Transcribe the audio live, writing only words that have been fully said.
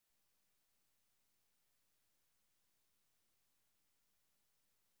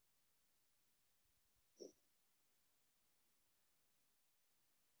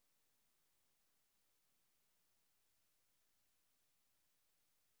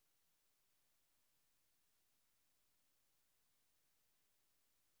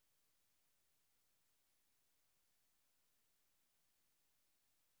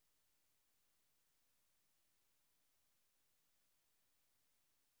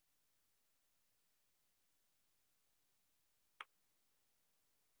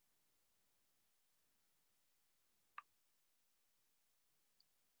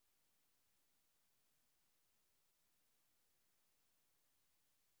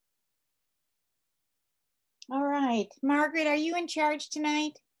right. Margaret, are you in charge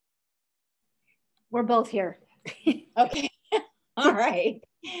tonight? We're both here. Okay. All right.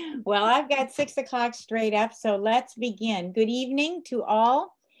 Well, I've got 6 o'clock straight up, so let's begin. Good evening to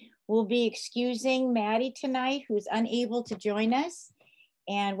all. We'll be excusing Maddie tonight, who's unable to join us.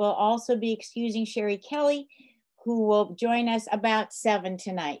 And we'll also be excusing Sherry Kelly, who will join us about 7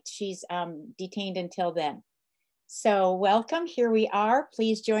 tonight. She's detained until then. So welcome, here we are.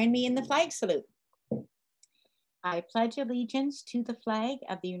 Please join me in the flag salute. I pledge allegiance to the flag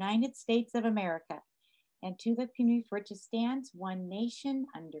of the United States of America and to the community for which it stands, one nation,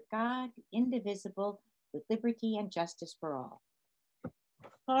 under God, indivisible, with liberty and justice for all.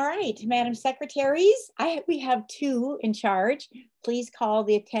 All right, Madam Secretaries, we have 2 in charge. Please call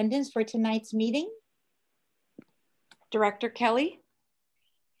the attendance for tonight's meeting. Director Kelly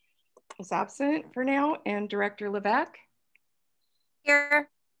is absent for now, and Director Levesque. Here.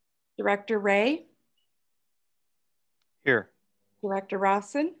 Director Ray. Here. Director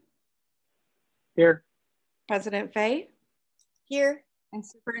Rawson. Here. President Fay. Here. And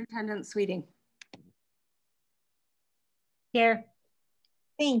Superintendent Sweeting. Here.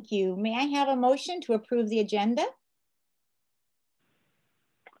 Thank you. May I have a motion to approve the agenda?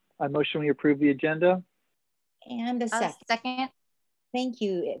 I motion we approve the agenda. And a second. Second. Thank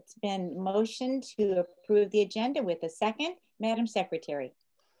you. It's been motioned to approve the agenda with a second. Madam Secretary.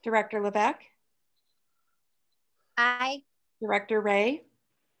 Director Levesque. Aye. Director Ray.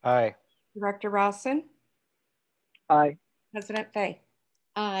 Aye. Director Rawson. Aye. President Fay.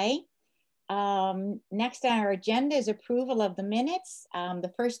 Aye. Next on our agenda is approval of the minutes.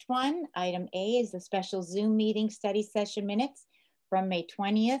 The first one, item A, is the special Zoom meeting study session minutes from May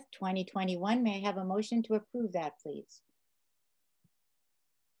 20th, 2021. May I have a motion to approve that, please?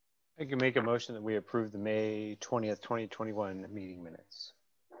 I can make a motion that we approve the May 20th, 2021 meeting minutes.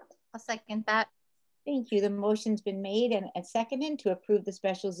 I'll second that. Thank you. The motion's been made and seconded to approve the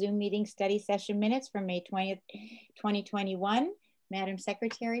special Zoom meeting study session minutes from May 20th, 2021. Madam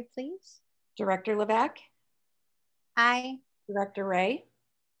Secretary, please. Director Levesque. Aye. Director Ray.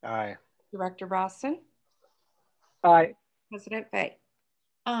 Aye. Director Rawson. Aye. President Fay.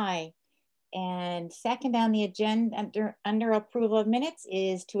 Aye. And second on the agenda under approval of minutes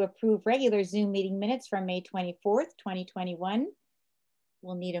is to approve regular Zoom meeting minutes from May 24th, 2021.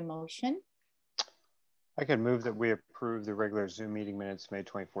 We'll need a motion. I could move that we approve the regular Zoom meeting minutes May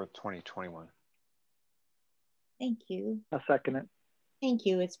 24th, 2021. Thank you. I'll second it. Thank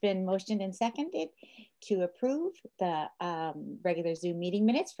you. It's been motioned and seconded to approve the regular Zoom meeting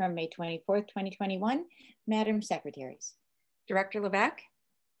minutes from May 24th, 2021. Madam Secretaries. Director Levesque.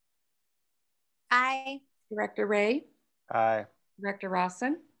 Aye. Director Ray. Aye. Director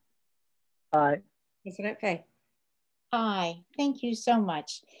Rawson. Aye. President Fay. Aye. Thank you so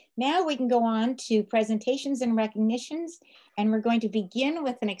much. Now we can go on to presentations and recognitions, and we're going to begin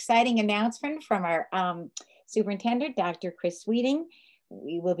with an exciting announcement from our superintendent, Dr. Chris Sweeting.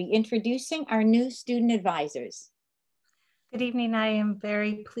 We will be introducing our new student advisors. Good evening. I am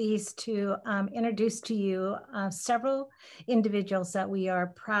very pleased to introduce to you several individuals that we are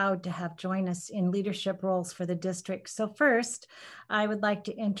proud to have join us in leadership roles for the district. So first, I would like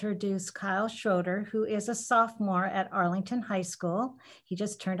to introduce Kyle Schroeder, who is a sophomore at Arlington High School. He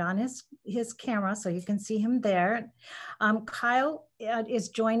just turned on his camera so you can see him there. Kyle is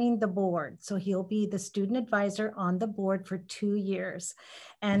joining the board. So he'll be the student advisor on the board for 2 years.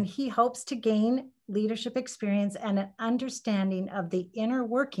 And he hopes to gain leadership experience and an understanding of the inner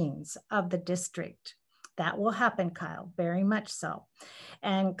workings of the district. That will happen, Kyle, very much so.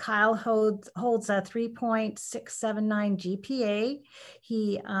 And Kyle holds a 3.679 GPA.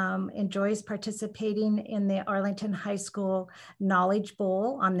 He enjoys participating in the Arlington High School Knowledge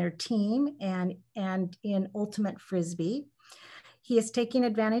Bowl on their team and in Ultimate Frisbee. He is taking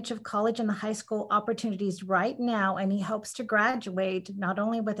advantage of college and the high school opportunities right now, and he hopes to graduate not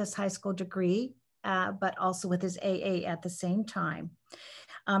only with his high school degree, but also with his AA at the same time.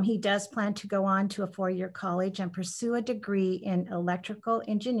 He does plan to go on to a 4-year college and pursue a degree in electrical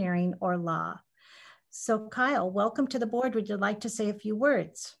engineering or law. So Kyle, welcome to the board. Would you like to say a few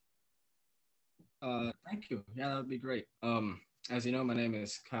words? Thank you. Yeah, that would be great. As you know, my name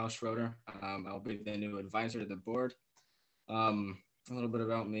is Kyle Schroeder. I'll be the new advisor to the board. A little bit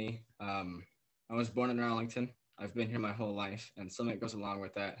about me. I was born in Arlington. I've been here my whole life, and something that goes along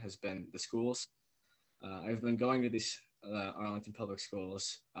with that has been the schools. I've been going to these Arlington Public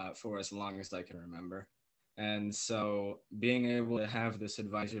Schools for as long as I can remember. And so being able to have this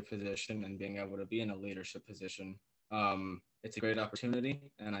advisory position and being able to be in a leadership position, it's a great opportunity.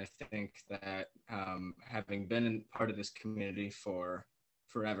 And I think that having been part of this community for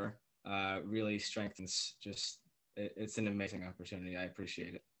forever really strengthens just it's an amazing opportunity. I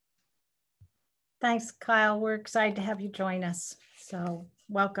appreciate it. Thanks, Kyle. We're excited to have you join us. So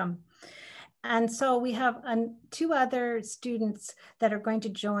welcome. And so we have two other students that are going to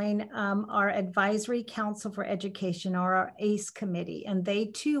join our Advisory Council for Education, or our ACE committee, and they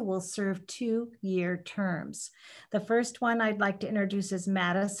too will serve 2-year terms. The first one I'd like to introduce is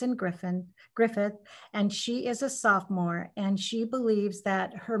Madison Griffith, and she is a sophomore, and she believes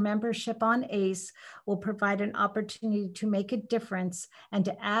that her membership on ACE will provide an opportunity to make a difference and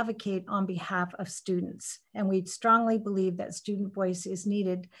to advocate on behalf of students. And we strongly believe that student voice is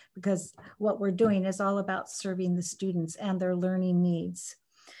needed, because what we're doing is all about serving the students and their learning needs.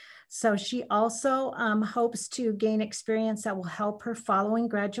 So she also hopes to gain experience that will help her following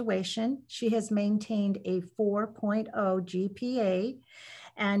graduation. She has maintained a 4.0 GPA,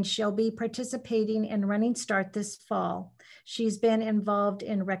 and she'll be participating in Running Start this fall. She's been involved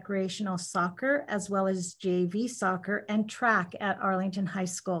in recreational soccer, as well as JV soccer and track at Arlington High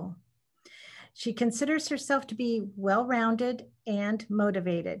School. She considers herself to be well-rounded and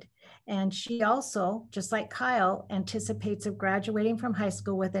motivated. And she also, just like Kyle, anticipates of graduating from high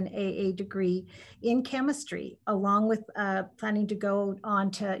school with an AA degree in chemistry, along with planning to go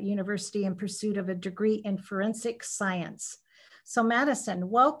on to university in pursuit of a degree in forensic science. So Madison,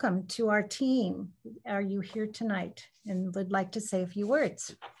 welcome to our team. Are you here tonight and would like to say a few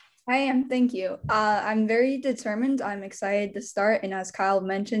words? I am, thank you. I'm very determined. I'm excited to start. And as Kyle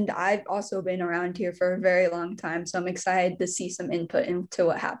mentioned, I've also been around here for a very long time. So I'm excited to see some input into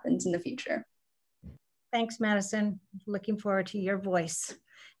what happens in the future. Thanks, Madison. Looking forward to your voice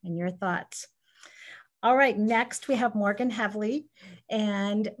and your thoughts. All right, next we have Morgan Heavley,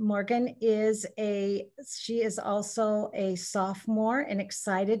 and Morgan is she is also a sophomore and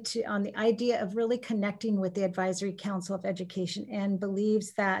excited on the idea of really connecting with the Advisory Council of Education, and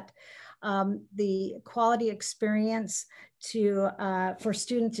believes that the quality experience for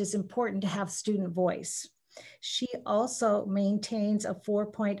students is important to have student voice. She also maintains a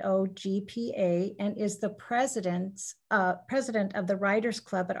 4.0 GPA and is the president of the Writers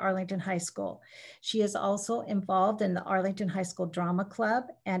Club at Arlington High School. She is also involved in the Arlington High School Drama Club,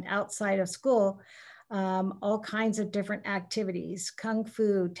 and outside of school, all kinds of different activities: kung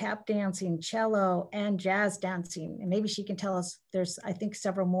fu, tap dancing, cello, and jazz dancing. And maybe she can tell us, there's, I think,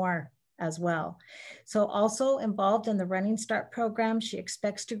 several more as well. So also involved in the Running Start program. She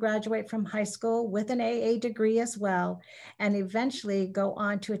expects to graduate from high school with an AA degree as well, and eventually go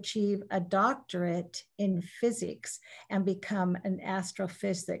on to achieve a doctorate in physics and become an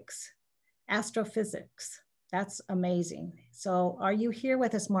astrophysics. That's amazing. So are you here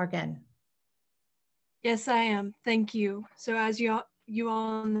with us, Morgan? Yes, I am. Thank you. So as you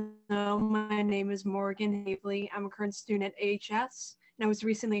all know, my name is Morgan Havley. I'm a current student at AHS. And I was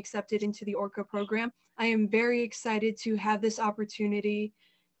recently accepted into the ORCA program. I am very excited to have this opportunity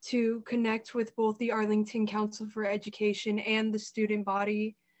to connect with both the Arlington Council for Education and the student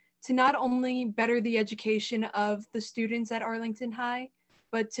body to not only better the education of the students at Arlington High,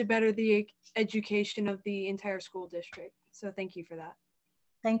 but to better the education of the entire school district. So thank you for that.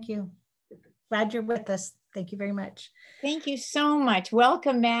 Thank you. Glad you're with us. Thank you very much. Thank you so much.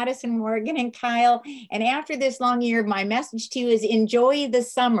 Welcome, Madison, Morgan, and Kyle. And after this long year, my message to you is enjoy the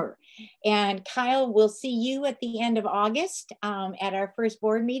summer. And Kyle, we'll see you at the end of August at our first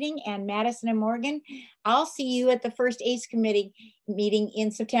board meeting. And Madison and Morgan, I'll see you at the first ACE committee meeting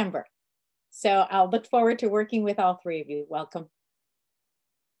in September. So I'll look forward to working with all three of you. Welcome.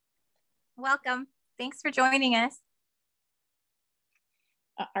 Welcome. Thanks for joining us.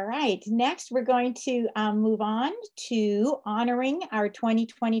 All right, next we're going to move on to honoring our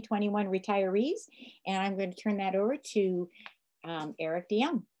 2020-21 retirees. And I'm going to turn that over to Eric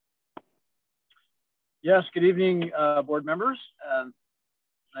DeYoung. Yes, good evening, board members.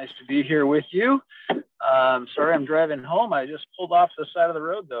 Nice to be here with you. Sorry, I'm driving home. I just pulled off the side of the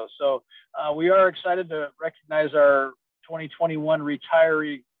road though. So we are excited to recognize our 2021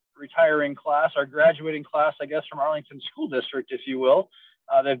 retiring class, our graduating class, I guess, from Arlington School District, if you will.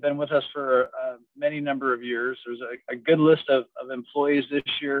 They've been with us for many number of years. There's a good list of employees this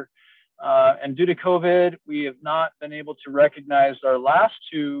year. And due to COVID, we have not been able to recognize our last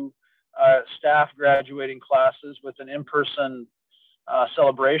two staff graduating classes with an in-person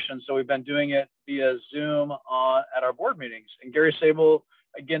celebration. So we've been doing it via Zoom at our board meetings. And Gary Sable,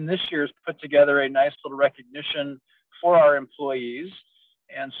 again, this year has put together a nice little recognition for our employees.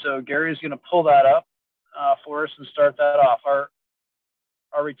 And so Gary's going to pull that up for us and start that off.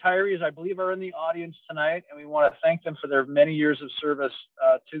 Our retirees, I believe, are in the audience tonight, and we want to thank them for their many years of service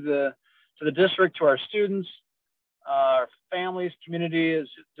to the district, to our students, our families, community. Has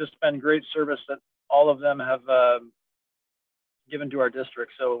just been great service that all of them have given to our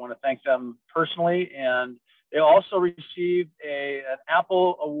district. So I want to thank them personally. And they also received an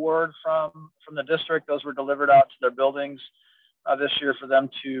Apple Award from the district. Those were delivered out to their buildings this year for them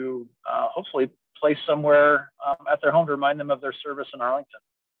to hopefully place somewhere at their home to remind them of their service in Arlington.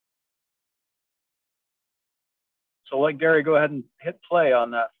 So let Gary go ahead and hit play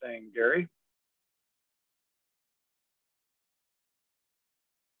on that thing, Gary.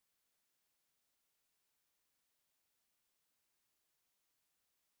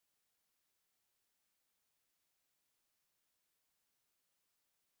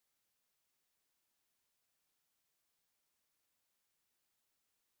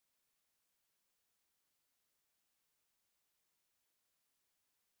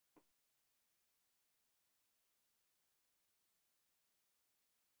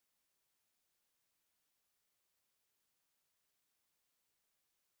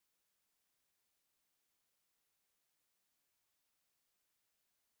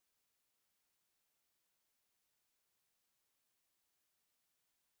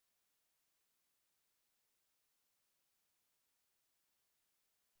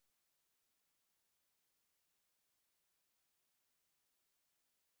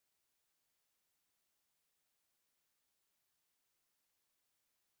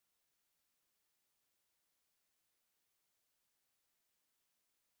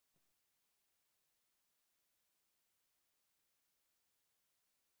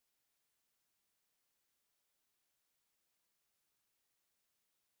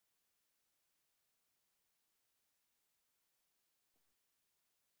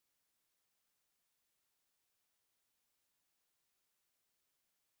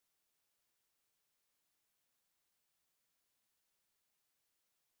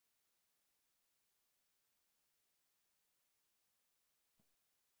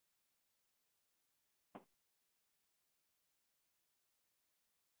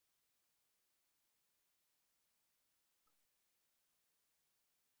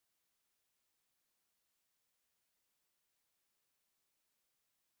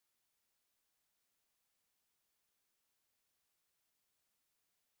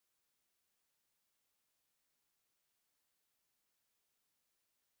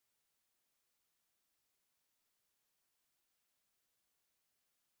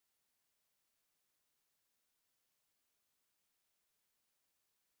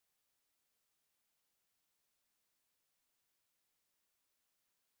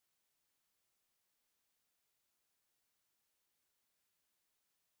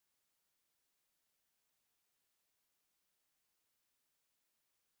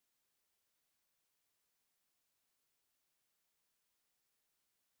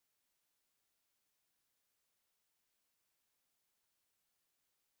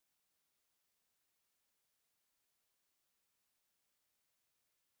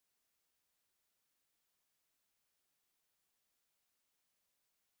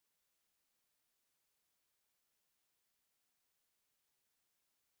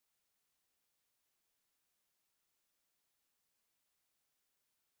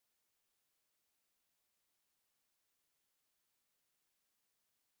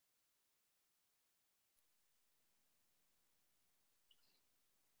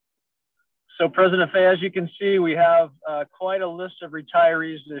 So President Fay, as you can see, we have quite a list of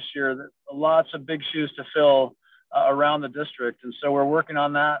retirees this year. Lots of big shoes to fill around the district. And so we're working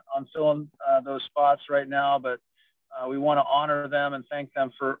on that, on filling those spots right now, but we want to honor them and thank them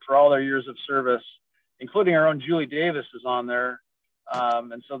for all their years of service, including our own Julie Davis is on there.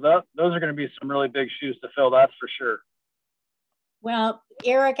 And so those are going to be some really big shoes to fill, that's for sure. Well,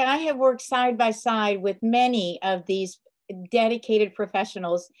 Eric, I have worked side by side with many of these dedicated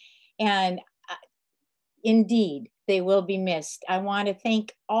professionals, and indeed, they will be missed. I want to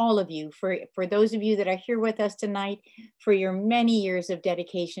thank all of you for those of you that are here with us tonight for your many years of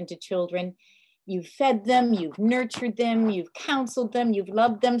dedication to children. You've fed them, you've nurtured them, you've counseled them, you've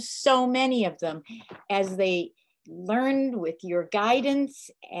loved them, so many of them, as they learned with your guidance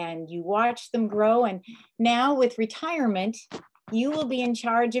and you watched them grow. And now with retirement, you will be in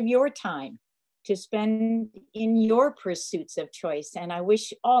charge of your time to spend in your pursuits of choice. And I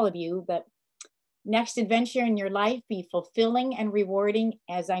wish all of you that next adventure in your life be fulfilling and rewarding,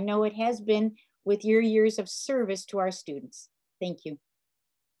 as I know it has been with your years of service to our students. Thank you.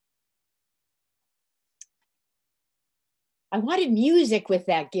 I wanted music with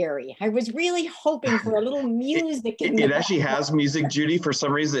that, Gary. I was really hoping for a little music. It actually has music, Judy. For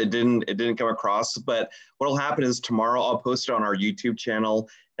some reason, it didn't come across. But what'll happen is tomorrow I'll post it on our YouTube channel,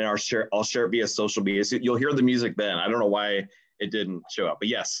 and I'll share it via social media. So you'll hear the music then. I don't know why it didn't show up, but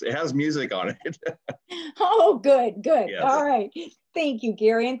yes, it has music on it. Oh, good. Yes. All right. Thank you,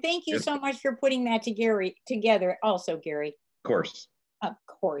 Gary. And thank you so much for putting that together also, Gary. Of course. Of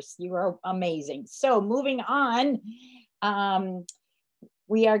course, you are amazing. So moving on,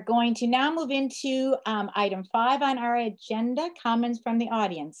 we are going to now move into item 5 on our agenda, comments from the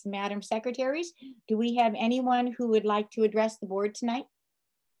audience. Madam Secretaries, do we have anyone who would like to address the board tonight?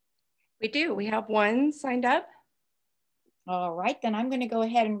 We do. We have one signed up. All right, then I'm going to go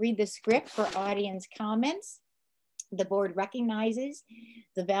ahead and read the script for audience comments. The board recognizes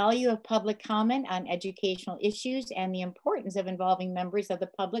the value of public comment on educational issues and the importance of involving members of the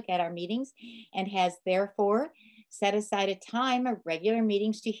public at our meetings, and has therefore set aside a time of regular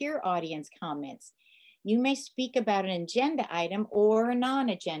meetings to hear audience comments. You may speak about an agenda item or a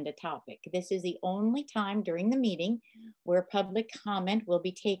non-agenda topic. This is the only time during the meeting where public comment will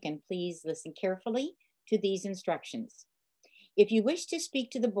be taken. Please listen carefully to these instructions. If you wish to speak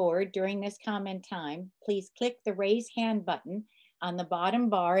to the board during this comment time, please click the raise hand button on the bottom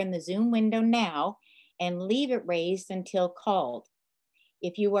bar in the Zoom window now and leave it raised until called.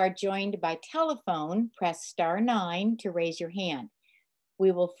 If you are joined by telephone, press *9 to raise your hand.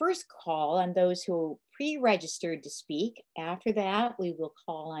 We will first call on those who pre-registered to speak. After that, we will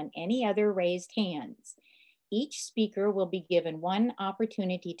call on any other raised hands. Each speaker will be given one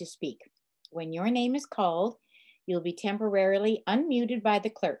opportunity to speak. When your name is called, you'll be temporarily unmuted by the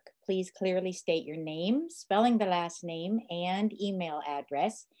clerk. Please clearly state your name, spelling the last name, and email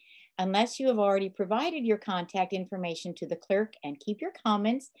address, unless you have already provided your contact information to the clerk, and keep your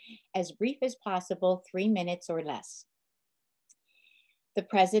comments as brief as possible, 3 minutes or less. The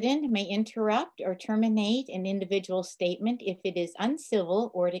president may interrupt or terminate an individual statement if it is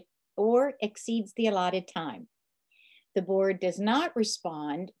uncivil or exceeds the allotted time. The board does not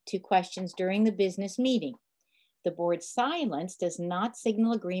respond to questions during the business meeting. The board's silence does not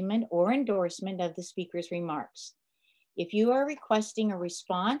signal agreement or endorsement of the speaker's remarks. If you are requesting a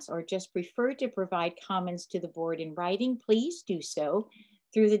response or just prefer to provide comments to the board in writing, please do so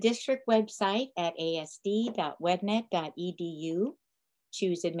through the district website at asd.wednet.edu.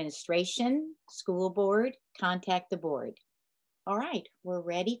 Choose administration, school board, contact the board. All right, we're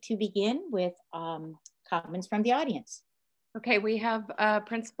ready to begin with comments from the audience. Okay, we have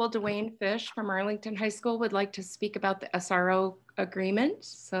Principal Dwayne Fish from Arlington High School would like to speak about the SRO agreement.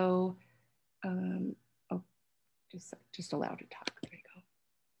 So, just allow to talk. There you go.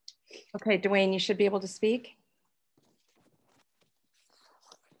 Okay, Dwayne, you should be able to speak.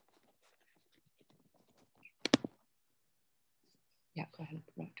 Yeah, go ahead and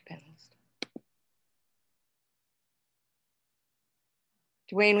promote to panelist.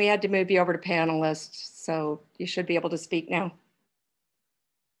 Dwayne, we had to move you over to panelist, so you should be able to speak now.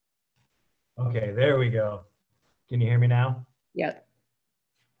 Okay, there we go. Can you hear me now? Yeah.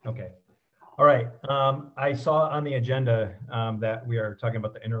 Okay. All right. I saw on the agenda that we are talking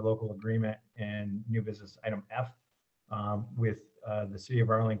about the interlocal agreement and new business item F with the City of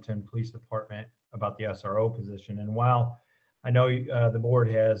Arlington Police Department about the SRO position. And while I know the board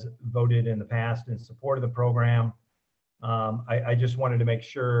has voted in the past in support of the program, I just wanted to make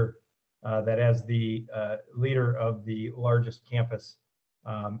sure that as the leader of the largest campus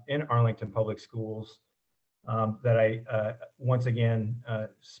in Arlington Public Schools, that I once again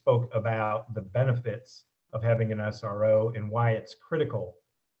spoke about the benefits of having an SRO and why it's critical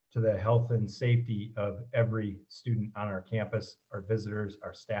to the health and safety of every student on our campus, our visitors,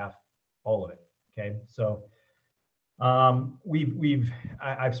 our staff, all of it. Okay, so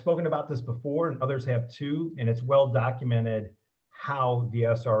I've spoken about this before, and others have too, and it's well documented how the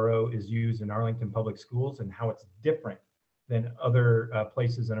SRO is used in Arlington Public Schools and how it's different than other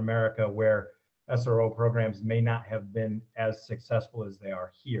places in America where SRO programs may not have been as successful as they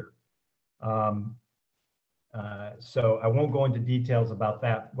are here. So I won't go into details about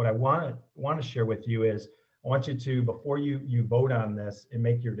that. What I want to share with you is I want you to, before you vote on this and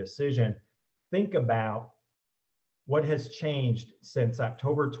make your decision, think about what has changed since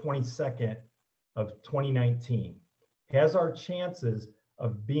October 22nd of 2019. Has our chances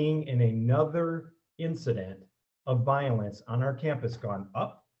of being in another incident of violence on our campus gone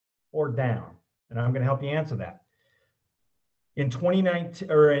up or down? And I'm going to help you answer that. In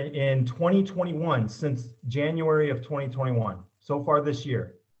 2021, since January of 2021, so far this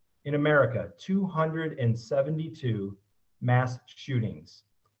year, in America, 272 mass shootings.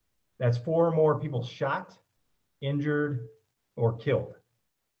 That's 4 or more people shot, injured, or killed.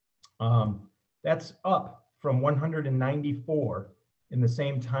 That's up from 194 in the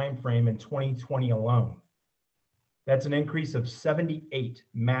same time frame in 2020 alone. That's an increase of 78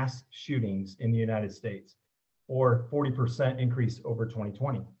 mass shootings in the United States, or 40% increase over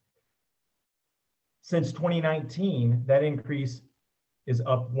 2020. Since 2019, that increase is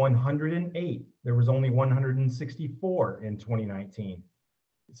up 108. There was only 164 in 2019.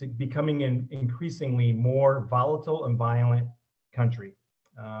 It's becoming an increasingly more volatile and violent country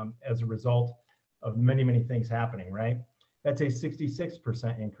as a result of many, many things happening, right? That's a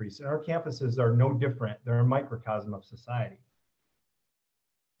 66% increase. And our campuses are no different. They're a microcosm of society.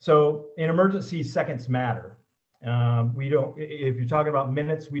 So in emergencies, seconds matter. We don't, if you're talking about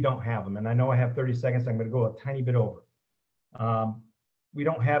minutes, we don't have them. And I know I have 30 seconds. I'm going to go a tiny bit over. We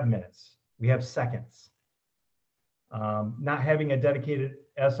don't have minutes. We have seconds. Not having a dedicated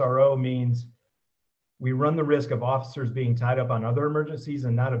SRO means we run the risk of officers being tied up on other emergencies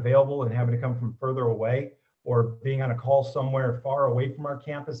and not available and having to come from further away, or being on a call somewhere far away from our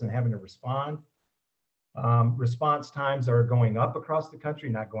campus and having to respond. Response times are going up across the country,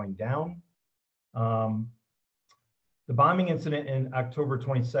 not going down. The bombing incident in October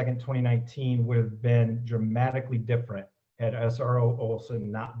 22nd, 2019 would have been dramatically different had SRO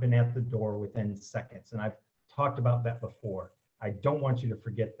Olson not been at the door within seconds. And I've talked about that before. I don't want you to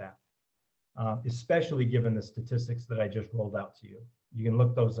forget that, especially given the statistics that I just rolled out to you. You can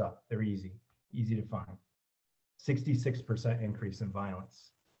look those up. They're easy to find. 66% increase in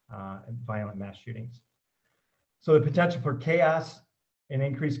violence, and violent mass shootings. So the potential for chaos and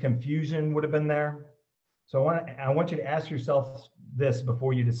increased confusion would have been there. So I want you to ask yourself this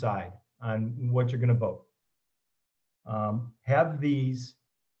before you decide on what you're going to vote.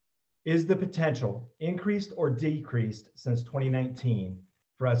 Is the potential increased or decreased since 2019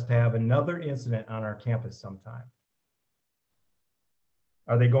 for us to have another incident on our campus sometime?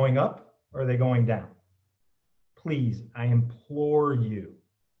 Are they going up or are they going down? Please, I implore you,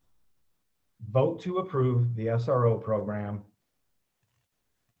 vote to approve the SRO program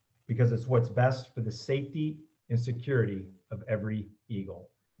because it's what's best for the safety and security of every Eagle.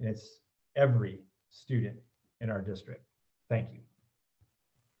 And it's every student in our district. Thank you.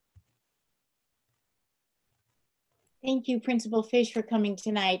 Thank you, Principal Fish, for coming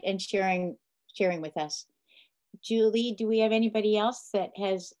tonight and sharing with us. Julie, do we have anybody else that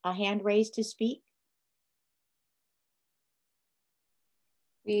has a hand raised to speak?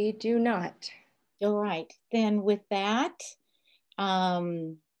 We do not. All right, then with that,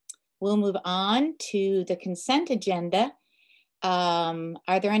 we'll move on to the consent agenda.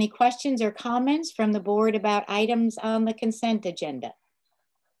 Are there any questions or comments from the board about items on the consent agenda?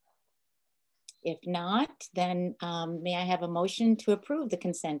 If not, then may I have a motion to approve the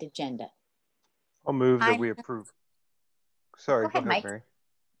consent agenda? I'll move that we approve. Sorry, go ahead, Mike. Mary.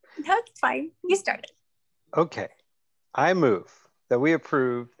 No, it's fine. You started. Okay, I move that we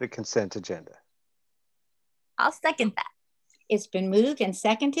approve the consent agenda. I'll second that. It's been moved and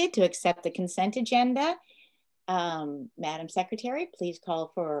seconded to accept the consent agenda. Madam Secretary, please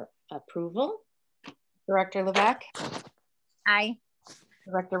call for approval. Director Levesque? Aye.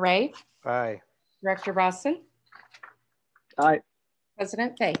 Director Ray? Aye. Director Rosson? Aye.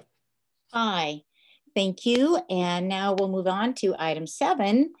 President Fay? Aye. Thank you. And now we'll move on to item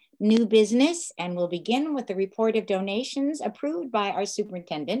 7, new business, and we'll begin with the report of donations approved by our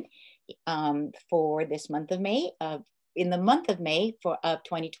superintendent for this month of May, in the month of May of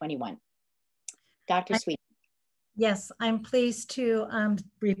 2021. Dr. Sweet. Yes, I'm pleased to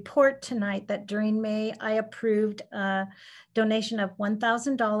report tonight that during May, I approved a donation of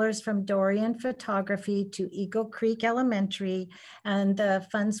 $1,000 from Dorian Photography to Eagle Creek Elementary, and the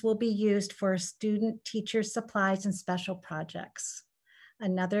funds will be used for student teacher supplies and special projects.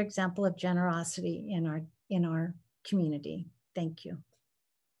 Another example of generosity in our community. Thank you.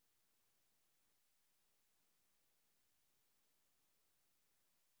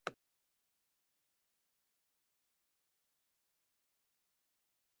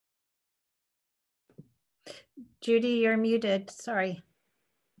 Judy, you're muted. Sorry.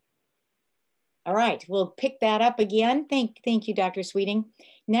 All right, we'll pick that up again. Thank you, Dr. Sweeting.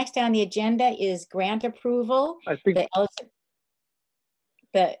 Next on the agenda is grant approval. I think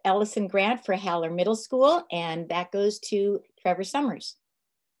the Ellison grant for Haller Middle School, and that goes to Trevor Summers.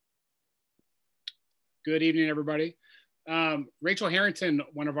 Good evening, everybody. Rachel Harrington,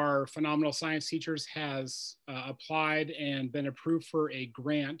 one of our phenomenal science teachers, has applied and been approved for a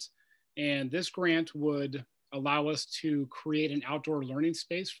grant. And this grant would allow us to create an outdoor learning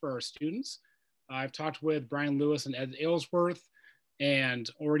space for our students. I've talked with Brian Lewis and Ed Aylesworth and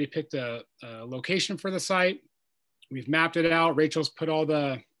already picked a location for the site. We've mapped it out. Rachel's put all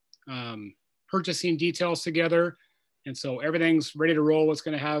the purchasing details together. And so everything's ready to roll. It's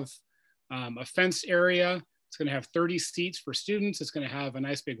going to have a fenced area. It's going to have 30 seats for students. It's going to have a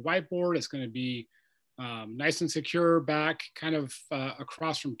nice big whiteboard. It's going to be nice and secure back kind of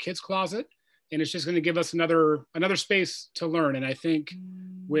across from Kids Closet. And it's just going to give us another space to learn. And I think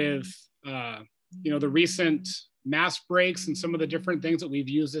with the recent mask breaks and some of the different things that we've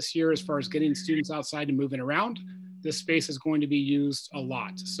used this year as far as getting students outside and moving around, this space is going to be used a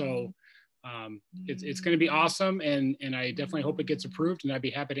lot. So it's going to be awesome, and I definitely hope it gets approved, and I'd be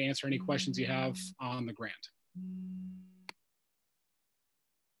happy to answer any questions you have on the grant.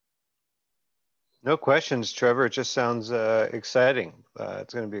 No questions, Trevor. It just sounds exciting.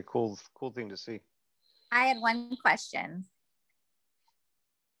 It's going to be a cool thing to see. I had one question.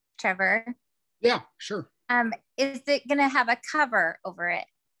 Trevor? Yeah, sure. Is it going to have a cover over it?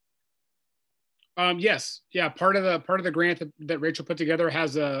 Yes. Yeah. Part of the grant that Rachel put together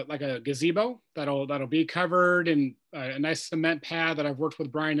has like a gazebo that'll be covered, and a nice cement pad that I've worked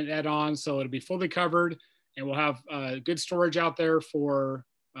with Brian and Ed on. So it'll be fully covered, and we'll have good storage out there for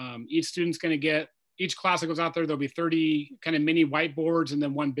each student's going to get. Each class that goes out there, there'll be 30 kind of mini whiteboards and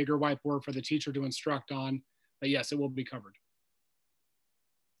then one bigger whiteboard for the teacher to instruct on. But yes, it will be covered.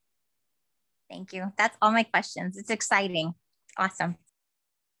 Thank you. That's all my questions. It's exciting. Awesome.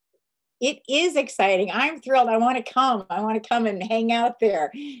 It is exciting. I'm thrilled. I want to come. I want to come and hang out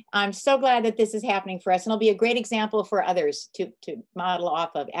there. I'm so glad that this is happening for us, and it'll be a great example for others to model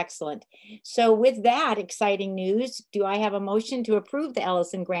off of. Excellent. So with that exciting news, do I have a motion to approve the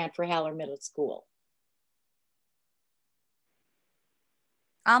Ellison grant for Haller Middle School?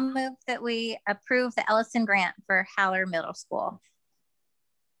 I'll move that we approve the Ellison grant for Haller Middle School.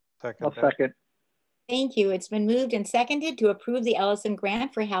 I'll second. Thank you. It's been moved and seconded to approve the Ellison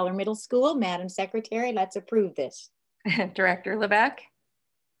grant for Haller Middle School. Madam Secretary, let's approve this. Director Lebec?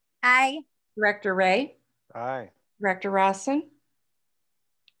 Aye. Director Ray? Aye. Director Rawson?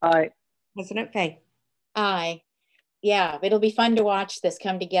 Aye. President Fay? Aye. Yeah, it'll be fun to watch this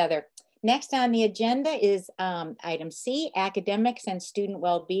come together. Next on the agenda is item C, academics and student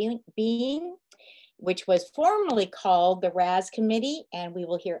well-being, which was formerly called the RAS Committee, and we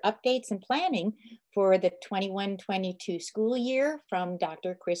will hear updates and planning for the 21-22 school year from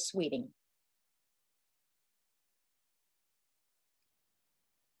Dr. Chris Sweeting.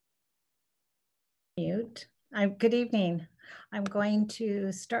 Mute. Good evening. I'm going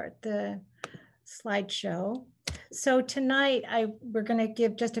to start the slideshow. So tonight, we're going to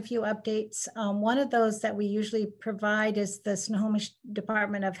give just a few updates. One of those that we usually provide is the Snohomish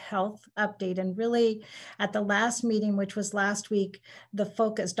Department of Health update. And really, at the last meeting, which was last week, the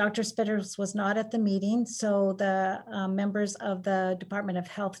focus, Dr. Spitters was not at the meeting, so the members of the Department of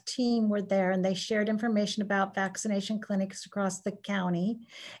Health team were there, and they shared information about vaccination clinics across the county.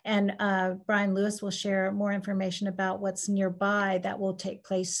 And Brian Lewis will share more information about what's nearby that will take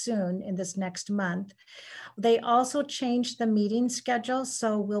place soon in this next month. They also changed the meeting schedule,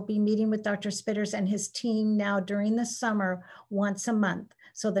 so we'll be meeting with Dr. Spitters and his team now during the summer once a month.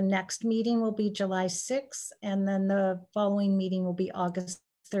 So the next meeting will be July 6th, and then the following meeting will be August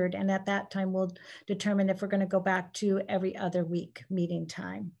 3rd. And at that time, we'll determine if we're going to go back to every other week meeting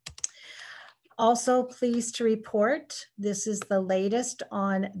time. Also pleased to report, this is the latest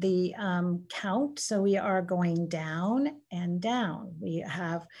on the count. So we are going down and down. We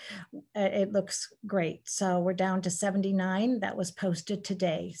have, it looks great. So we're down to 79. That was posted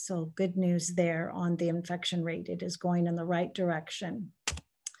today. So good news there on the infection rate. It is going in the right direction.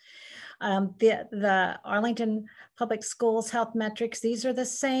 The Arlington Public Schools health metrics, these are the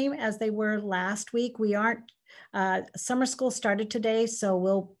same as they were last week. We aren't, summer school started today, so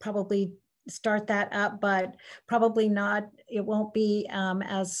we'll probably start that up, but probably not, it won't be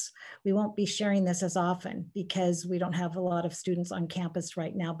we won't be sharing this as often because we don't have a lot of students on campus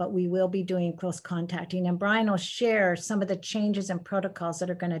right now, but we will be doing close contacting, and Brian will share some of the changes and protocols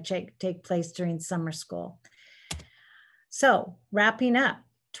that are going to take place during summer school. So wrapping up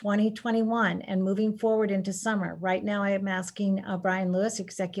 2021 and moving forward into summer. Right now, I am asking Brian Lewis,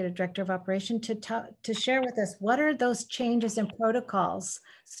 Executive Director of Operation, to share with us what are those changes and protocols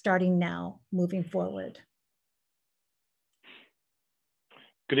starting now, moving forward.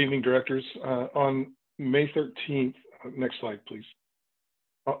 Good evening, directors. On May 13th, next slide, please.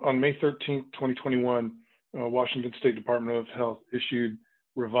 On May 13th, 2021, Washington State Department of Health issued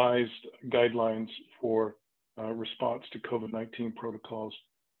revised guidelines for response to COVID-19 protocols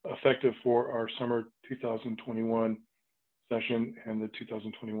effective for our summer 2021 session and the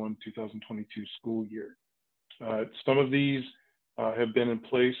 2021-2022 school year. Some of these have been in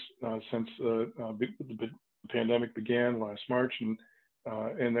place since the The pandemic began last March,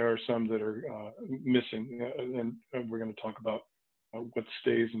 and there are some that are missing, and we're going to talk about what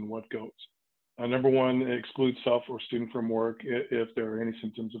stays and what goes. Number one, exclude self or student from work if there are any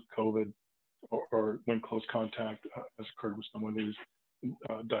symptoms of COVID or when close contact has occurred with someone who's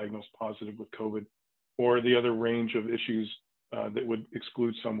diagnosed positive with COVID, or the other range of issues that would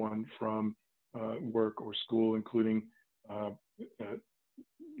exclude someone from work or school, including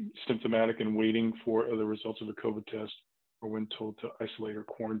symptomatic and waiting for the results of a COVID test, or when told to isolate or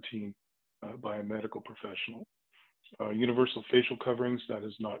quarantine by a medical professional. Universal facial coverings, that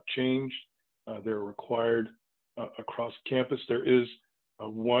has not changed. They're required across campus. There is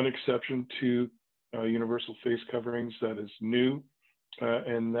one exception to universal face coverings that is new,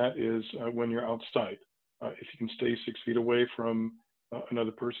 and that is when you're outside. If you can stay 6 feet away from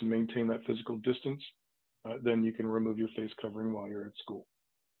another person, maintain that physical distance, then you can remove your face covering while you're at school.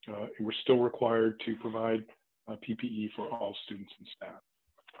 We're still required to provide PPE for all students and staff.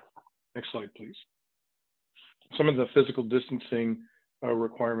 Next slide, please. Some of the physical distancing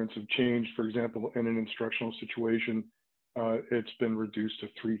requirements have changed. For example, in an instructional situation, it's been reduced to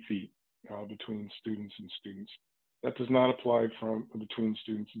 3 feet between students and students. That does not apply between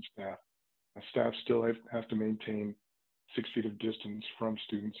students and staff. Staff still have to maintain 6 feet of distance from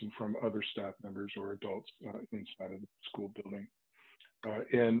students and from other staff members or adults inside of the school building.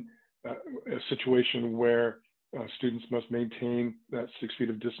 In a situation where students must maintain that 6 feet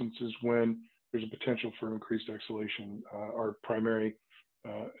of distance is when there's a potential for increased isolation. Our primary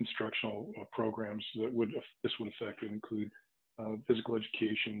instructional programs that this would affect would include physical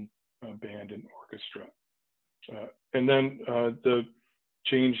education, band, and orchestra. And then the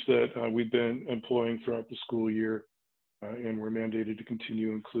change that we've been employing throughout the school year and we're mandated to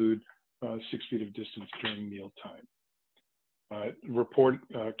continue include 6 feet of distance during mealtime.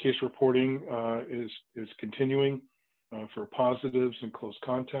 Case reporting is continuing for positives and close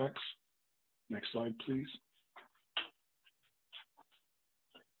contacts. Next slide, please.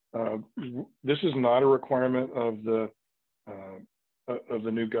 This is not a requirement of the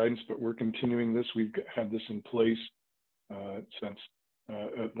new guidance, but we're continuing this. We've had this in place since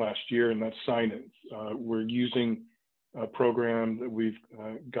last year, and that's sign-ins. We're using a program that we've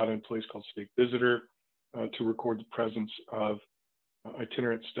got in place called State Visitor to record the presence of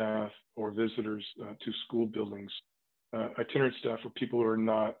itinerant staff or visitors to school buildings. Itinerant staff are people who are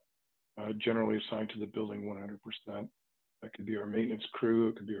not generally assigned to the building 100%. That could be our maintenance crew,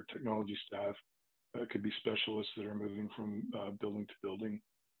 it could be our technology staff, it could be specialists that are moving from building to building.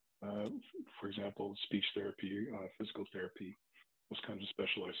 For example, speech therapy, physical therapy, those kinds of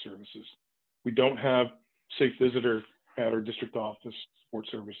specialized services. We don't have Safe Visitor at our district office, support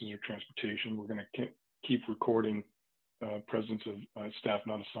services, or transportation. We're going to keep recording presence of staff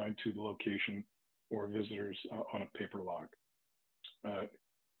not assigned to the location or visitors on a paper log.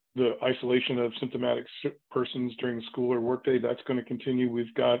 The isolation of symptomatic persons during the school or workday, that's going to continue.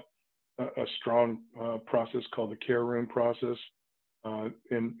 We've got a strong process called the care room process.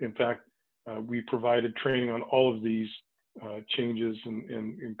 In fact, we provided training on all of these changes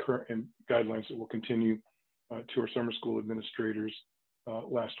and guidelines that will continue to our summer school administrators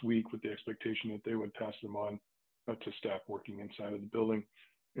last week, with the expectation that they would pass them on to staff working inside of the building.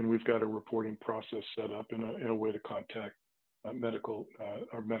 And we've got a reporting process set up in a way to contact our medical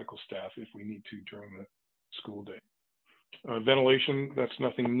staff if we need to during the school day. Ventilation, that's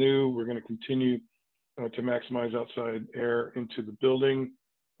nothing new. We're going to continue to maximize outside air into the building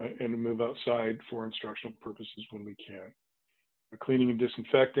and move outside for instructional purposes when we can. Cleaning and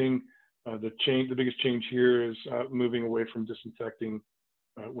disinfecting, the biggest change here is moving away from disinfecting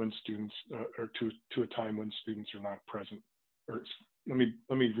when students, or to a time when students are not present. Or let me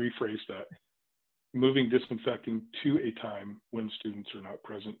rephrase that. Moving disinfecting to a time when students are not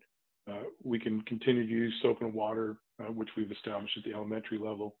present. We can continue to use soap and water, which we've established at the elementary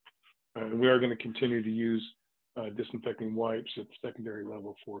level. And we are going to continue to use disinfecting wipes at the secondary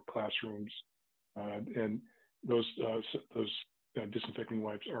level for classrooms. And those disinfecting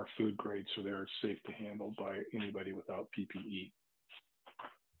wipes are food grade, so they're safe to handle by anybody without PPE.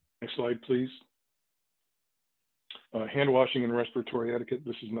 Next slide, please. Hand washing and respiratory etiquette,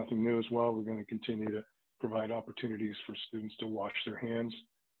 this is nothing new as well. We're going to continue to provide opportunities for students to wash their hands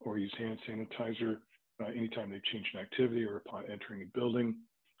or use hand sanitizer anytime they change an activity or upon entering a building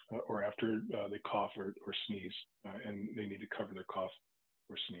or after they cough or sneeze, and they need to cover their cough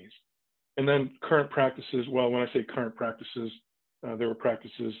or sneeze. And then current practices, well, when I say current practices, there were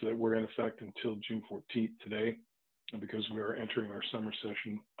practices that were in effect until June 14th today, because we are entering our summer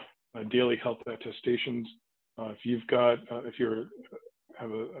session. Daily health attestations. If you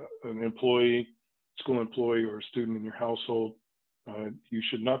have an employee school employee or a student in your household, you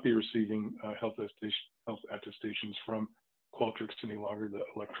should not be receiving health attestations from Qualtrics any longer, the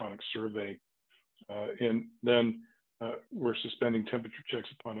electronic survey. And then we're suspending temperature checks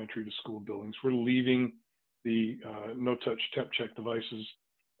upon entry to school buildings. We're leaving the no-touch temp check devices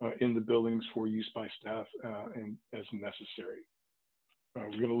in the buildings for use by staff and as necessary. We're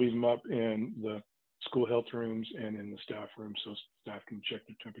going to leave them up in the school health rooms and in the staff room so staff can check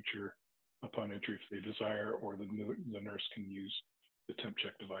their temperature upon entry if they desire, or the nurse can use the temp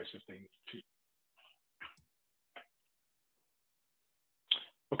check device if they need to.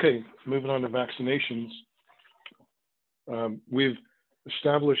 Okay, moving on to vaccinations. We've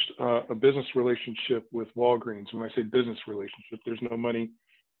established a business relationship with Walgreens. When I say business relationship, there's no money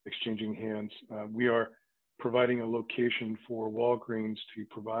exchanging hands. We are providing a location for Walgreens to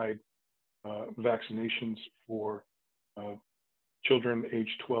provide vaccinations for children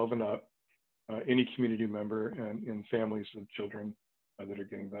aged 12 and up, any community member, and families of children that are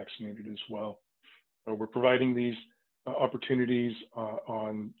getting vaccinated as well. We're providing these opportunities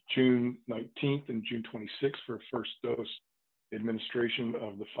on June 19th and June 26th for first dose administration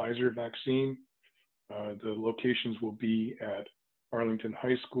of the Pfizer vaccine. The locations will be at Arlington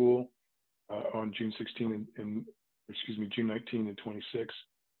High School on June 19 and 26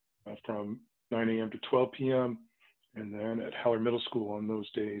 from 9 a.m. to 12 p.m. and then at Haller Middle School on those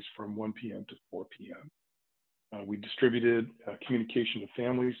days from 1 p.m. to 4 p.m. We distributed communication to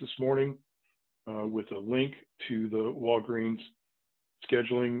families this morning with a link to the Walgreens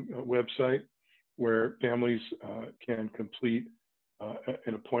scheduling website where families can complete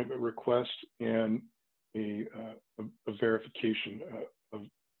an appointment request and a verification of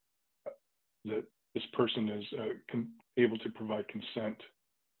that this person is able to provide consent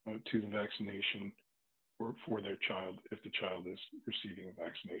to the vaccination for their child if the child is receiving a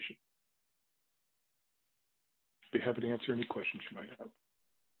vaccination. Be happy to answer any questions you might have.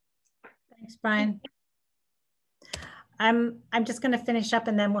 Thanks, Brian. I'm just going to finish up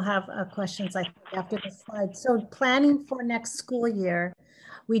and then we'll have questions I think after the slide. So planning for next school year,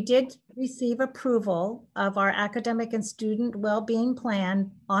 we did receive approval of our academic and student well-being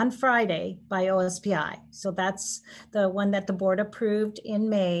plan on Friday by OSPI. So that's the one that the board approved in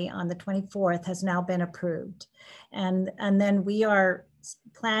May on the 24th has now been approved. And then we are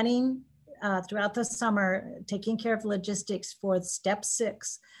planning throughout the summer, taking care of logistics for step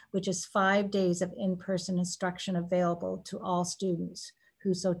 6, which is 5 days of in-person instruction available to all students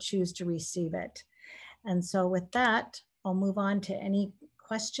who so choose to receive it. And so with that, I'll move on to any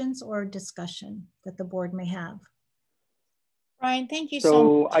questions or discussion that the board may have. Brian, thank you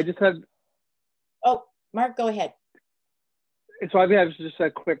so much. I just had. Oh, Mark, go ahead. So I have just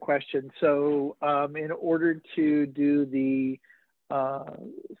a quick question. So in order to do the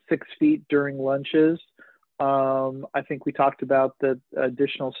 6 feet during lunches, I think we talked about that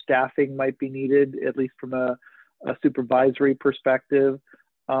additional staffing might be needed, at least from a supervisory perspective.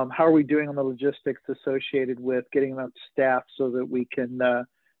 How are we doing on the logistics associated with getting enough staff so that we can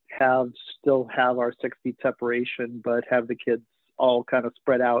still have our 6 feet separation, but have the kids all kind of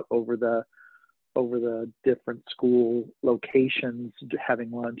spread out over the different school locations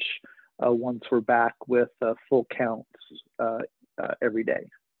having lunch once we're back with full counts every day?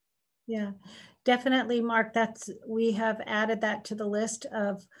 Yeah, definitely, Mark. We have added that to the list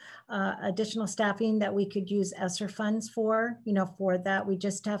of additional staffing that we could use ESSER funds for. For that, we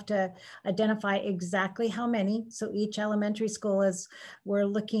just have to identify exactly how many. So each elementary school we're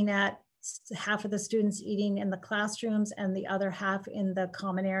looking at half of the students eating in the classrooms and the other half in the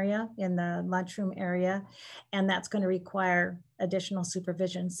common area, in the lunchroom area. And that's going to require additional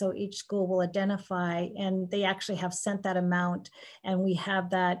supervision. So each school will identify, and they actually have sent that amount, and we have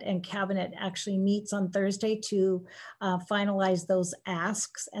that, and Cabinet actually meets on Thursday to finalize those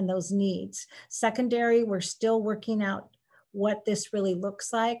asks and those needs. Secondary, we're still working out what this really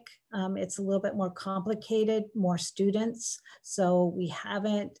looks like. It's a little bit more complicated, more students. So we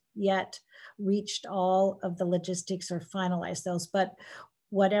haven't yet reached all of the logistics or finalized those, but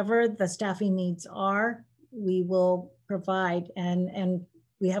whatever the staffing needs are, we will provide. And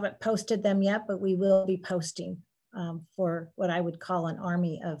we haven't posted them yet, but we will be posting for what I would call an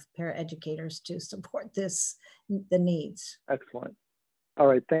army of paraeducators to support the needs. Excellent. All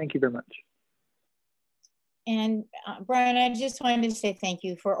right, thank you very much. And Brian, I just wanted to say thank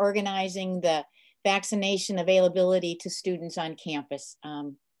you for organizing the vaccination availability to students on campus.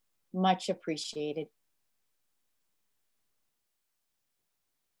 Much appreciated.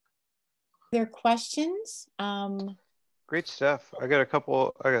 Are there questions? Great stuff. I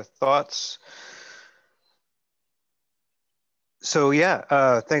got thoughts. So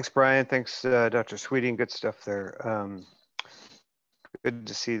yeah, thanks, Brian. Thanks, Dr. Sweeting. Good stuff there. Good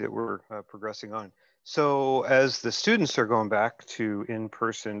to see that we're progressing on. So as the students are going back to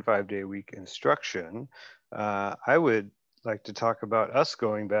in-person 5-day-a-week instruction, I would like to talk about us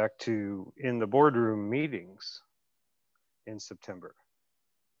going back to in the boardroom meetings in September.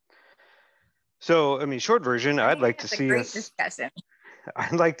 So, I mean, short version, I'd like to see us. Discussion.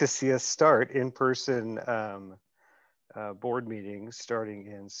 I'd like to see us start in-person board meetings starting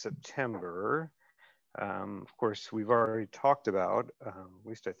in September. Of course, we've already talked about, at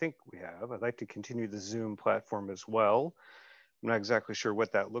least I think we have, I'd like to continue the Zoom platform as well. I'm not exactly sure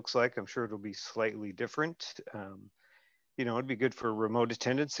what that looks like. I'm sure it'll be slightly different. You know, it'd be good for remote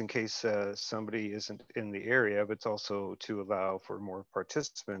attendance in case somebody isn't in the area, but it's also to allow for more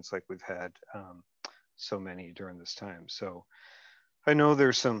participants like we've had so many during this time. So I know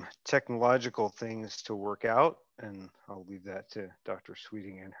there's some technological things to work out, and I'll leave that to Dr.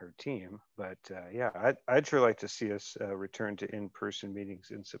 Sweeting and her team. But yeah, I'd sure like to see us return to in-person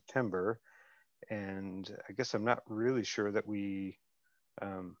meetings in September. And I guess I'm not really sure that we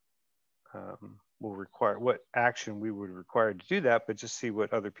will require what action we would require to do that, but just see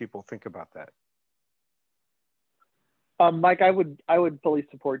what other people think about that. Mike, I would fully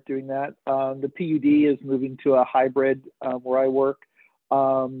support doing that. The PUD is moving to a hybrid where I work.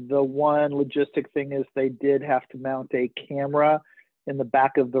 The one logistic thing is they did have to mount a camera in the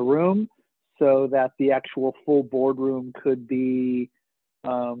back of the room so that the actual full boardroom could be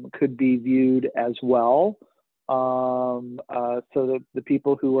viewed as well. So that the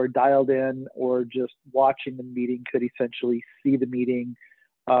people who are dialed in or just watching the meeting could essentially see the meeting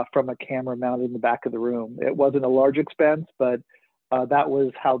from a camera mounted in the back of the room. It wasn't a large expense, but that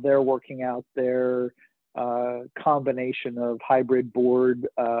was how they're working out their combination of hybrid board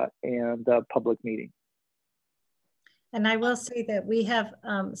and public meeting. And I will say that we have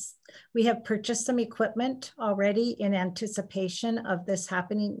purchased some equipment already in anticipation of this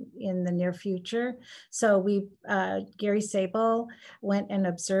happening in the near future. So Gary Sable went and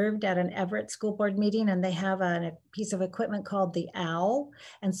observed at an Everett School Board meeting, and they have a piece of equipment called the OWL.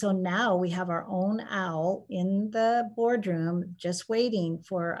 And so now we have our own OWL in the boardroom, just waiting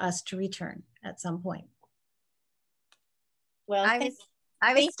for us to return at some point. Well,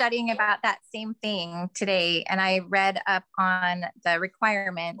 I was studying about that same thing today, and I read up on the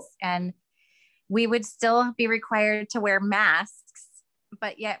requirements, and we would still be required to wear masks,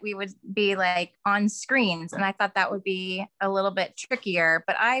 but yet we would be like on screens. And I thought that would be a little bit trickier,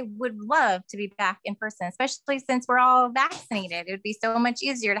 but I would love to be back in person, especially since we're all vaccinated. It would be so much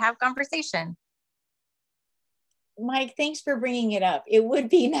easier to have conversation. Mike, thanks for bringing it up. It would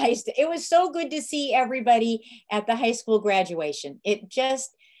be nice. It was so good to see everybody at the high school graduation. It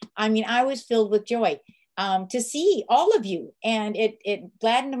just, I mean, I was filled with joy to see all of you, and it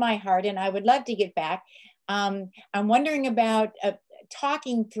gladdened my heart, and I would love to get back. I'm wondering about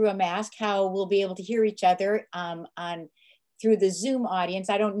talking through a mask, how we'll be able to hear each other through the Zoom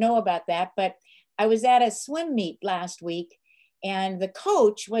audience. I don't know about that, but I was at a swim meet last week, and the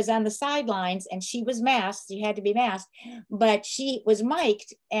coach was on the sidelines, and she was masked. She had to be masked, but she was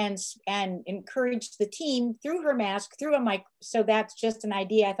mic'd and encouraged the team through her mask, through a mic. So that's just an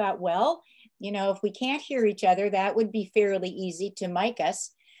idea. I thought, well, you know, if we can't hear each other, that would be fairly easy to mic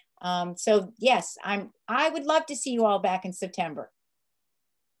us. So yes, I would love to see you all back in September.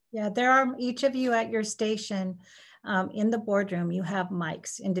 Yeah, there are each of you at your station in the boardroom. You have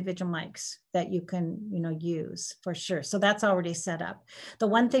mics, individual mics that you can, use for sure. So that's already set up. The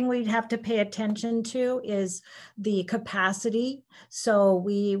one thing we'd have to pay attention to is the capacity. So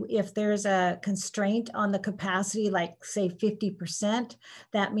if there's a constraint on the capacity, like say 50%,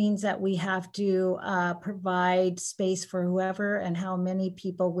 that means that we have to provide space for whoever and how many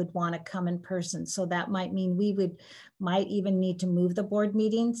people would want to come in person. So that might mean we might even need to move the board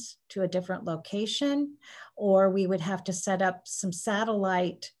meetings to a different location, or we would have to set up some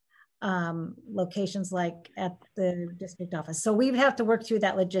satellite locations like at the district office. So we would have to work through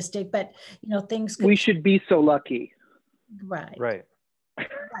that logistic, but things could. We should be so lucky. Right. Right.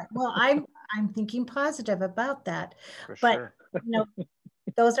 Well, I'm thinking positive about that. For but sure.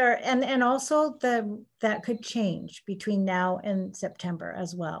 Those are, and also that could change between now and September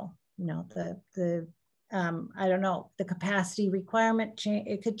as well. I don't know, the capacity requirement,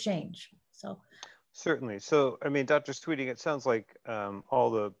 it could change. So certainly. So, I mean, Dr. Sweeting, it sounds like all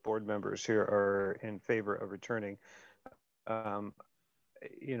the board members here are in favor of returning. You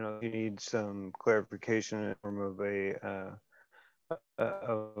need some clarification in the form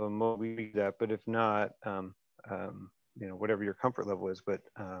of a movie that, but if not, whatever your comfort level is, but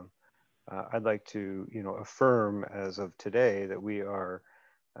I'd like to, affirm as of today that we are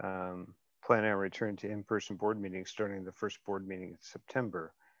planning on return to in-person board meetings starting the first board meeting in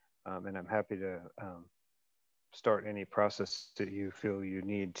September. And I'm happy to start any process that you feel you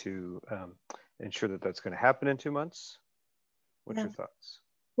need to ensure that that's going to happen in 2 months. What's your thoughts?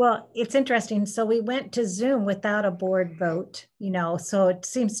 Well, it's interesting. So we went to Zoom without a board vote, so it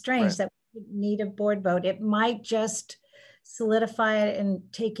seems strange that we need a board vote. It might just solidify it and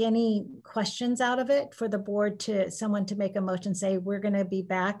take any questions out of it for the board someone to make a motion, say, we're going to be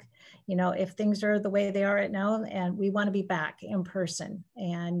back, if things are the way they are right now, and we want to be back in person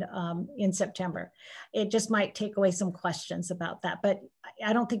and in September. It just might take away some questions about that, but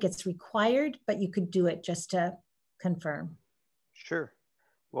I don't think it's required, but you could do it just to confirm. Sure.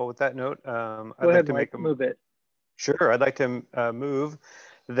 Well, with that note, I'd like to move it. Sure. I'd like to move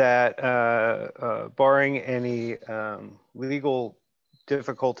that barring any legal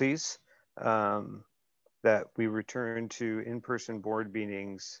difficulties, that we return to in-person board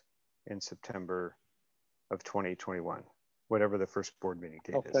meetings in September of 2021, whatever the first board meeting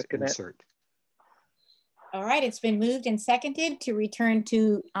date is. Insert. All right, it's been moved and seconded to return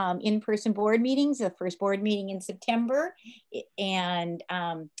to in-person board meetings, the first board meeting in September. And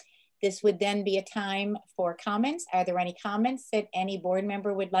this would then be a time for comments. Are there any comments that any board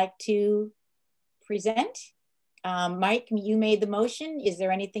member would like to present? Mike, you made the motion. Is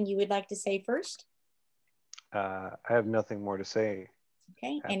there anything you would like to say first? I have nothing more to say.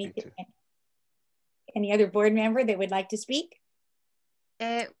 Okay, any other board member that would like to speak?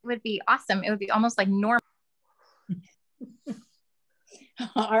 It would be awesome. It would be almost like normal.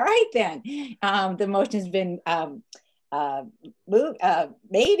 All right, then. The motion has been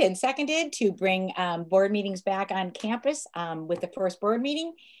made and seconded to bring board meetings back on campus with the first board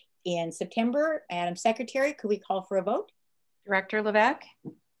meeting in September. Madam Secretary, could we call for a vote? Director Levesque?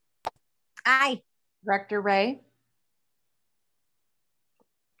 Aye. Director Ray?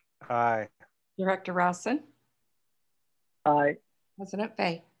 Aye. Director Rawson? Aye. President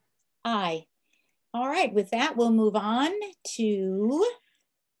Fay? Aye. All right, with that, we'll move on to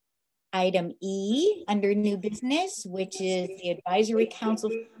item E under new business, which is the advisory council.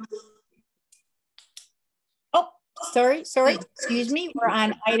 Oh, sorry, excuse me. We're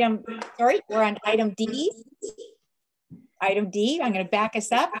on item D. Item D, I'm going to back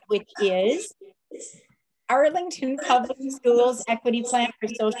us up, which is Arlington Public Schools Equity Plan for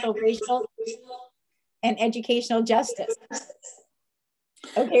Social, Racial, and Educational Justice.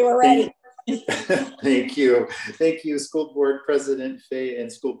 Okay, we're ready. Thank you. Thank you, School Board President Fay and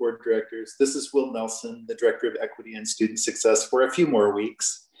School Board Directors. This is Will Nelson, the Director of Equity and Student Success for a few more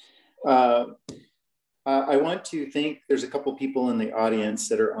weeks. I want to thank, there's a couple people in the audience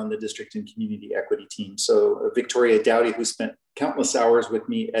that are on the district and community equity team. So Victoria Dowdy, who spent countless hours with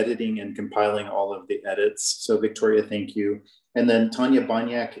me editing and compiling all of the edits. So Victoria, thank you. And then Tanya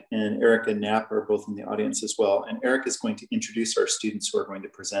Banyak and Erica Knapp are both in the audience as well. And Erica is going to introduce our students who are going to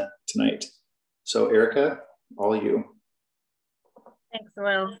present tonight. So Erica, all you. Thanks,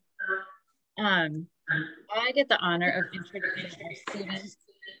 Will. I get the honor of introducing our students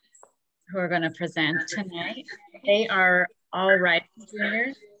who are going to present tonight. They are all rising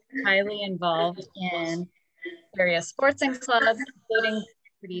juniors, highly involved in various sports and clubs, including the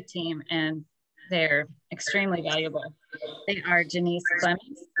equity team, and they're extremely valuable. They are Janice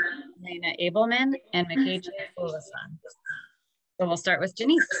Clemens, Lena Abelman, and Makaji Olasan. So we'll start with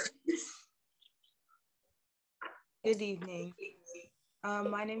Janice. Good evening.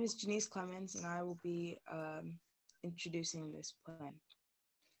 My name is Janice Clemens, and I will be introducing this plan.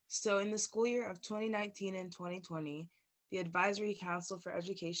 So in the school year of 2019 and 2020, the Advisory Council for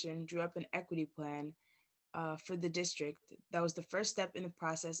Education drew up an equity plan for the district that was the first step in the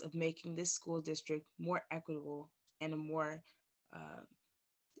process of making this school district more equitable and a more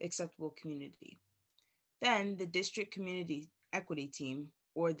acceptable community. Then the District Community Equity Team,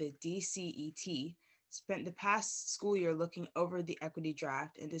 or the DCET, spent the past school year looking over the equity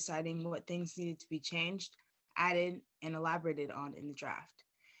draft and deciding what things needed to be changed, added, and elaborated on in the draft.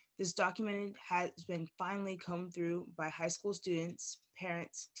 This document has been finally combed through by high school students,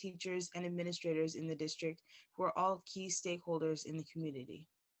 parents, teachers, and administrators in the district who are all key stakeholders in the community.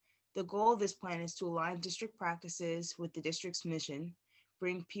 The goal of this plan is to align district practices with the district's mission,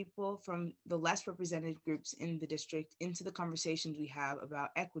 bring people from the less represented groups in the district into the conversations we have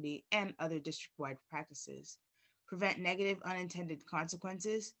about equity and other district-wide practices, prevent negative unintended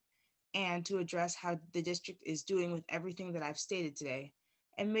consequences, and to address how the district is doing with everything that I've stated today,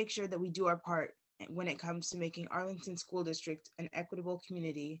 and make sure that we do our part when it comes to making Arlington School District an equitable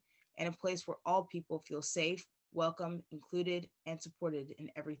community and a place where all people feel safe, welcome, included, and supported in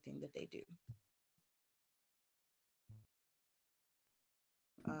everything that they do.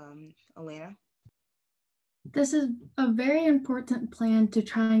 Elena? This is a very important plan to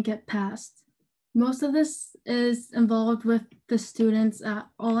try and get passed. Most of this is involved with the students at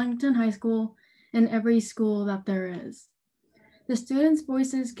Arlington High School and every school that there is. The students'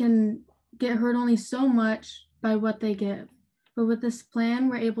 voices can get heard only so much by what they give, but with this plan,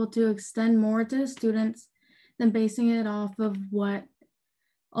 we're able to extend more to the students than basing it off of what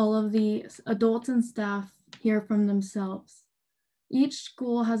all of the adults and staff hear from themselves. Each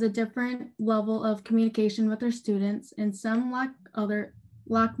school has a different level of communication with their students, and some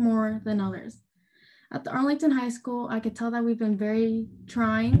lack more than others. At the Arlington High School, I could tell that we've been very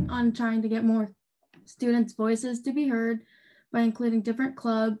trying to get more students' voices to be heard by including different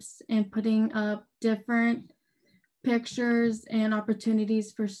clubs and putting up different pictures and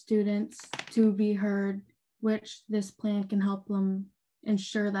opportunities for students to be heard, which this plan can help them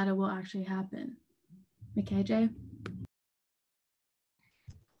ensure that it will actually happen. McKJ?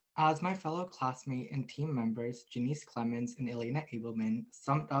 As my fellow classmate and team members, Janice Clemens and Elena Abelman,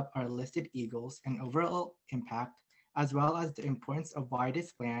 summed up our listed eagles and overall impact, as well as the importance of why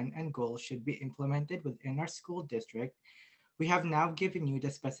this plan and goals should be implemented within our school district, we have now given you the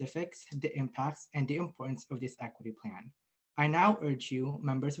specifics, the impacts, and the importance of this equity plan. I now urge you,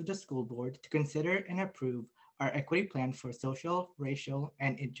 members of the school board, to consider and approve our equity plan for social, racial,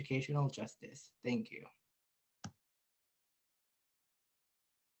 and educational justice. Thank you.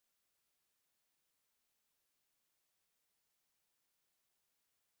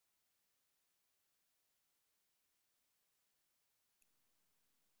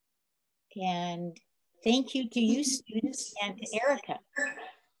 And thank you to you students and to Erica.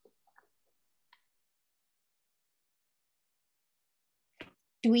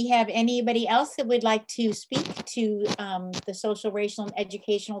 Do we have anybody else that would like to speak to the Social, Racial, and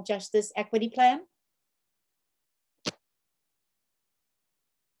Educational Justice Equity Plan?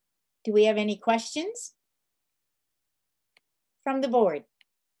 Do we have any questions from the board?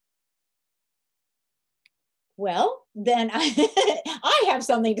 Well, then I have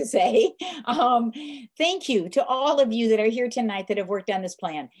something to say. Thank you to all of you that are here tonight that have worked on this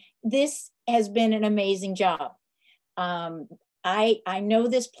plan. This has been an amazing job. I know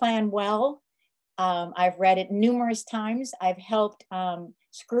this plan well. I've read it numerous times. I've helped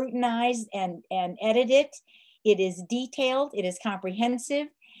scrutinize and edit it. It is detailed, it is comprehensive,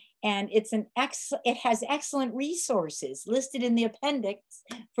 and it has excellent resources listed in the appendix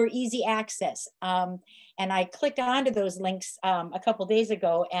for easy access. And I clicked onto those links a couple days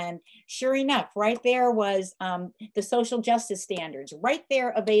ago, and sure enough, right there was the social justice standards right there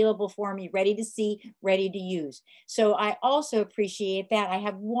available for me, ready to see, ready to use. So I also appreciate that. I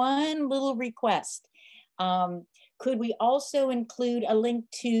have one little request. Could we also include a link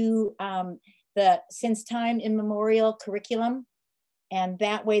to the Since Time Immemorial curriculum? And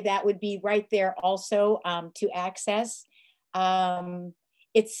that way that would be right there also to access.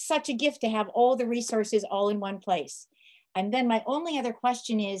 It's such a gift to have all the resources all in one place. And then my only other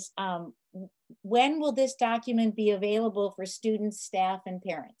question is, when will this document be available for students, staff, and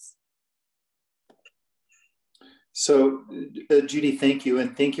parents? So Judy, thank you.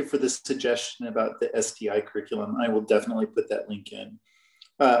 And thank you for the suggestion about the STI curriculum. I will definitely put that link in.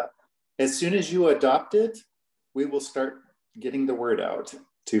 As soon as you adopt it, we will start getting the word out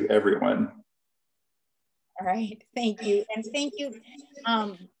to everyone. All right, thank you. And thank you,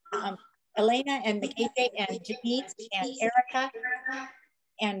 Elena and McKay and Janice and Erica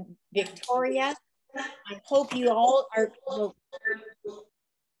and Victoria. I hope you all are,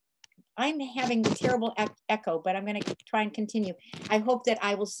 I'm having a terrible echo, but I'm going to try and continue. I hope that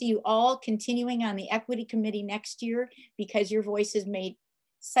I will see you all continuing on the Equity Committee next year, because your voices made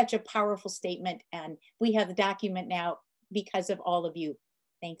such a powerful statement, and we have the document now because of all of you.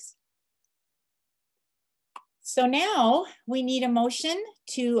 Thanks. So now we need a motion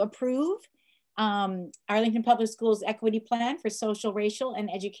to approve Arlington Public Schools Equity Plan for Social, Racial, and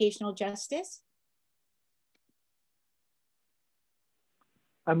Educational Justice.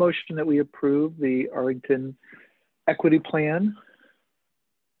 I motion that we approve the Arlington Equity Plan.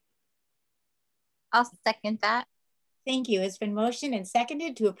 I'll second that. Thank you. It's been motioned and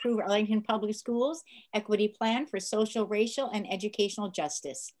seconded to approve Arlington Public Schools Equity Plan for Social, Racial, and Educational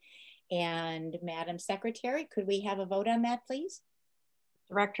Justice. And Madam Secretary, could we have a vote on that, please?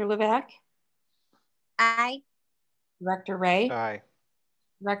 Director Levesque? Aye. Director Ray? Aye.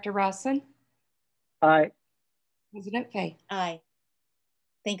 Director Rawson? Aye. President Fay? Aye.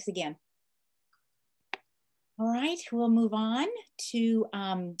 Thanks again. All right, we'll move on to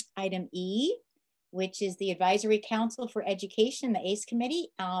item E, which is the Advisory Council for Education, the ACE Committee,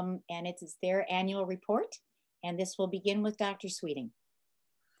 and it is their annual report. And this will begin with Dr. Sweeting.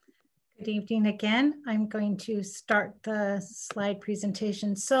 Good evening again. I'm going to start the slide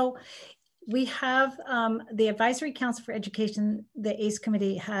presentation. So we have the Advisory Council for Education, the ACE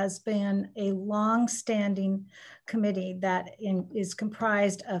Committee has been a long-standing committee that is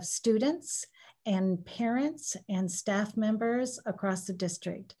comprised of students and parents and staff members across the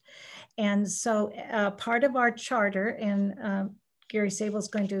district. And so part of our charter, and Gary Sable is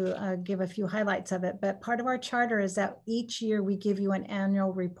going to give a few highlights of it, but part of our charter is that each year we give you an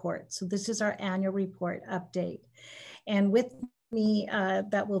annual report. So this is our annual report update. And with me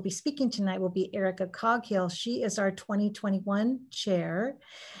that will be speaking tonight will be Erica Coghill. She is our 2021 chair.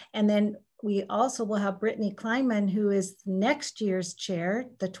 And then we also will have Brittany Kleinman, who is next year's chair,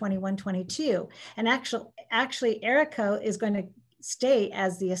 the 21-22. And actually Erica is going to stay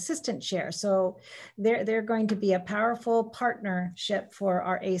as the assistant chair. So they're going to be a powerful partnership for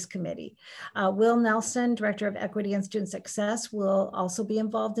our ACE committee. Will Nelson, Director of Equity and Student Success, will also be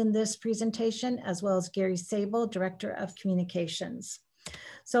involved in this presentation, as well as Gary Sable, Director of Communications.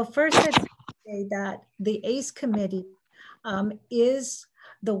 So first, I'd say that the ACE committee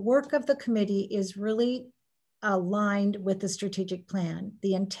the work of the committee is really aligned with the strategic plan.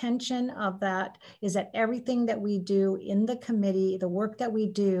 The intention of that is that everything that we do in the committee, the work that we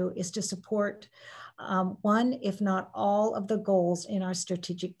do, is to support one, if not all, of the goals in our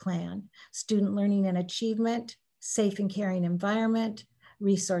strategic plan: student learning and achievement, safe and caring environment,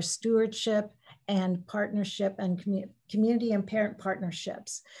 resource stewardship, and partnership and community and parent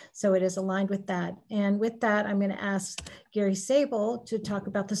partnerships. So it is aligned with that. And with that, I'm going to ask Gary Sable to talk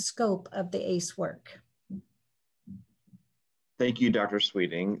about the scope of the ACE work. Thank you, Dr.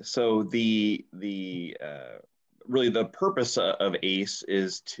 Sweeting. So really the purpose of ACE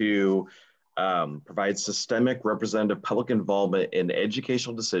is to provide systemic representative public involvement in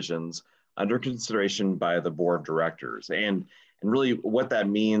educational decisions under consideration by the board of directors. And really what that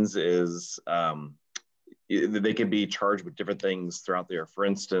means is they can be charged with different things throughout the year. For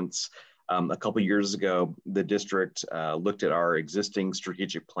instance, a couple of years ago, the district looked at our existing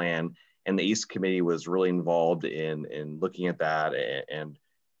strategic plan, and the ACE committee was really involved in looking at that and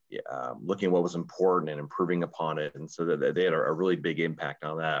looking at what was important and improving upon it. And so that they had a really big impact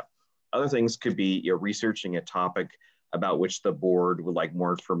on that. Other things could be researching a topic about which the board would like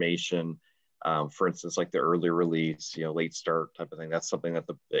more information. For instance, like the early release, late start type of thing. That's something that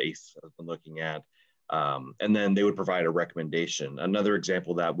the ACE has been looking at. And then they would provide a recommendation. Another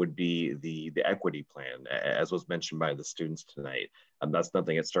example of that would be the equity plan, as was mentioned by the students tonight. That's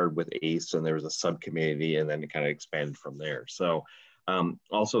nothing. It started with ACE, and there was a subcommittee, and then it kind of expanded from there. So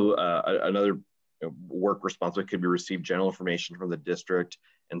also another work responsibility could be receive general information from the district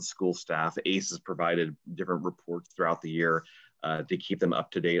and school staff. ACE has provided different reports throughout the year to keep them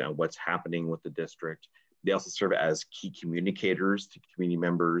up to date on what's happening with the district. They also serve as key communicators to community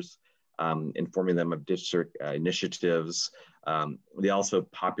members, informing them of district initiatives. They also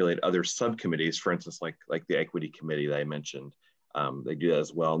populate other subcommittees, for instance, like the equity committee that I mentioned. They do that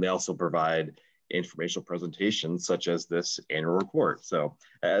as well. And they also provide informational presentations such as this annual report. So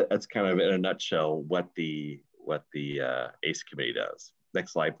that's kind of in a nutshell what the ACE committee does.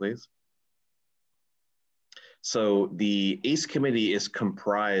 Next slide, please. So the ACE committee is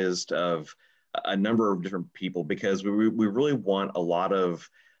comprised of a number of different people because we really want a lot of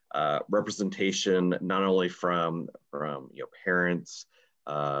representation, not only from parents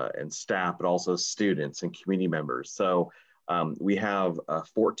and staff, but also students and community members. So we have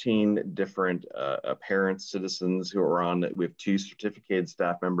 14 different parents, citizens who are on. We have 2 certificated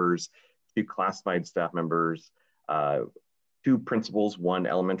staff members, 2 classified staff members, 2 principals, 1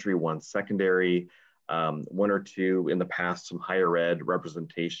 elementary, 1 secondary, 1 or 2 in the past, some higher ed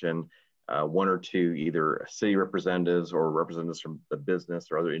representation, 1 or 2 either city representatives or representatives from the business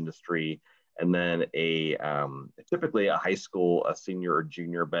or other industry, and then typically a high school, a senior or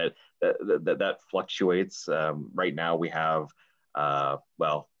junior, but that fluctuates. Right now we have,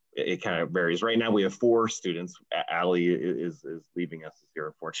 it kind of varies. Right now we have 4 students. Allie is leaving us this year,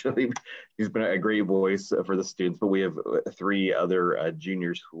 unfortunately. She's been a great voice for the students, but we have 3 other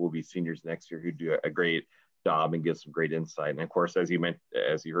juniors who will be seniors next year who do a great job and give some great insight. And of course, as you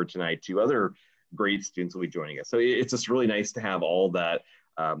heard tonight, 2 other great students will be joining us. So it's just really nice to have all that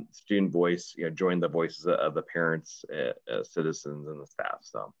student voice, join the voices of the parents, citizens, and the staff.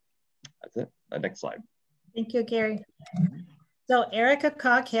 So that's it. Next slide. Thank you, Gary. So Erica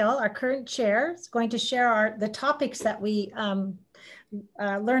Coghill, our current chair, is going to share the topics that we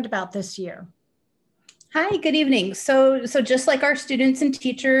learned about this year. Hi, good evening. So just like our students and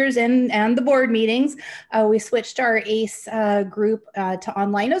teachers and the board meetings, we switched our ACE group to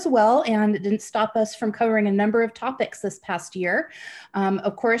online as well, and it didn't stop us from covering a number of topics this past year.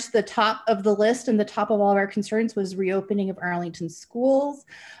 Of course, the top of the list and the top of all of our concerns was reopening of Arlington schools.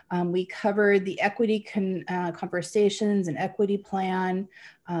 We covered the equity conversations and equity plan.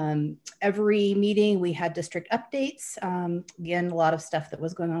 Every meeting we had district updates. Again, a lot of stuff that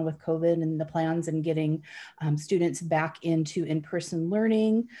was going on with COVID and the plans and getting students back into in-person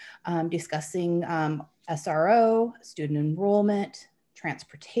learning, discussing SRO, student enrollment,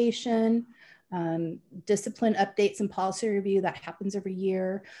 transportation, discipline updates and policy review that happens every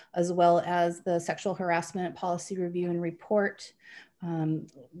year, as well as the sexual harassment policy review and report.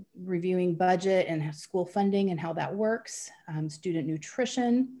 Reviewing budget and school funding and how that works, student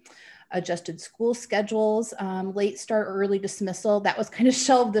nutrition, adjusted school schedules, late start, early dismissal. That was kind of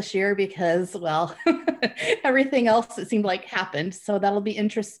shelved this year because, well, everything else it seemed like happened. So that'll be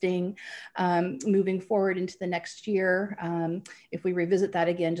interesting moving forward into the next year. If we revisit that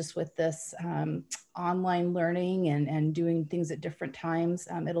again, just with this online learning and doing things at different times,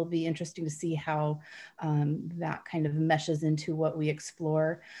 it'll be interesting to see how that kind of meshes into what we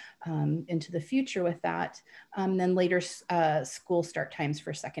explore into the future with that. Then later school start times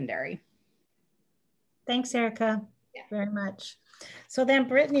for secondary. Thanks, Erica, very much. So then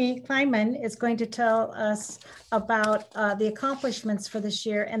Brittany Kleinman is going to tell us about the accomplishments for this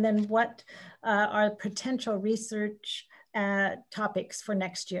year and then what are potential research topics for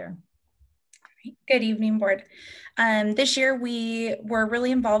next year. Good evening, board. This year we were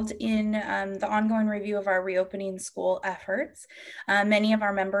really involved in the ongoing review of our reopening school efforts. Many of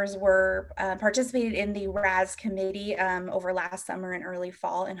our members were participated in the RAS committee over last summer and early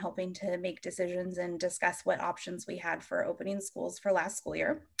fall in helping to make decisions and discuss what options we had for opening schools for last school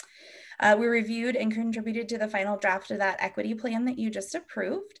year. We reviewed and contributed to the final draft of that equity plan that you just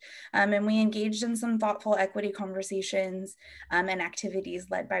approved. And we engaged in some thoughtful equity conversations and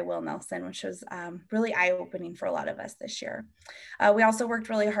activities led by Will Nelson, which was really eye-opening for a lot of us this year. We also worked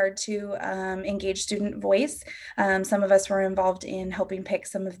really hard to engage student voice. Some of us were involved in helping pick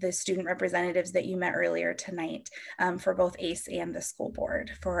some of the student representatives that you met earlier tonight for both ACE and the school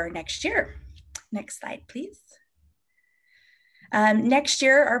board for next year. Next slide, please. Next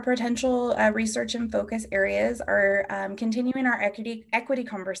year, our potential research and focus areas are continuing our equity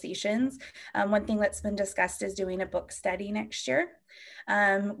conversations. One thing that's been discussed is doing a book study next year.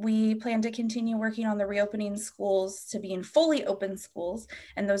 We plan to continue working on the reopening schools to being fully open schools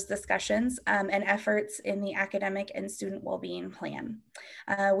and those discussions and efforts in the academic and student well-being plan.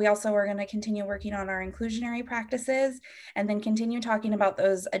 We also are going to continue working on our inclusionary practices and then continue talking about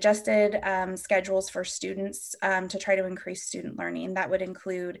those adjusted schedules for students to try to increase student learning. That would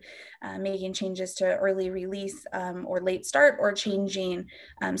include making changes to early release or late start or changing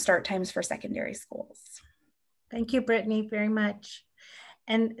start times for secondary schools. Thank you, Brittany, very much.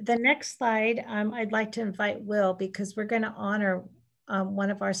 And the next slide, I'd like to invite Will because we're going to honor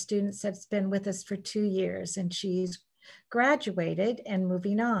one of our students that's been with us for 2 years and she's graduated and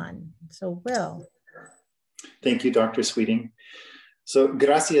moving on. So Will. Thank you, Dr. Sweeting. So,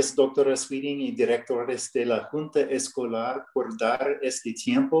 gracias, Doctora Sweeting y directores de la Junta Escolar por dar este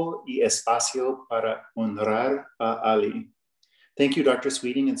tiempo y espacio para honrar a Ali. Thank you, Dr.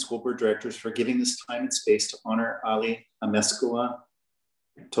 Sweeting and school board directors for giving this time and space to honor Ali Amezcua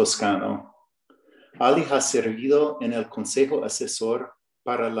Toscano. Ali ha servido en el Consejo Asesor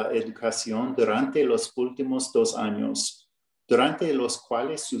para la Educación durante los últimos 2 años, durante los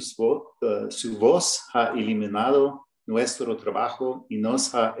cuales su voz ha iluminado nuestro trabajo y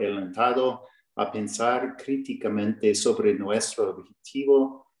nos ha alentado a pensar críticamente sobre nuestro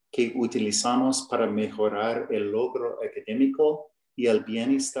objetivo que utilizamos para mejorar el logro académico y el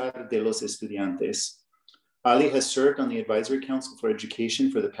bienestar de los estudiantes. Ali has served on the Advisory Council for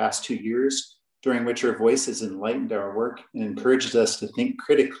Education for the past 2 years, during which her voice has enlightened our work and encouraged us to think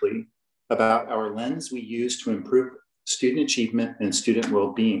critically about our lens we use to improve student achievement and student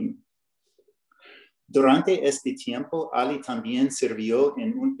well-being. Durante este tiempo, Ali también sirvió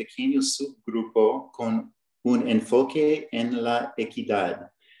en un pequeño subgrupo con un enfoque en la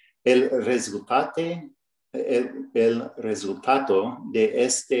equidad. El resultado de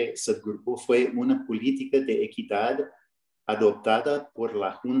este subgrupo fue una política de equidad adoptada por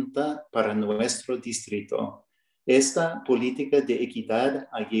la Junta para nuestro distrito. Esta política de equidad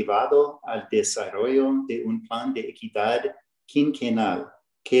ha llevado al desarrollo de un plan de equidad quinquenal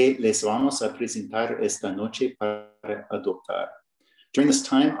que les vamos a presentar esta noche para adoptar. During this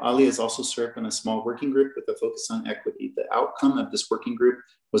time, Ali has also served on a small working group with a focus on equity. The outcome of this working group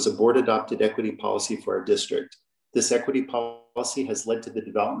was a board-adopted equity policy for our district. This equity policy has led to the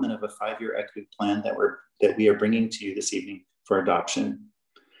development of a 5-year equity plan that we are bringing to you this evening for adoption.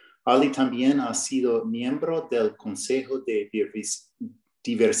 Ali también ha sido miembro del Consejo de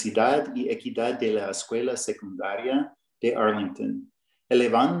Diversidad y Equidad de la Escuela Secundaria de Arlington,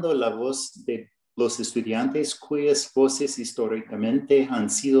 elevando la voz de los estudiantes cuyas voces históricamente han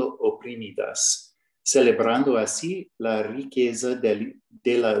sido oprimidas, celebrando así la riqueza de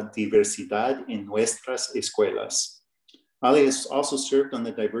la diversidad en nuestras escuelas. Ali has also served on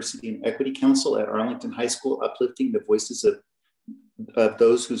the Diversity and Equity Council at Arlington High School, uplifting the voices of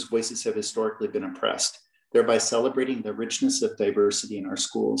those whose voices have historically been oppressed, thereby celebrating the richness of diversity in our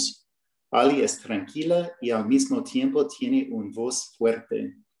schools. Ali es tranquila y al mismo tiempo tiene una voz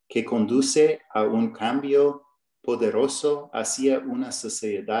fuerte que conduce a un cambio poderoso hacia una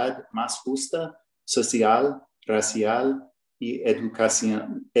sociedad más justa, social, racial y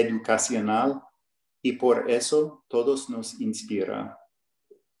educacional, y por eso todos nos inspira.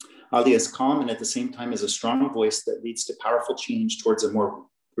 Ali is calm and at the same time is a strong voice that leads to powerful change towards a more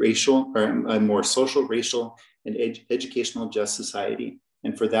social, racial, and educational just society.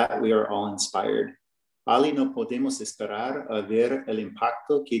 And for that, we are all inspired. Ali, no podemos esperar a ver el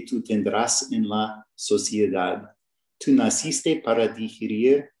impacto que tú tendrás en la sociedad. Tú naciste para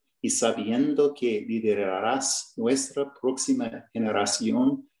dirigir y sabiendo que liderarás nuestra próxima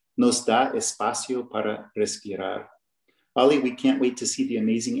generación, nos da espacio para respirar. Ali, we can't wait to see the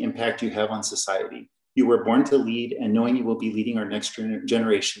amazing impact you have on society. You were born to lead, and knowing you will be leading our next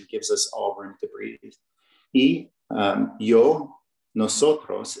generation gives us all room to breathe. Y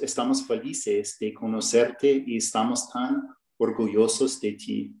nosotros estamos felices de conocerte y estamos tan orgullosos de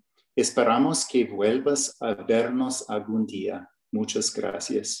ti. Esperamos que vuelvas a vernos algún día. Muchas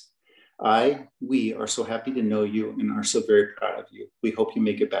gracias. We are so happy to know you and are so very proud of you. We hope you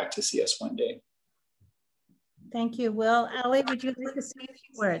make it back to see us one day. Thank you. Will, Ali, would you like to say a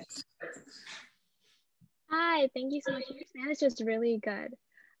few words? Hi, thank you so much. Your Spanish is really good.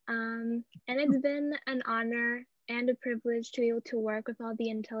 And it's been an honor and a privilege to be able to work with all the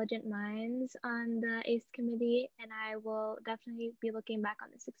intelligent minds on the ACE committee, and I will definitely be looking back on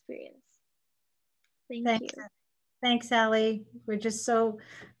this experience. Thank you. Thanks, Ali. We're just so,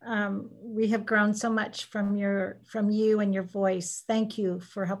 we have grown so much from you and your voice. Thank you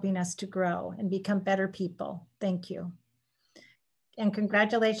for helping us to grow and become better people. Thank you. And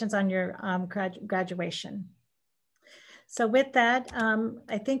congratulations on your graduation. So with that,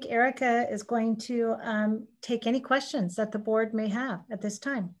 I think Erica is going to take any questions that the board may have at this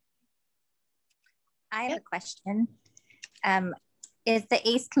time. I have a question. Is the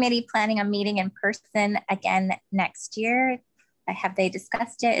ACE committee planning on meeting in person again next year? Have they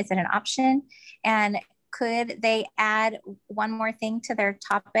discussed it? Is it an option? And could they add one more thing to their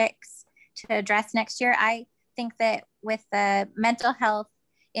topics to address next year? I think that with the mental health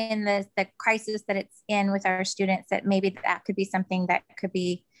in the crisis that it's in with our students, that maybe that could be something that could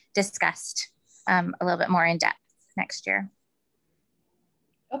be discussed a little bit more in depth next year.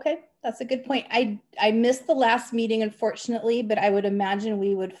 Okay, that's a good point. I missed the last meeting, unfortunately, but I would imagine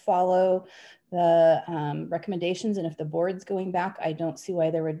we would follow the recommendations. And if the board's going back, I don't see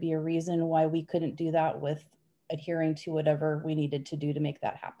why there would be a reason why we couldn't do that with adhering to whatever we needed to do to make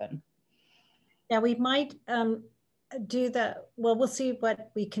that happen. Yeah, we might do the, well, we'll see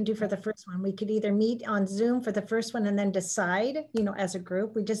what we can do for the first one. We could either meet on Zoom for the first one and then decide, you know, as a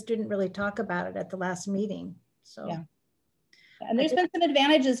group. We just didn't really talk about it at the last meeting. So. Yeah. And there's been some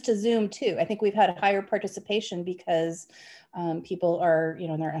advantages to Zoom too. I think we've had a higher participation because people are, you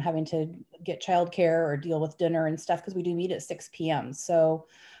know, they're not having to get childcare or deal with dinner and stuff because we do meet at 6 p.m. So,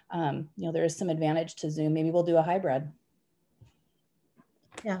 you know, there is some advantage to Zoom. Maybe we'll do a hybrid.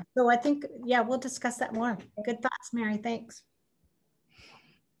 Yeah, so I think, yeah, we'll discuss that more. Good thoughts, Mary, thanks.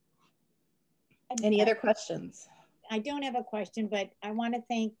 Any other questions? I don't have a question, but I want to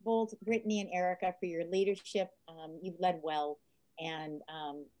thank both Brittany and Erica for your leadership. You've led well, and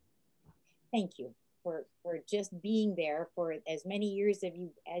thank you for just being there for as many years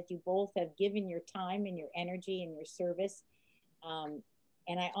as you both have given your time and your energy and your service.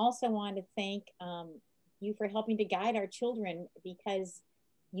 And I also want to thank you for helping to guide our children, because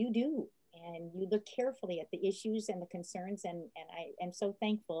you do, and you look carefully at the issues and the concerns, and I am so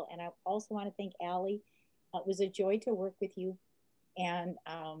thankful. And I also want to thank Ali. It was a joy to work with you, and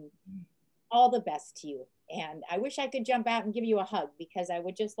all the best to you. And I wish I could jump out and give you a hug, because I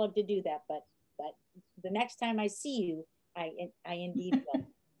would just love to do that, but the next time I see you, I indeed will.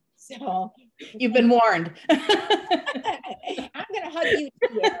 So you've been warned. I'm gonna to hug you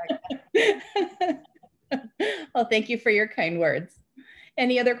too, Erica. Well, thank you for your kind words.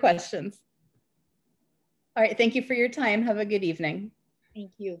 Any other questions? All right, thank you for your time. Have a good evening.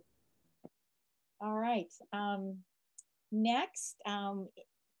 Thank you. All right. Next on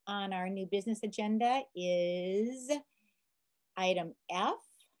our new business agenda is item F,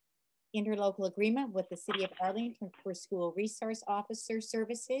 interlocal agreement with the City of Arlington for school resource officer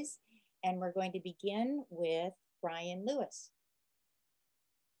services. And we're going to begin with Brian Lewis.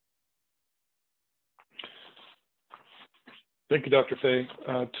 Thank you, Dr. Fay.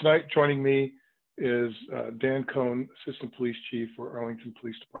 Tonight joining me is Dan Cohn, Assistant Police Chief for Arlington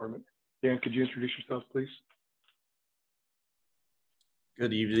Police Department. Dan, could you introduce yourself, please?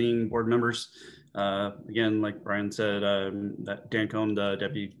 Good evening, board members. Again, like Brian said, Dan Cohn, the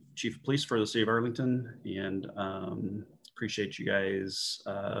Deputy Chief of Police for the City of Arlington, and appreciate you guys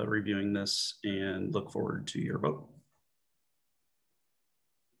reviewing this and look forward to your vote.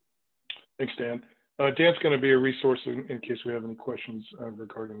 Thanks, Dan. Dan's going to be a resource in case we have any questions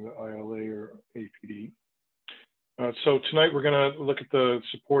regarding the ILA or APD. So tonight we're going to look at the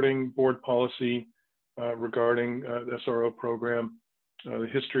supporting board policy regarding the SRO program, the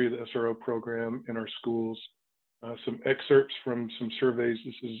history of the SRO program in our schools, some excerpts from some surveys.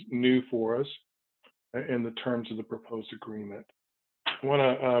 This is new for us, and the terms of the proposed agreement. I want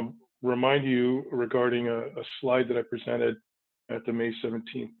to remind you regarding a slide that I presented at the May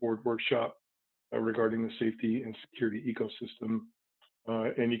 17th board workshop regarding the safety and security ecosystem.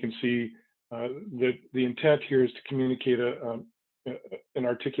 And you can see that the intent here is to communicate an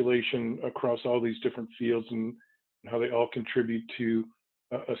articulation across all these different fields and how they all contribute to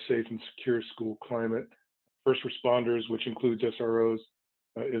a safe and secure school climate. First responders, which includes SROs,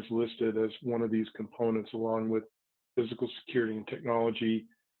 is listed as one of these components, along with physical security and technology,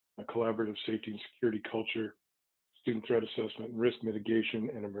 collaborative safety and security culture, student threat assessment, risk mitigation,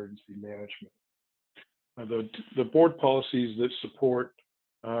 and emergency management. The board policies that support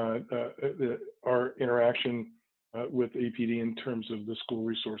our interaction with APD in terms of the school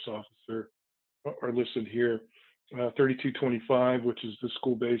resource officer are listed here. 3225, which is the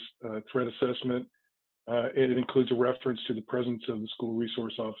school-based threat assessment. It includes a reference to the presence of the school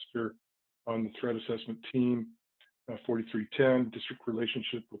resource officer on the threat assessment team. 4310, district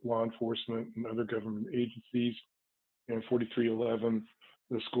relationship with law enforcement and other government agencies. And 4311,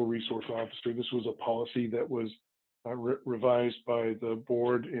 the school resource officer. This was a policy that was revised by the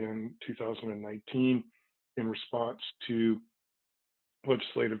board in 2019 in response to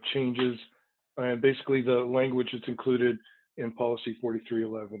legislative changes. And basically the language that's included in policy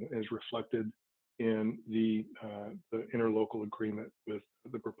 4311 is reflected in the interlocal agreement with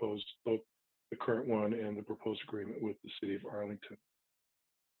the proposed, both the current one and the proposed agreement with the City of Arlington.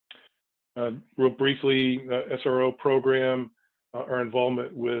 Real briefly, SRO program, our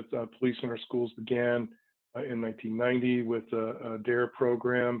involvement with police in our schools began in 1990 with a DARE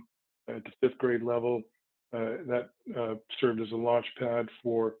program at the 5th grade level. That served as a launch pad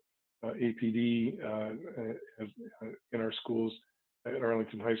for APD in our schools at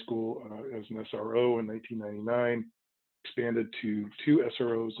Arlington High School as an SRO in 1999, expanded to 2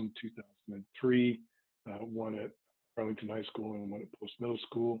 SROs in 2003, one at Arlington High School and one at Post Middle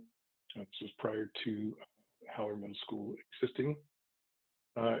School. This was prior to Howard Middle School existing.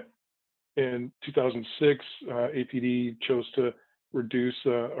 In 2006, APD chose to reduce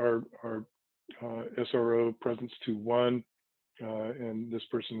our SRO presence to 1, and this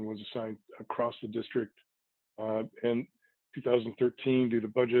person was assigned across the district. In 2013, due to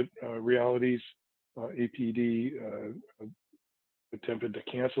budget realities, APD attempted to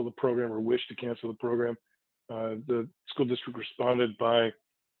cancel the program or wished to cancel the program. The school district responded by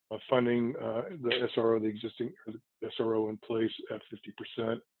funding the SRO, the existing SRO in place at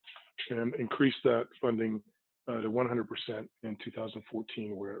 50%, and increased that funding to 100% in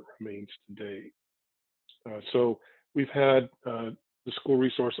 2014, where it remains today. So we've had the school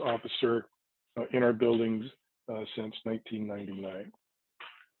resource officer in our buildings since 1999.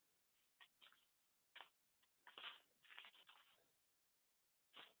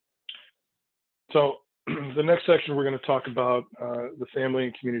 So the next section, we're going to talk about the family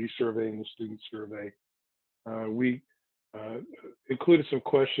and community survey and the student survey. We included some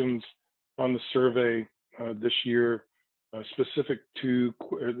questions on the survey this year, specific to,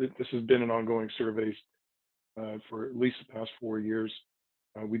 this has been an ongoing survey for at least the past 4 years.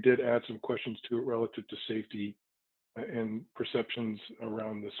 We did add some questions to it relative to safety and perceptions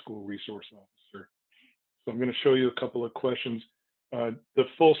around the school resource officer. So I'm going to show you a couple of questions. The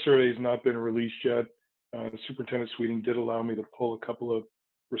full survey has not been released yet. The Superintendent Sweeting did allow me to pull a couple of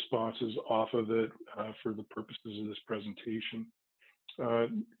responses off of it for the purposes of this presentation.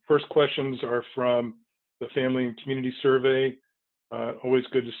 First questions are from the Family and Community Survey. Always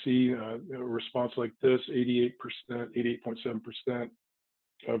good to see a response like this. 88%, 88.7%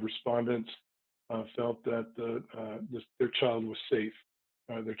 of respondents felt that their child was safe.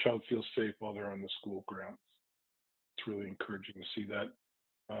 Their child feels safe while they're on the school grounds. It's really encouraging to see that.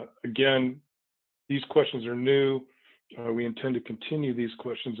 Again, these questions are new. We intend to continue these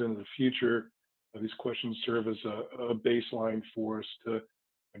questions into the future. These questions serve as a baseline for us to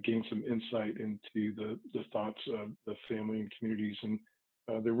gain some insight into the thoughts of the family and communities. And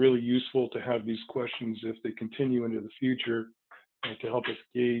they're really useful to have these questions if they continue into the future to help us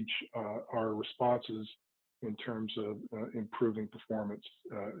gauge our responses in terms of improving performance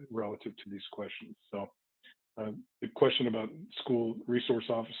relative to these questions. So the question about school resource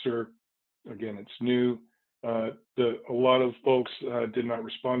officer, again, it's new. A lot of folks did not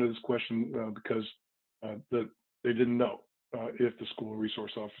respond to this question because they didn't know if the school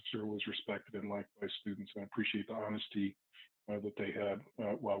resource officer was respected and liked by students. And I appreciate the honesty that they had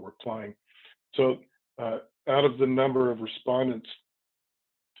while replying. So out of the number of respondents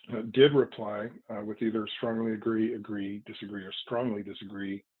did reply with either strongly agree, agree, disagree, or strongly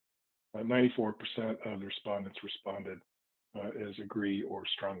disagree, 94% of the respondents responded as agree or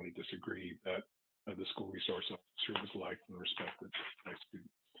strongly disagree that the school resource officer was liked and respected by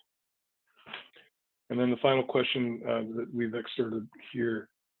students. And then the final question that we've excerpted here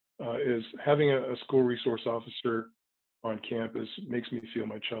is having a school resource officer on campus makes me feel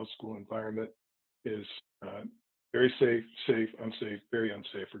my child's school environment is very safe, safe, unsafe, very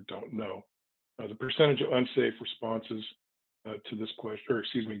unsafe, or don't know. The percentage of unsafe responses to this question, or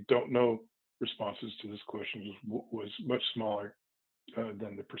excuse me, don't know responses to this question was much smaller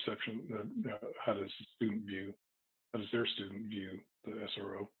than the perception. How does their student view the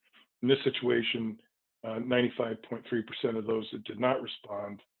SRO? In this situation, 95.3% of those that did not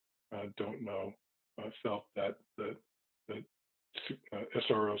respond, don't know, felt that the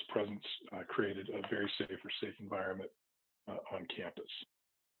SRO's presence created a very safe or safe environment on campus.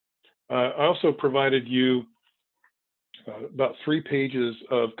 I also provided you about 3 pages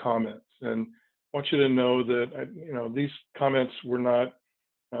of comments, and I want you to know that these comments were not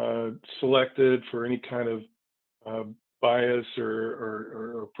selected for any kind of bias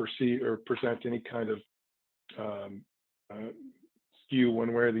or perceive or present any kind of skew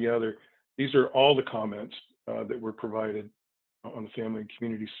one way or the other. These are all the comments that were provided on the Family and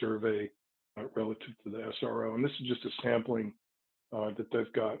Community Survey relative to the SRO, and this is just a sampling that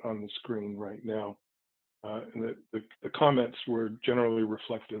they've got on the screen right now. And the comments were generally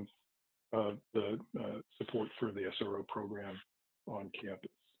reflective of the support for the SRO program on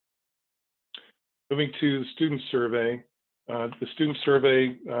campus. Moving to the student survey,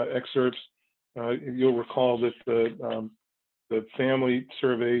 excerpts, you'll recall that the family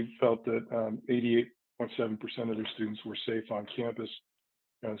survey felt that 88.7% of their students were safe on campus.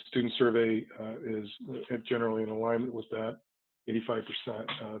 Student survey is generally in alignment with that. 85%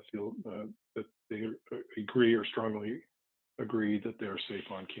 feel that they agree or strongly agree that they are safe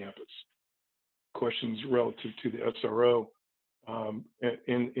on campus. Questions relative to the SRO,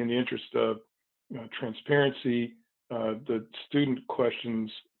 in the interest of transparency, the student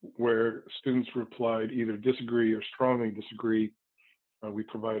questions where students replied either disagree or strongly disagree, we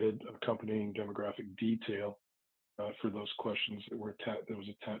provided accompanying demographic detail for those questions that was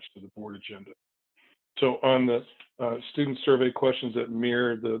attached to the board agenda. So on the student survey questions that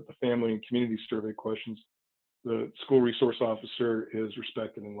mirror the family and community survey questions, the school resource officer is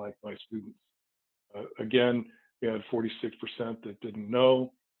respected and liked by students. Again, we had 46% that didn't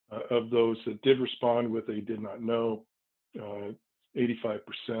know. Of those that did respond with a did not know,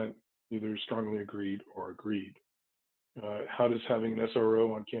 85% either strongly agreed or agreed. How does having an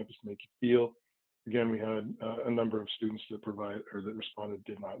SRO on campus make you feel? Again, we had a number of students that responded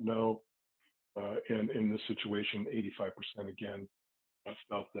did not know. And in this situation, 85% again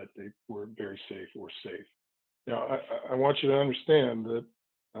felt that they were very safe or safe. Now, I want you to understand that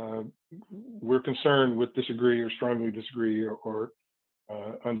we're concerned with disagree or strongly disagree or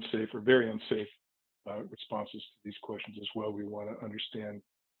unsafe or very unsafe responses to these questions as well. We want to understand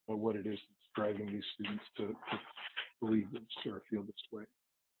what it is that's driving these students to believe this or feel this way.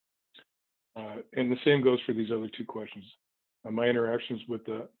 And the same goes for these other 2 questions. My interactions with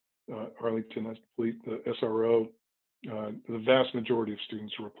the Arlington Fleet, the SRO, the vast majority of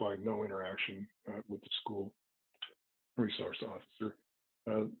students replied no interaction with the school resource officer.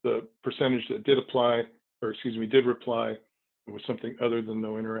 The percentage that did reply was something other than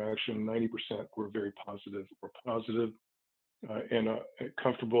no interaction. 90% were very positive or positive. And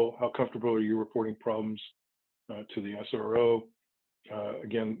how comfortable are you reporting problems to the SRO?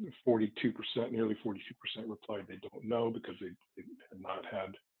 Again, 42%, nearly 42% replied they don't know because they had not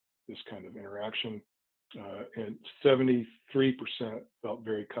had this kind of interaction. And 73% felt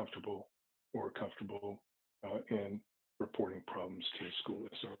very comfortable or comfortable in reporting problems to the school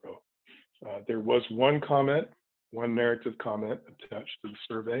SRO. There was one comment, one narrative comment attached to the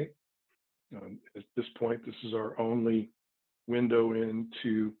survey. At this point, this is our only window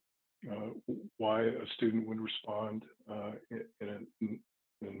into why a student would respond in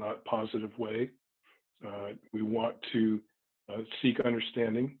a not positive way. We want to seek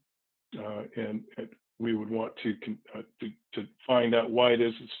understanding, and we would want to find out why it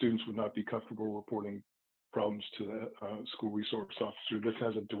is that students would not be comfortable reporting problems to the school resource officer. This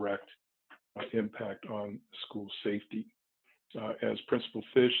has a direct impact on school safety. As Principal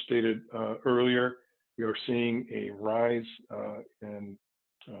Fish stated earlier, we are seeing a rise in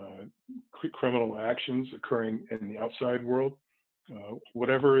criminal actions occurring in the outside world.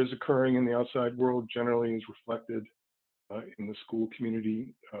 Whatever is occurring in the outside world generally is reflected in the school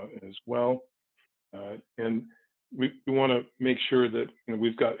community as well. And we want to make sure that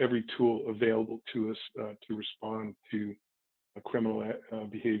we've got every tool available to us to respond to criminal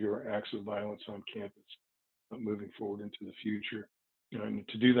behavior or acts of violence on campus moving forward into the future. And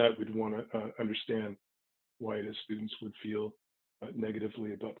to do that, we'd want to understand why it is students would feel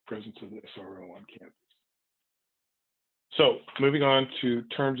negatively about the presence of the SRO on campus. So moving on to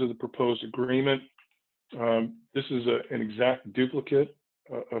terms of the proposed agreement. This is an exact duplicate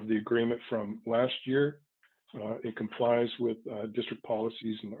of the agreement from last year. It complies with district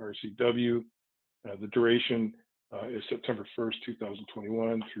policies in the RCW. The duration is September 1st,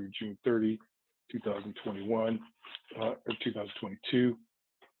 2021 through June 30, 2021, or 2022,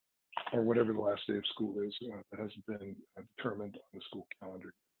 or whatever the last day of school is that has been determined on the school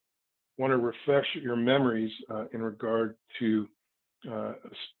calendar. I want to refresh your memories in regard to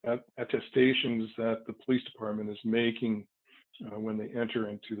attestations that the police department is making when they enter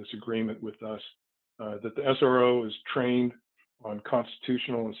into this agreement with us, that the SRO is trained on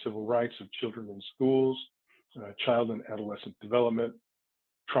constitutional and civil rights of children in schools, child and adolescent development,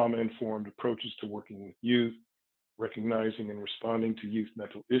 trauma-informed approaches to working with youth, recognizing and responding to youth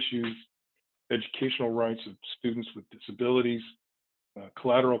mental issues, educational rights of students with disabilities,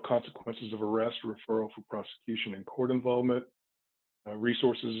 collateral consequences of arrest, referral for prosecution and court involvement,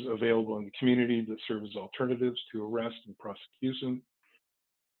 resources available in the community that serve as alternatives to arrest and prosecution,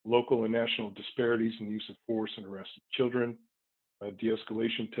 local and national disparities in the use of force and arrest of children,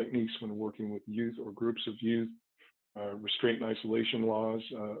 de-escalation techniques when working with youth or groups of youth, restraint and isolation laws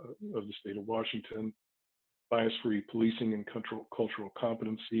of the state of Washington, bias-free policing and cultural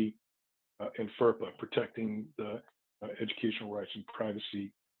competency, and FERPA, protecting the educational rights and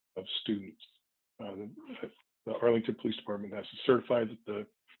privacy of students. The Arlington Police Department has to certify that the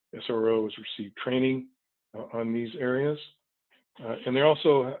SRO has received training on these areas. And they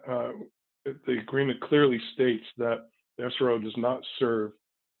also, the agreement clearly states that the SRO does not serve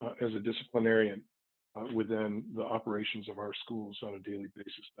as a disciplinarian within the operations of our schools on a daily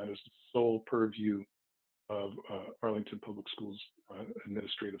basis. That is the sole purview of Arlington Public Schools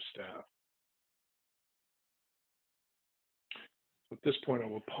administrative staff. At this point, I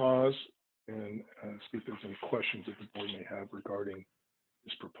will pause and see if there's any questions that the board may have regarding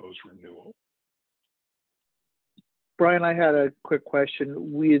this proposed renewal. Brian, I had a quick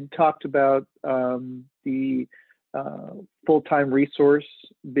question. We had talked about the full-time resource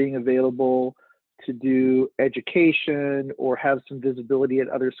being available to do education or have some visibility at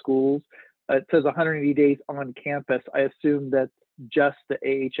other schools. It says 180 days on campus. I assume that's just the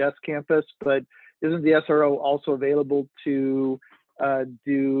AHS campus, but isn't the SRO also available to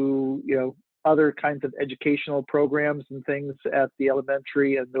do other kinds of educational programs and things at the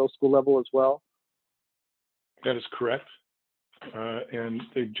elementary and middle school level as well? That is correct. And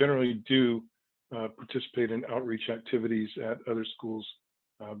they generally do participate in outreach activities at other schools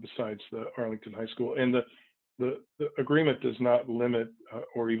besides the Arlington High School. And the agreement does not limit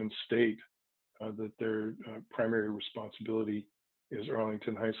or even state that their primary responsibility is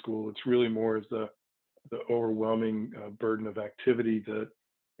Arlington High School. It's really more as the overwhelming burden of activity that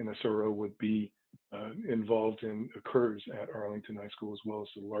an SRO would be involved in occurs at Arlington High School, as well as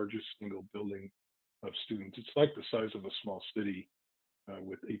the largest single building of students. It's like the size of a small city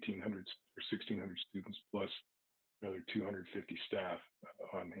with 1,800 or 1,600 students plus another 250 staff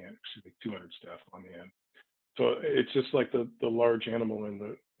on hand, 200 staff on hand. So it's just like the large animal in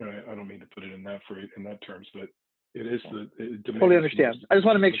the, I don't mean to put it in that terms, but It is the Fully understand. I just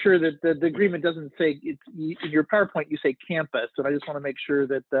want to make sure that the agreement doesn't say, in your PowerPoint you say campus, and I just want to make sure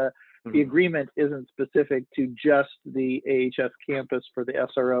that the agreement isn't specific to just the AHS campus for the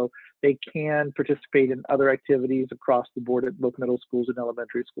SRO. They can participate in other activities across the board at both middle schools and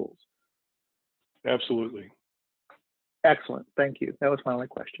elementary schools. Absolutely. Excellent, thank you. That was my only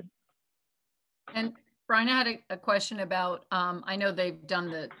question. And Brian, I had a question about, I know they've done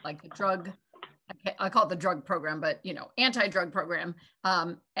the drug, I call it the drug program, but anti-drug program.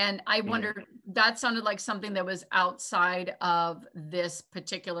 And I wondered, that sounded like something that was outside of this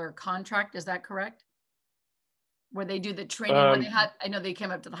particular contract. Is that correct? Where they do the training, where they had, I know they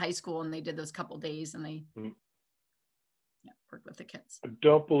came up to the high school and they did those couple days and they worked with the kids. I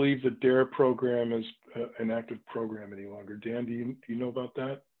don't believe the DARE program is an active program any longer. Dan, do you know about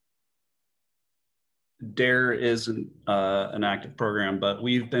that? DARE isn't an active program, but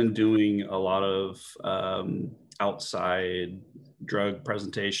we've been doing a lot of outside drug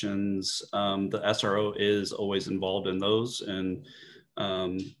presentations. The SRO is always involved in those, and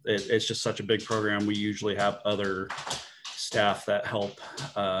it's just such a big program. We usually have other staff that help,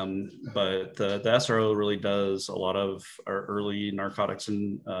 but the SRO really does a lot of our early narcotics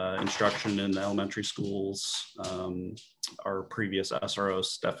and instruction in the elementary schools. Our previous SRO,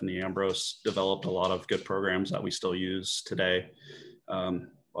 Stephanie Ambrose, developed a lot of good programs that we still use today.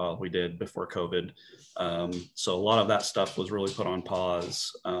 Well, we did before COVID. So a lot of that stuff was really put on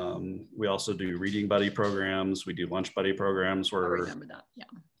pause. We also do reading buddy programs. We do lunch buddy programs where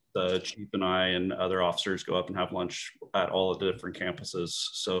the chief and I and other officers go up and have lunch at all of the different campuses.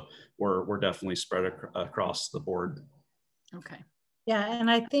 So we're definitely spread across the board. Okay. Yeah,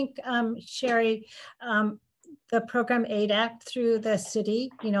 and I think, Sherry, the program AID Act through the city,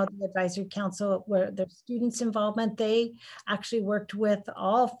 the advisory council, where there's students' involvement, they actually worked with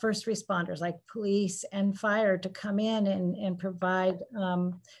all first responders like police and fire to come in and provide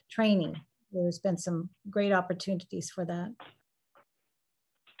training. There's been some great opportunities for that.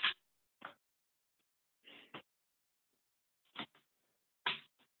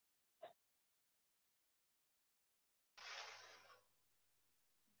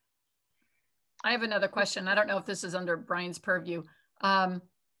 I have another question. I don't know if this is under Brian's purview.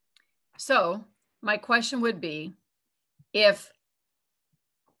 So my question would be, if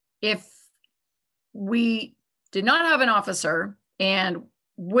we did not have an officer, and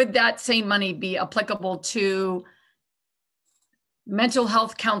would that same money be applicable to mental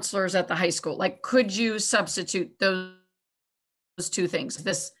health counselors at the high school? Like, could you substitute those two things?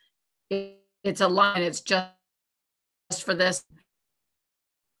 It's a line, it's just for this.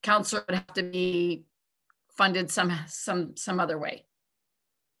 Counselor would have to be funded some other way.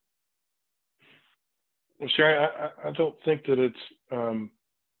 Well, Sherry, I don't think that it's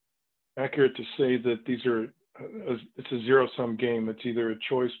accurate to say that these are it's a zero-sum game. It's either a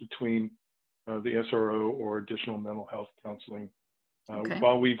choice between the SRO or additional mental health counseling. Okay.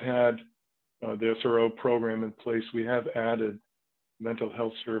 While we've had the SRO program in place, we have added mental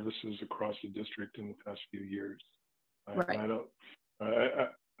health services across the district in the past few years. Right.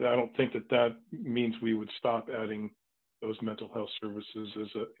 I don't think that means we would stop adding those mental health services as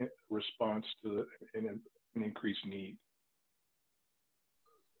a response to an increased need.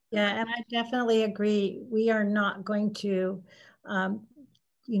 Yeah, and I definitely agree. We are not going to,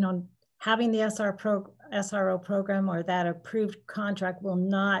 having the SRO program or that approved contract will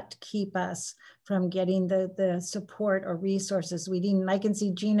not keep us from getting the support or resources we need. And I can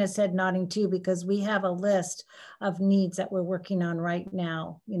see Gina said nodding too, because we have a list of needs that we're working on right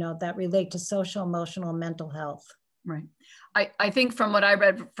now, that relate to social, emotional, mental health. Right. I think from what I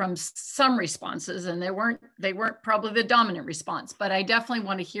read from some responses, and they weren't probably the dominant response, but I definitely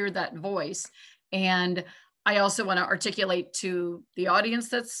want to hear that voice. And I also want to articulate to the audience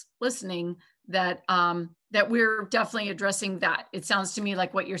that's listening that that we're definitely addressing that. It sounds to me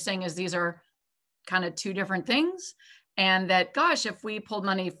like what you're saying is these are kind of two different things, and that, gosh, if we pulled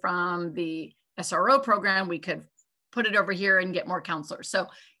money from the SRO program, we could put it over here and get more counselors. So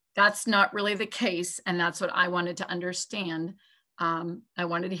that's not really the case, and that's what I wanted to understand. I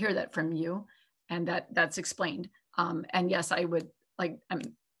wanted to hear that from you, and that's explained. And yes, I'm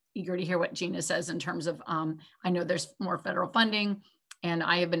eager to hear what Gina says in terms of, I know there's more federal funding, and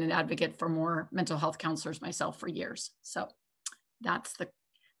I have been an advocate for more mental health counselors myself for years. So that's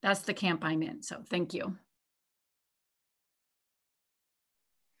the camp I'm in. So thank you.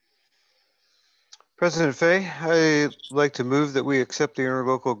 President Fay, I'd like to move that we accept the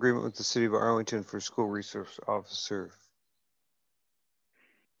interlocal agreement with the City of Arlington for school resource officer.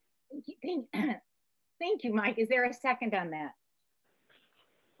 Thank you, Mike. Is there a second on that?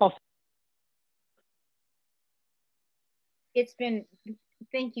 It's been,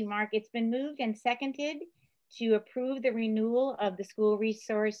 thank you, Mark. It's been moved and seconded to approve the renewal of the school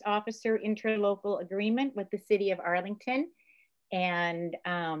resource officer interlocal agreement with the city of Arlington. And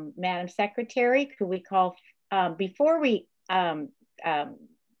Madam Secretary, could we call, before we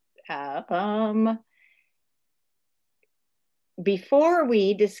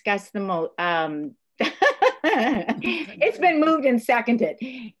discuss the it's been moved and seconded.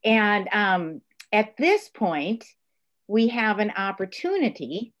 And at this point, we have an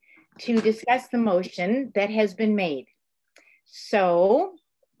opportunity to discuss the motion that has been made. So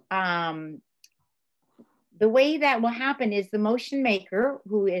the way that will happen is the motion maker,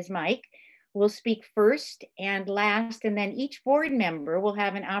 who is Mike, will speak first and last, and then each board member will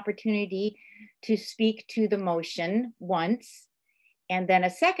have an opportunity to speak to the motion once, and then a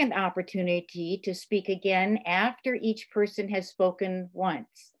second opportunity to speak again after each person has spoken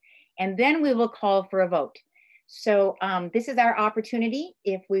once. And then we will call for a vote. So this is our opportunity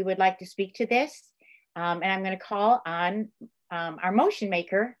if we would like to speak to this. And I'm going to call on our motion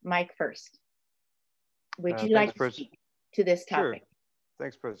maker, Mike, first. Would you like to speak to this topic? Sure.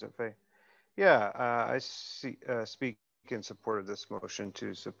 Thanks, President Fay. Yeah, I speak in support of this motion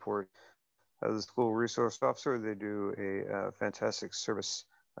to support the school resource officer. They do a fantastic service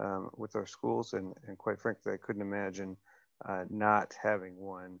with our schools, and quite frankly, I couldn't imagine not having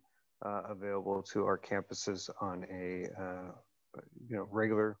one available to our campuses on a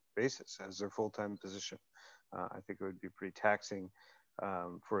regular basis as their full-time position. I think it would be pretty taxing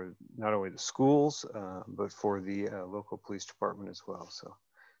for not only the schools, but for the local police department as well. So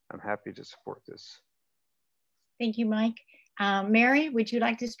I'm happy to support this. Thank you, Mike. Mary, would you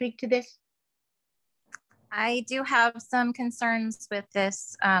like to speak to this? I do have some concerns with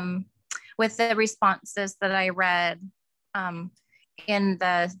this, with the responses that I read in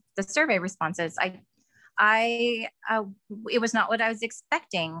the survey responses. It was not what I was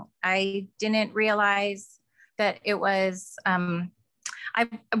expecting. I didn't realize that it was, I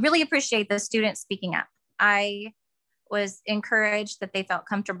really appreciate the students speaking up. I was encouraged that they felt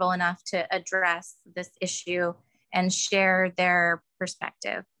comfortable enough to address this issue and share their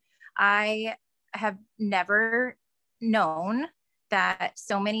perspective. I have never known that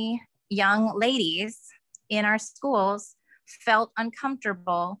so many young ladies in our schools felt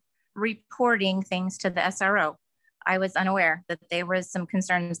uncomfortable reporting things to the SRO. I was unaware that there was some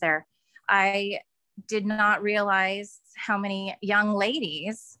concerns there. I did not realize how many young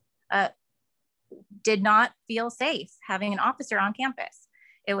ladies did not feel safe having an officer on campus.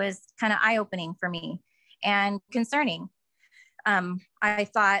 It was kind of eye-opening for me and concerning. I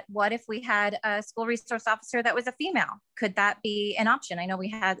thought, what if we had a school resource officer that was a female? Could that be an option? I know we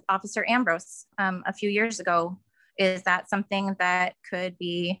had Officer Ambrose a few years ago. Is that something that could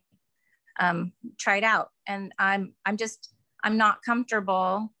be tried out? And I'm not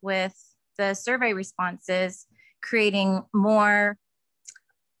comfortable with the survey responses creating more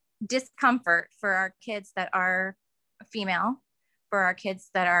discomfort for our kids that are female, for our kids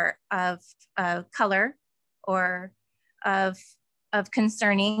that are of color or of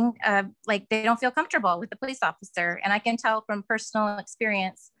concerning, like they don't feel comfortable with the police officer. And I can tell from personal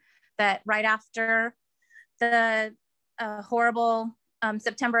experience that right after the horrible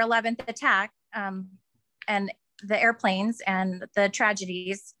September 11th attack and the airplanes and the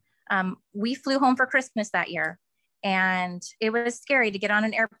tragedies, we flew home for Christmas that year. And it was scary to get on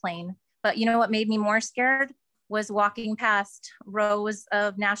an airplane. But you know what made me more scared was walking past rows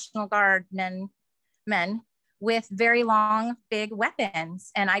of National Guard men with very long, big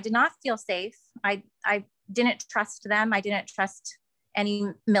weapons. And I did not feel safe. I didn't trust them. I didn't trust any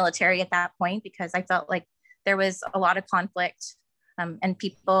military at that point because I felt like there was a lot of conflict and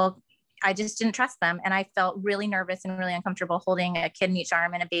people, I just didn't trust them. And I felt really nervous and really uncomfortable holding a kid in each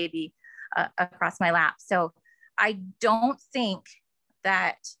arm and a baby across my lap. So I don't think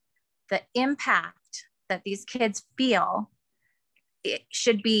that the impact that these kids feel, it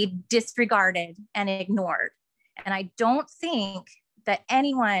should be disregarded and ignored. And I don't think that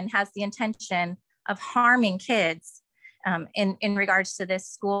anyone has the intention of harming kids in regards to this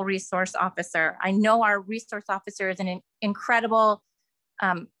school resource officer. I know our resource officer is an incredible,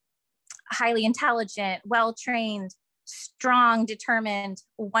 highly intelligent, well-trained, strong, determined,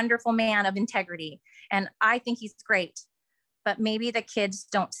 wonderful man of integrity. And I think he's great, but maybe the kids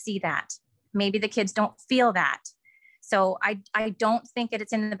don't see that. Maybe the kids don't feel that. So I don't think that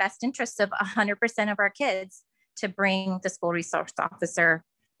it's in the best interest of 100% of our kids to bring the school resource officer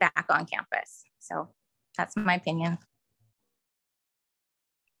back on campus. So that's my opinion.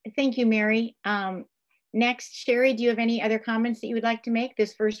 Thank you, Mary. Next, Sherry, do you have any other comments that you would like to make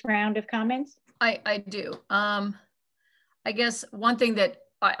this first round of comments? I do. I guess one thing that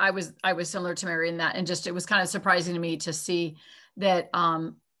I was similar to Mary in that, and just, it was kind of surprising to me to see that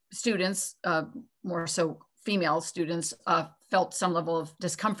students, more so female students, felt some level of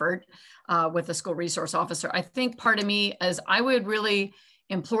discomfort with the school resource officer. I think part of me is I would really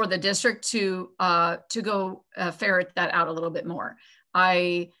implore the district to go ferret that out a little bit more.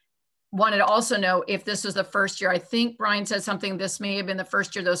 I wanted to also know if this was the first year. I think Brian said something, this may have been the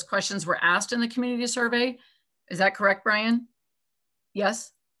first year those questions were asked in the community survey. Is that correct, Brian?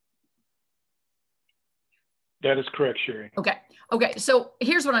 Yes? That is correct, Sherry. Okay. Okay. So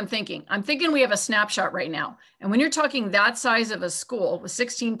here's what I'm thinking. I'm thinking we have a snapshot right now. And when you're talking that size of a school with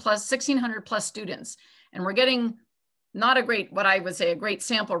 1,600 plus students, and we're getting not a great, what I would say, a great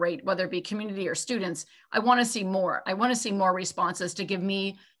sample rate, whether it be community or students, I want to see more. I want to see more responses to give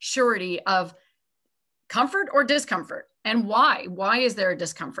me surety of comfort or discomfort, and why. Why is there a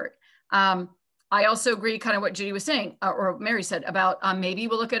discomfort? I also agree kind of what Judy was saying, or Mary said about maybe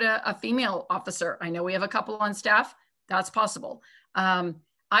we'll look at a female officer. I know we have a couple on staff. That's possible. I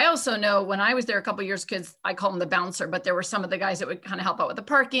also know when I was there a couple of years, kids, I call them the bouncer, but there were some of the guys that would kind of help out with the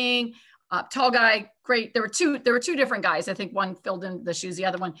parking. Tall guy, great. There were two different guys. I think one filled in the shoes, the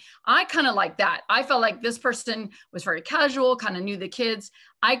other one. I kind of like that. I felt like this person was very casual, kind of knew the kids.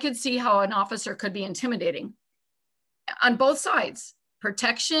 I could see how an officer could be intimidating on both sides.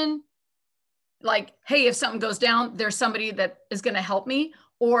 Protection, like, hey, if something goes down, there's somebody that is going to help me.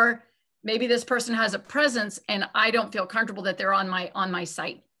 Or maybe this person has a presence and I don't feel comfortable that they're on my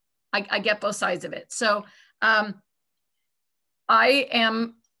site. I get both sides of it. So I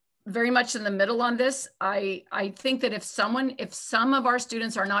am very much in the middle on this. I think that if some of our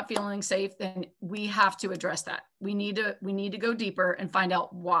students are not feeling safe, then we have to address that. We need to go deeper and find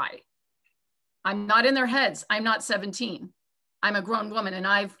out why. I'm not in their heads. I'm not 17. I'm a grown woman and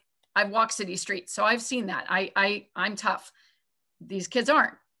I've walked city streets. So I've seen that. I'm tough. These kids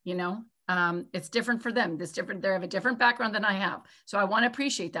aren't, you know, it's different for them. It's different. They have a different background than I have. So I want to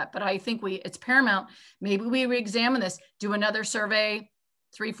appreciate that. But I think it's paramount. Maybe we re-examine this, do another survey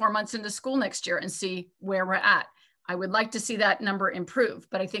 3-4 months into school next year and see where we're at. I would like to see that number improve,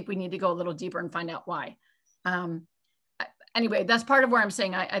 but I think we need to go a little deeper and find out why. Anyway, that's part of where I'm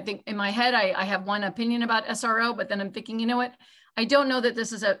saying, I think in my head, I have one opinion about SRO, but then I'm thinking, you know what? I don't know that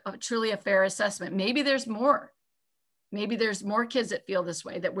this is truly a fair assessment. Maybe there's more. Maybe there's more kids that feel this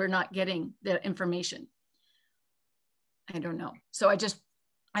way, that we're not getting the information. I don't know. So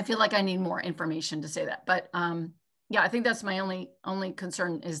I feel like I need more information to say that. But yeah, I think that's my only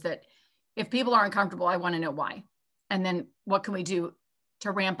concern, is that if people are uncomfortable, I want to know why. And then what can we do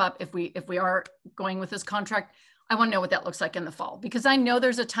to ramp up if we are going with this contract? I want to know what that looks like in the fall, because I know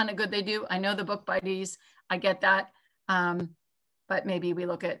there's a ton of good they do. I know the book buddies, I get that. But maybe we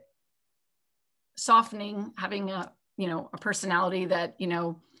look at softening, having a personality that,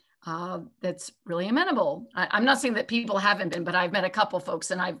 that's really amenable. I'm not saying that people haven't been, but I've met a couple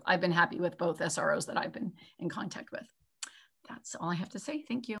folks and I've been happy with both SROs that I've been in contact with. That's all I have to say.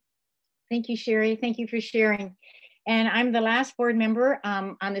 Thank you. Thank you, Sherry. Thank you for sharing. And I'm the last board member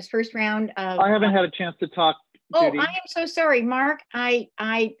on this first round of— I haven't had a chance to talk, Judy. Oh, I am so sorry, Mark.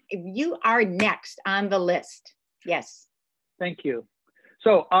 You are next on the list. Yes. Thank you.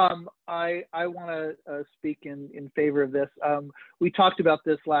 So I want to speak in favor of this. We talked about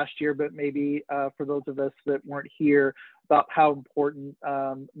this last year, but maybe for those of us that weren't here, about how important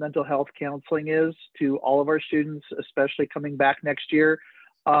mental health counseling is to all of our students, especially coming back next year.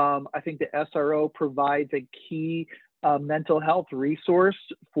 I think the SRO provides a key mental health resource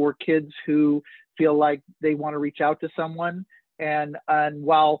for kids who feel like they want to reach out to someone. And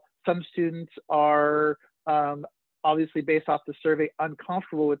while some students are obviously, based off the survey,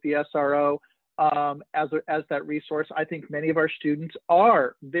 uncomfortable with the SRO as that resource, I think many of our students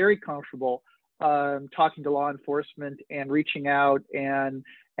are very comfortable talking to law enforcement and reaching out and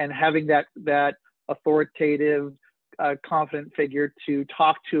having that authoritative, confident figure to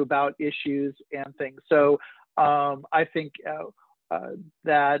talk to about issues and things. So I think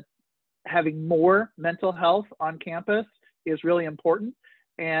that having more mental health on campus is really important.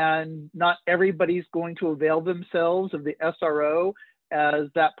 And not everybody's going to avail themselves of the SRO as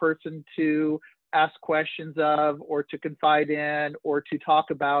that person to ask questions of, or to confide in, or to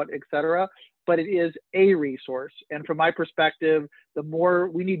talk about, etc. But it is a resource. And from my perspective,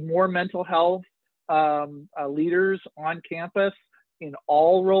 we need more mental health leaders on campus in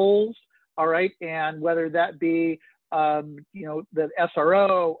all roles. All right, and whether that be the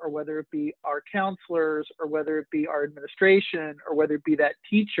SRO, or whether it be our counselors, or whether it be our administration, or whether it be that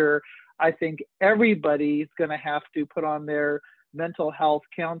teacher, I think everybody's going to have to put on their mental health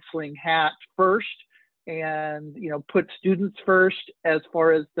counseling hat first and put students first as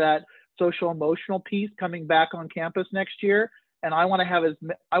far as that social emotional piece coming back on campus next year. And I want to have as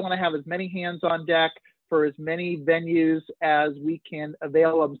many hands on deck for as many venues as we can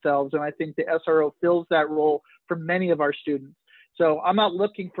avail themselves. And I think the SRO fills that role for many of our students. So I'm not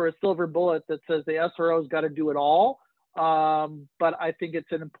looking for a silver bullet that says the SRO's got to do it all. But I think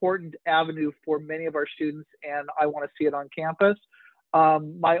it's an important avenue for many of our students, and I want to see it on campus.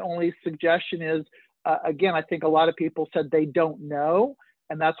 My only suggestion is, again, I think a lot of people said they don't know,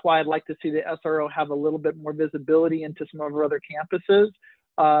 and that's why I'd like to see the SRO have a little bit more visibility into some of our other campuses.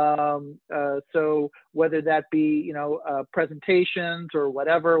 So whether that be, presentations or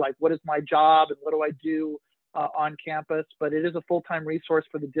whatever, like what is my job and what do I do on campus, but it is a full-time resource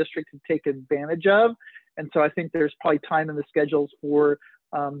for the district to take advantage of. And so I think there's probably time in the schedules for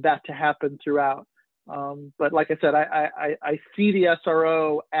that to happen throughout. But like I said, I see the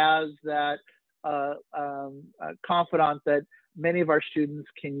SRO as that confidant that many of our students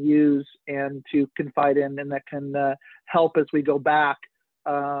can use and to confide in, and that can help as we go back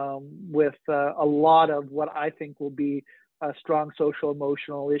with a lot of what I think will be strong social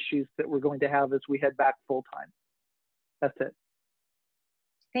emotional issues that we're going to have as we head back full time. That's it.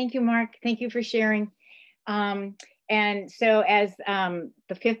 Thank you, Mark. Thank you for sharing. And so as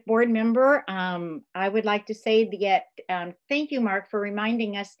the fifth board member, I would like to say that thank you, Mark, for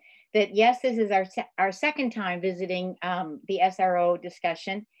reminding us that yes, this is our second time visiting the SRO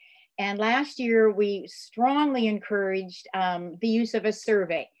discussion. And last year we strongly encouraged the use of a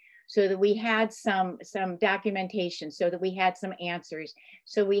survey so that we had some documentation, so that we had some answers,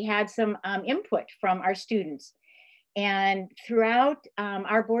 so we had some input from our students. And throughout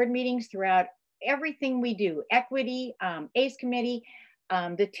our board meetings, throughout everything we do, equity, ACE committee,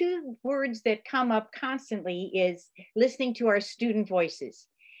 the two words that come up constantly is listening to our student voices.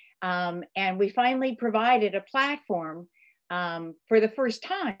 And we finally provided a platform for the first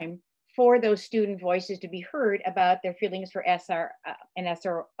time for those student voices to be heard about their feelings for an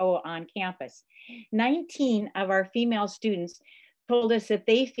SRO on campus. 19 of our female students told us that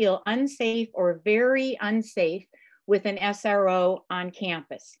they feel unsafe or very unsafe with an SRO on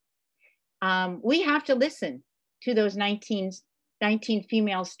campus. We have to listen to those 19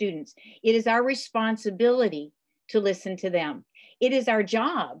 female students. It is our responsibility to listen to them. It is our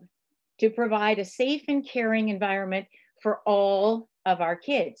job to provide a safe and caring environment for all of our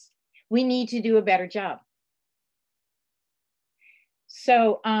kids. We need to do a better job.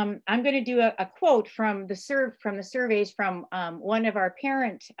 So I'm going to do a quote from the surveys from one of our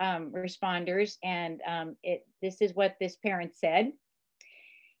parent responders, and this is what this parent said.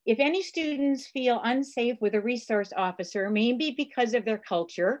 If any students feel unsafe with a resource officer, maybe because of their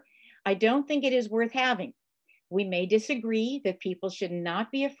culture, I don't think it is worth having. We may disagree that people should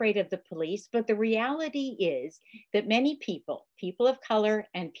not be afraid of the police, but the reality is that many people of color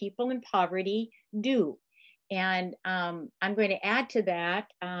and people in poverty do. And I'm going to add to that,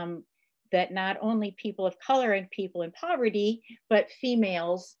 that not only people of color and people in poverty, but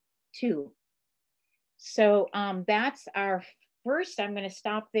females too. So that's our first, I'm going to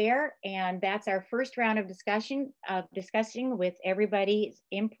stop there. And that's our first round of discussion, discussing with everybody's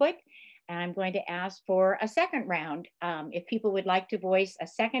input. And I'm going to ask for a second round if people would like to voice a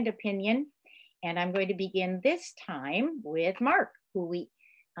second opinion. And I'm going to begin this time with Mark, who we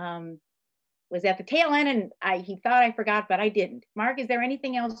was at the tail end, and he thought I forgot, but I didn't. Mark, is there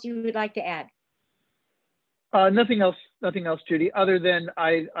anything else you would like to add? Nothing else, Judy, other than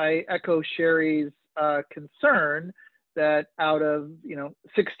I echo Sherry's concern that out of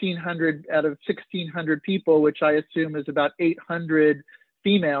 1,600 people, which I assume is about 800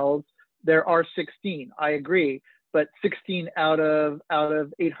 females, there are 16. I agree, but 16 out of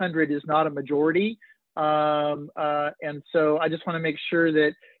 800 is not a majority, and so I just want to make sure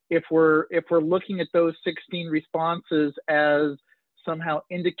that if we're looking at those 16 responses as somehow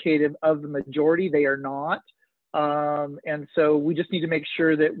indicative of the majority, they are not. And so we just need to make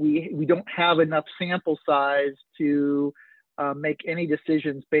sure that we don't have enough sample size to make any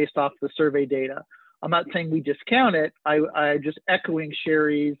decisions based off the survey data. I'm not saying we discount it. I'm just echoing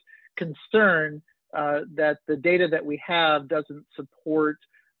Sherry's concern that the data that we have doesn't support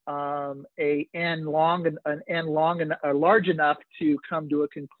an N large enough to come to a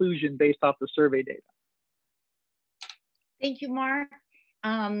conclusion based off the survey data. Thank you, Mark.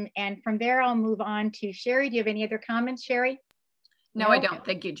 And from there, I'll move on to Sherry. Do you have any other comments, Sherry? No, I don't.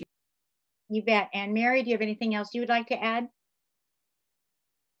 Thank you, Judy. You bet. And Mary, do you have anything else you would like to add?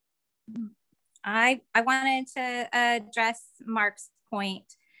 I wanted to address Mark's point.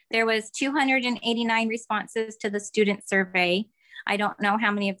 There was 289 responses to the student survey. I don't know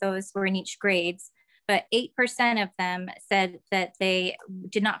how many of those were in each grades, but 8% of them said that they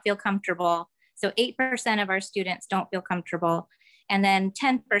did not feel comfortable. So 8% of our students don't feel comfortable. And then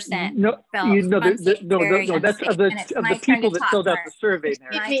 10% felt unsafe, no, that's of the people that filled out the survey.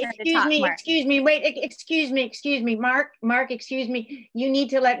 Excuse me, wait, excuse me, Mark, excuse me. You need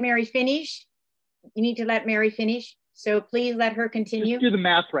to let Mary finish. You need to let Mary finish. So please let her continue. Just do the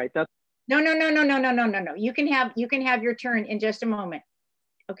math right. That's no. You can have your turn in just a moment.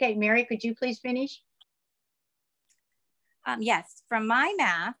 Okay, Mary, could you please finish? Yes, from my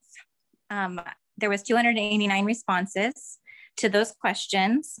math, there was 289 responses to those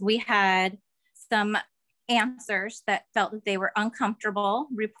questions. We had some answers that felt that they were uncomfortable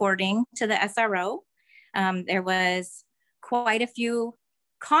reporting to the SRO. There was quite a few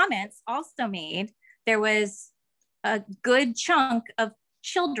comments also made. There was a good chunk of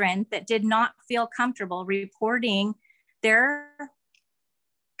children that did not feel comfortable reporting their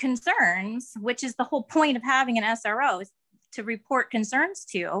concerns, which is the whole point of having an SRO, is to report concerns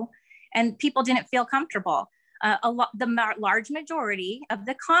to, and people didn't feel comfortable. The large majority of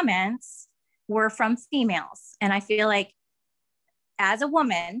the comments were from females. And I feel like as a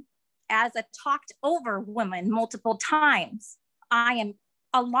woman, as a talked over woman multiple times, I am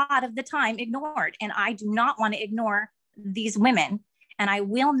a lot of the time ignored, and I do not want to ignore these women, and I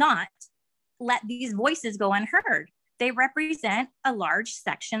will not let these voices go unheard. They represent a large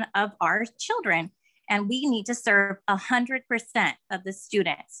section of our children, and we need to serve 100% of the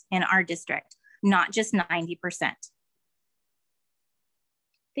students in our district, not just 90%.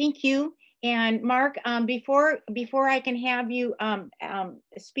 Thank you. And Mark, before I can have you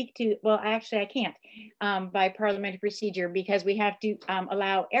speak to, well, actually I can't by parliamentary procedure, because we have to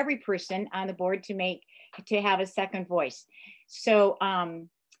allow every person on the board to have a second voice. So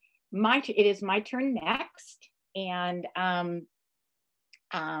it is my turn next. And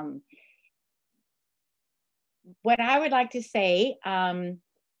what I would like to say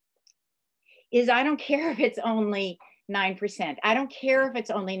is I don't care if it's only 9%. I don't care if it's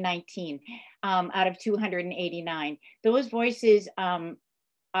only 19 out of 289. Those voices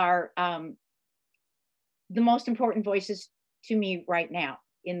are the most important voices to me right now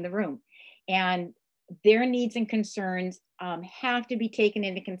in the room. And their needs and concerns have to be taken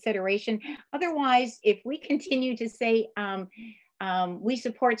into consideration. Otherwise, if we continue to say we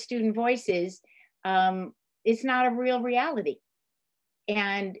support student voices, it's not a real reality.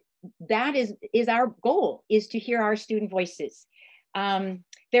 And that is our goal, is to hear our student voices.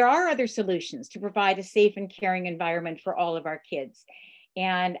 There are other solutions to provide a safe and caring environment for all of our kids.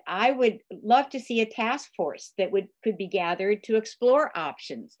 And I would love to see a task force that could be gathered to explore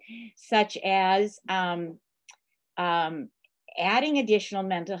options, such as adding additional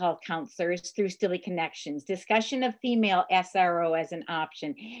mental health counselors through Stille Connections, discussion of female SRO as an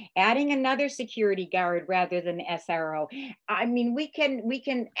option, adding another security guard rather than SRO. I mean, we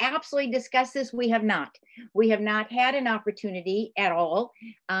can absolutely discuss this. We have not had an opportunity at all.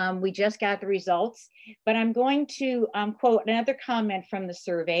 We just got the results, but I'm going to quote another comment from the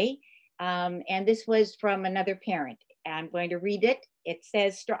survey. And this was from another parent. I'm going to read it. It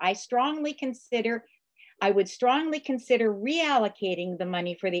says, I would strongly consider reallocating the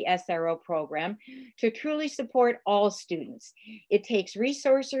money for the SRO program to truly support all students. It takes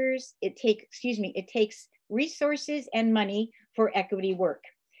resources, it takes resources and money for equity work.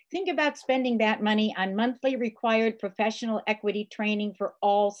 Think about spending that money on monthly required professional equity training for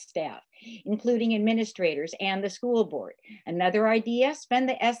all staff, including administrators and the school board. Another idea, spend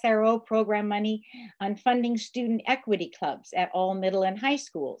the SRO program money on funding student equity clubs at all middle and high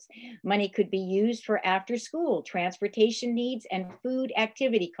schools. Money could be used for after school, transportation needs, and food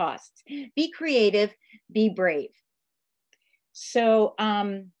activity costs. Be creative, be brave. So,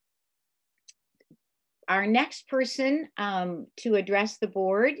 our next person to address the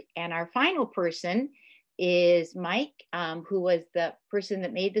board, and our final person, is Mike, who was the person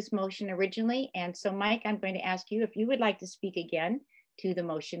that made this motion originally. And so Mike, I'm going to ask you if you would like to speak again to the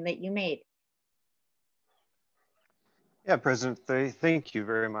motion that you made. Yeah, President, thank you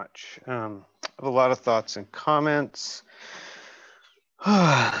very much. I have a lot of thoughts and comments.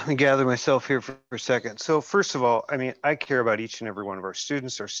 Let me gather myself here for a second. So first of all, I mean, I care about each and every one of our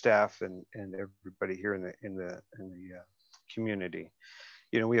students, our staff, and everybody here in the community.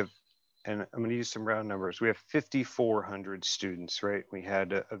 You know, we have, and I'm going to use some round numbers. We have 5,400 students, right? We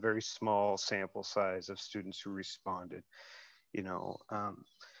had a very small sample size of students who responded. You know,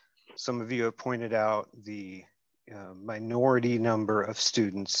 some of you have pointed out the minority number of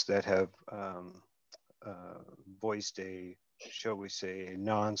students that have voiced a, shall we say, a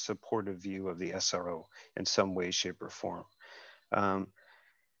non-supportive view of the SRO in some way, shape, or form.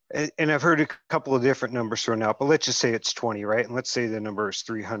 and I've heard a couple of different numbers thrown out, but let's just say it's 20, right? And let's say the number is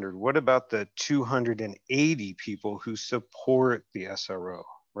 300. What about the 280 people who support the SRO,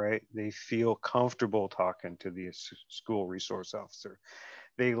 right? They feel comfortable talking to the school resource officer.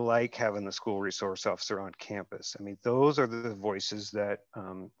 They like having the school resource officer on campus. I mean, those are the voices that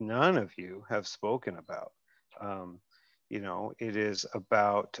none of you have spoken about. You know, it is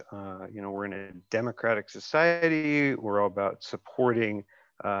about, you know, we're in a democratic society. We're all about supporting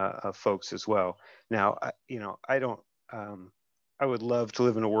folks as well. Now, you know, I would love to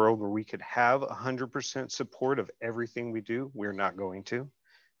live in a world where we could have 100% support of everything we do. We're not going to.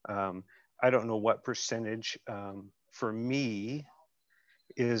 I don't know what percentage for me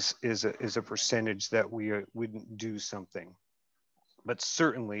is a percentage that we wouldn't do something, but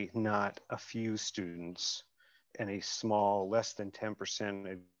certainly not a few students and a small, less than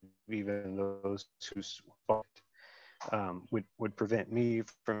 10% of even those who support would prevent me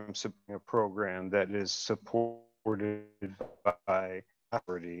from supporting a program that is supported by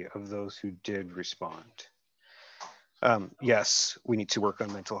majority of those who did respond. Yes, we need to work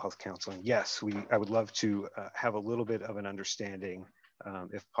on mental health counseling. Yes, I would love to have a little bit of an understanding,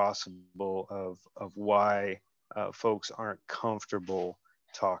 if possible, of why folks aren't comfortable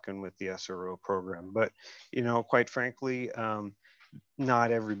talking with the SRO program. But, you know, quite frankly,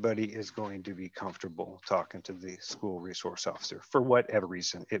 not everybody is going to be comfortable talking to the school resource officer for whatever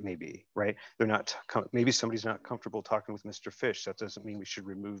reason it may be, right? They're not, maybe somebody's not comfortable talking with Mr. Fish. That doesn't mean we should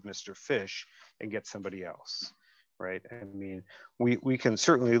remove Mr. Fish and get somebody else, right? I mean, we can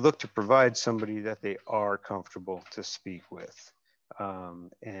certainly look to provide somebody that they are comfortable to speak with,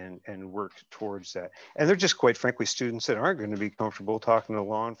 and work towards that. And they're just, quite frankly, students that aren't going to be comfortable talking to a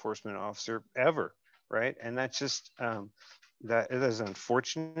law enforcement officer ever, right? And that's just, that it is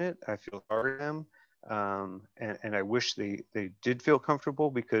unfortunate. I feel sorry for them, and I wish they did feel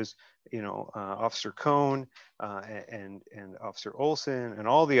comfortable, because, you know, Officer Cohn and Officer Olson and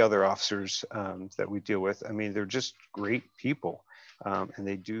all the other officers that we deal with, I mean, they're just great people, and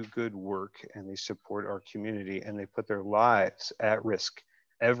they do good work, and they support our community, and they put their lives at risk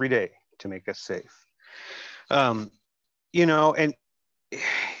every day to make us safe. You know, and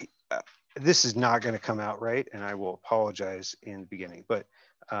this is not going to come out right, and I will apologize in the beginning, but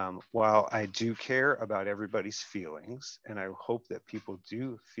while I do care about everybody's feelings, and I hope that people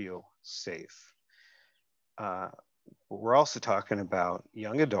do feel safe, we're also talking about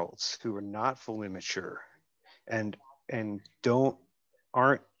young adults who are not fully mature and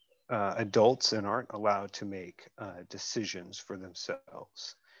aren't adults and aren't allowed to make decisions for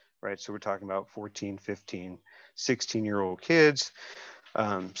themselves, right? So we're talking about 14, 15, 16-year-old kids,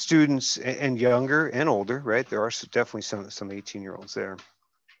 students, and younger and older, right? There are definitely some 18-year-olds there.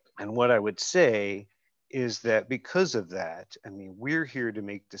 And what I would say is that because of that, I mean, we're here to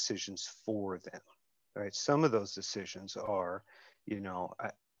make decisions for them, right? Some of those decisions are, you know,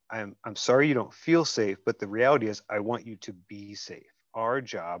 I'm sorry you don't feel safe, but the reality is I want you to be safe. Our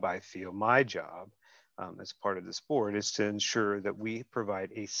job, I feel my job as part of this board, is to ensure that we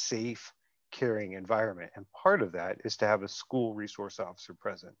provide a safe, caring environment. And part of that is to have a school resource officer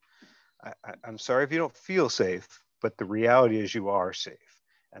present. I'm sorry if you don't feel safe, but the reality is you are safe.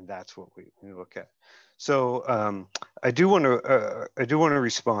 And that's what we look at. So I do want to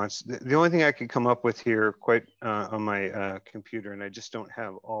respond. The only thing I can come up with here on my computer, and I just don't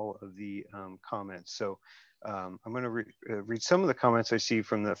have all of the comments. So I'm going to read some of the comments I see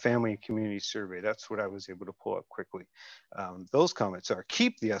from the Family and Community Survey. That's what I was able to pull up quickly. Those comments are: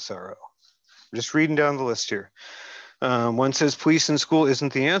 keep the SRO. I'm just reading down the list here. One says police in school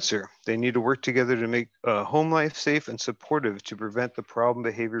isn't the answer. They need to work together to make home life safe and supportive to prevent the problem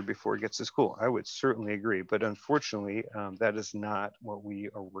behavior before it gets to school. I would certainly agree, but unfortunately, that is not what we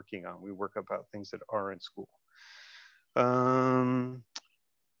are working on. We work about things that are in school.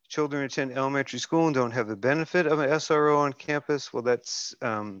 Children attend elementary school and don't have the benefit of an SRO on campus. Well, that's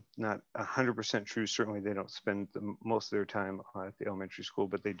not 100% true. Certainly, they don't spend most of their time at the elementary school,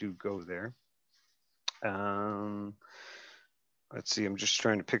 but they do go there. Let's see, I'm just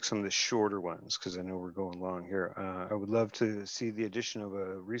trying to pick some of the shorter ones because I know we're going long here. I would love to see the addition of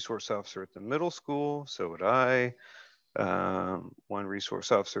a resource officer at the middle school. So would I. One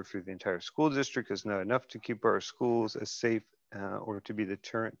resource officer through the entire school district is not enough to keep our schools as safe or to be the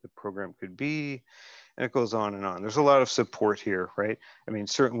deterrent the program could be. And it goes on and on. There's a lot of support here, right? I mean,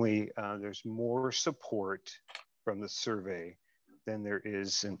 certainly there's more support from the survey than there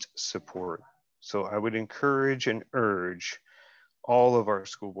isn't support. So I would encourage and urge all of our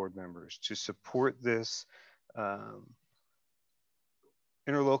school board members to support this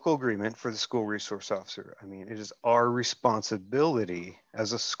interlocal agreement for the school resource officer. I mean, it is our responsibility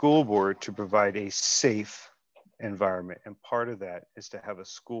as a school board to provide a safe environment. And part of that is to have a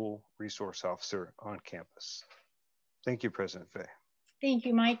school resource officer on campus. Thank you, President Fay. Thank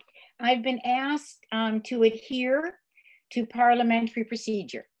you, Mike. I've been asked to adhere to parliamentary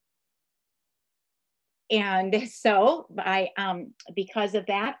procedure. And so because of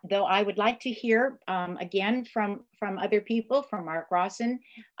that, though I would like to hear again from other people, from Mark Rawson,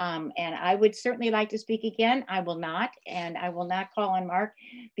 and I would certainly like to speak again. I will not, and I will not call on Mark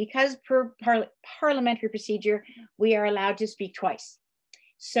because per parliamentary procedure, we are allowed to speak twice.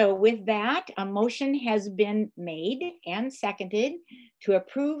 So with that, a motion has been made and seconded to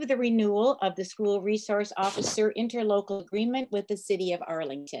approve the renewal of the school resource officer interlocal agreement with the city of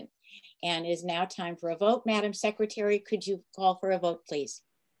Arlington. And it is now time for a vote. Madam Secretary, could you call for a vote, please?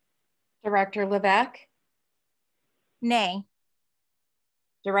 Director Levesque? Nay.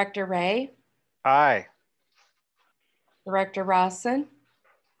 Director Ray? Aye. Director Rawson?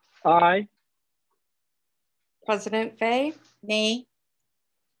 Aye. President Fay? Nay.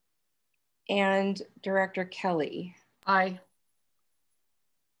 And Director Kelly? Aye.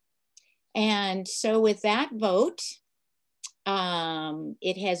 And so with that vote,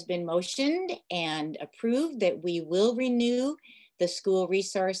 it has been motioned and approved that we will renew the school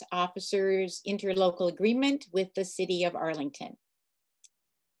resource officers interlocal agreement with the city of Arlington.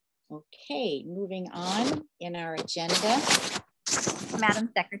 Okay, moving on in our agenda. Madam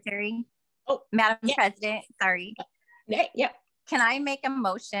Secretary. Oh, Madam President, sorry. Yep. Can I make a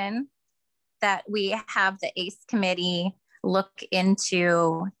motion that we have the ACE committee look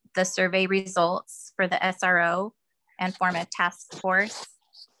into the survey results for the SRO and form a task force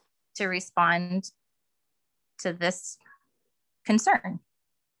to respond to this concern?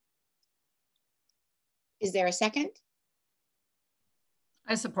 Is there a second?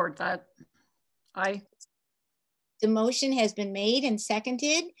 I support that. Aye. The motion has been made and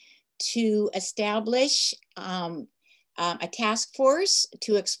seconded to establish a task force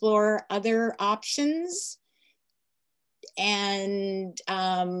to explore other options and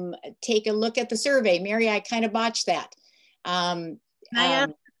take a look at the survey. Mary, I kind of botched that. Can I ask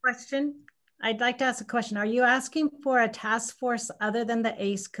a question? I'd like to ask a question. Are you asking for a task force other than the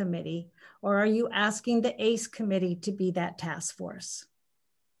ACE committee, or are you asking the ACE committee to be that task force?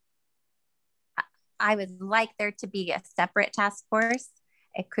 I would like there to be a separate task force.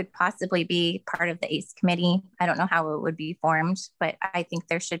 It could possibly be part of the ACE committee. I don't know how it would be formed, but I think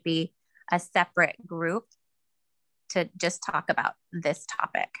there should be a separate group to just talk about this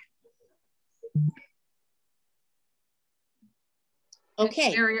topic.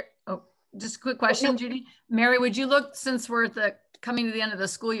 Okay. Mary, oh, just a quick question, Judy. Mary, would you look, since we're at coming to the end of the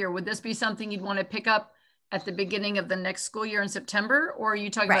school year, would this be something you'd want to pick up at the beginning of the next school year in September, or are you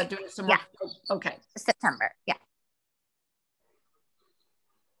talking about doing some more? Okay. September, yeah.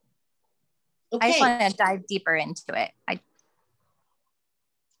 Okay. I just want to dive deeper into it.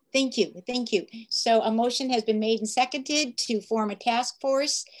 Thank you. Thank you. So a motion has been made and seconded to form a task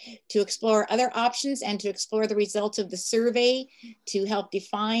force to explore other options and to explore the results of the survey to help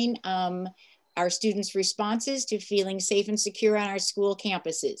define our students' responses to feeling safe and secure on our school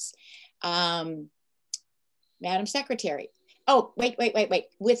campuses. Madam Secretary. Oh, wait.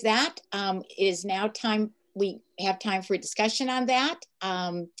 With that, it is now time, we have time for a discussion on that.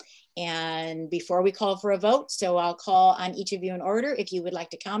 And before we call for a vote, so I'll call on each of you in order if you would like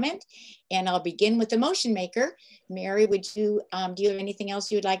to comment. And I'll begin with the motion maker. Mary, would you, do you have anything else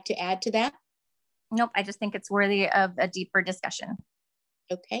you would like to add to that? Nope, I just think it's worthy of a deeper discussion.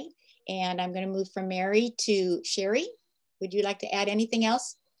 Okay, and I'm going to move from Mary to Sherry. Would you like to add anything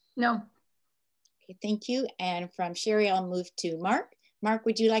else? No. Okay, thank you. And from Sherry, I'll move to Mark. Mark,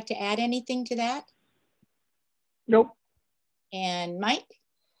 would you like to add anything to that? Nope. And Mike?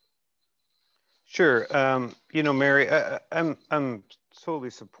 Sure. You know, Mary, I'm totally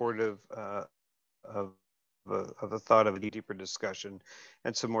supportive of the thought of a deeper discussion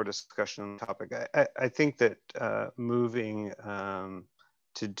and some more discussion on the topic. I think that moving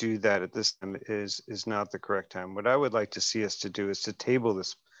to do that at this time is not the correct time. What I would like to see us to do is to table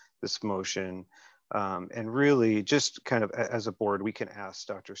this motion and really just kind of as a board, we can ask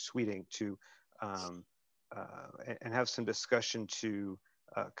Dr. Sweeting to and have some discussion to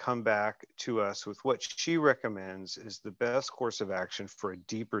come back to us with what she recommends is the best course of action for a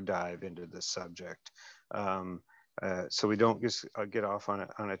deeper dive into this subject. So we don't just get off on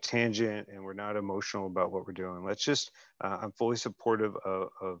a tangent and we're not emotional about what we're doing. Let's just, I'm fully supportive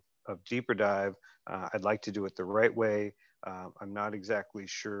of deeper dive. I'd like to do it the right way I'm not exactly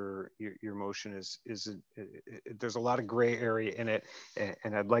sure your motion there's a lot of gray area in it,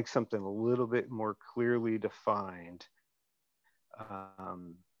 and I'd like something a little bit more clearly defined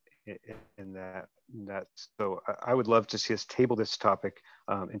in that. So I would love to see us table this topic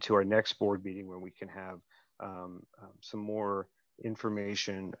into our next board meeting, where we can have some more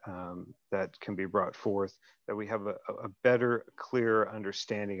information that can be brought forth, that we have a better, clearer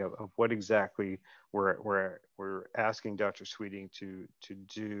understanding of what exactly we're asking Dr. Sweeting to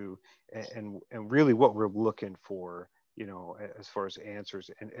do, and really what we're looking for, you know, as far as answers,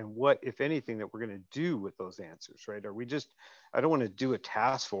 and what, if anything, that we're going to do with those answers, right? Are we just, I don't want to do a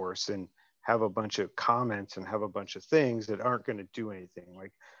task force and have a bunch of comments and have a bunch of things that aren't going to do anything.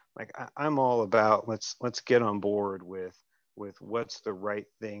 Like I'm all about, let's get on board with what's the right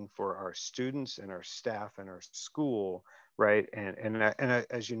thing for our students and our staff and our school, right? And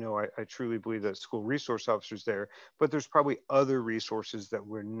as you know, I truly believe that school resource officers there, but there's probably other resources that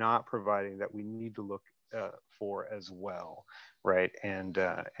we're not providing that we need to look for as well, right? And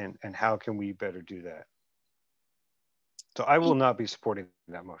how can we better do that? So I will not be supporting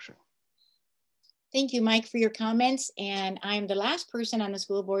that motion. Thank you, Mike, for your comments. And I'm the last person on the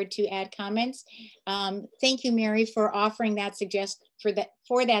school board to add comments. Thank you, Mary, for offering that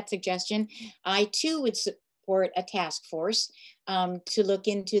suggestion. I too would support a task force to look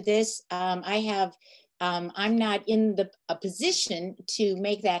into this. I'm not in a position to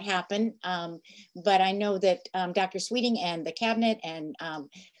make that happen, but I know that Dr. Sweeting and the cabinet and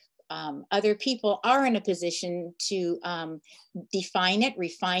other people are in a position to define it,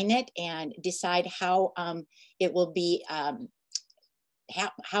 refine it, and decide how it will be, how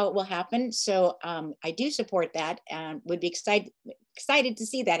it will happen. So I do support that and would be excited to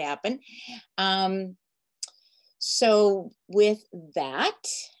see that happen. So with that,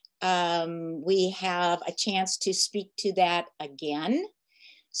 we have a chance to speak to that again.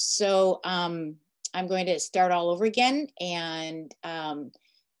 So I'm going to start all over again, and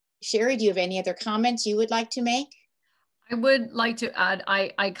Sherry, do you have any other comments you would like to make? I would like to add,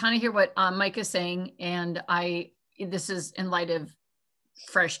 I kind of hear what Mike is saying, and this is in light of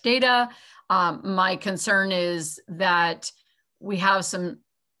fresh data. My concern is that we have some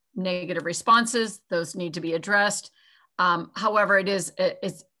negative responses; those need to be addressed. However, it's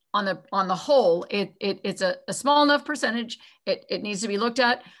on the whole, it's a small enough percentage. It needs to be looked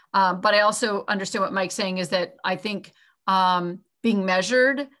at. But I also understand what Mike's saying is that I think being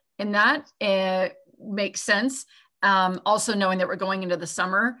measured in that makes sense. Also knowing that we're going into the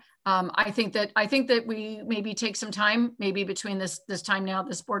summer, I think that we maybe take some time, maybe between this time now,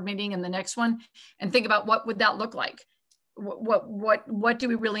 this board meeting, and the next one, and think about what would that look like. What do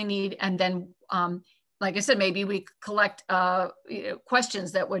we really need, and then like I said, maybe we collect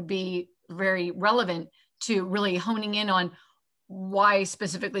questions that would be very relevant to really honing in on why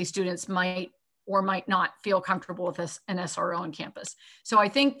specifically students might or might not feel comfortable with an SRO on campus. So I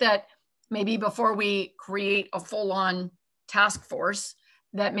think that maybe before we create a full-on task force,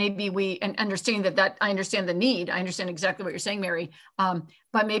 that maybe and understanding that I understand the need, I understand exactly what you're saying, Mary,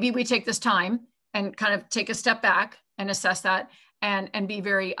 but maybe we take this time and kind of take a step back and assess that and be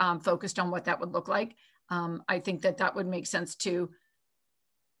very focused on what that would look like. I think that would make sense to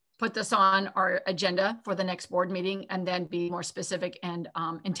put this on our agenda for the next board meeting, and then be more specific and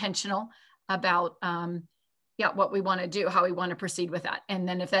intentional about what we want to do, how we want to proceed with that. And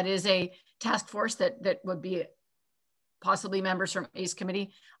then if that is a task force that would be possibly members from ACE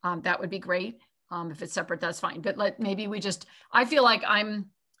committee, that would be great. If it's separate, that's fine. But maybe we just, I feel like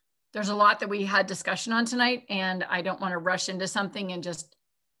there's a lot that we had discussion on tonight, and I don't want to rush into something and just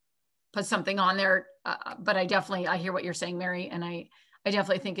put something on there. But I hear what you're saying, Mary, and I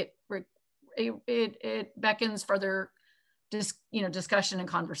definitely think it beckons further discussion and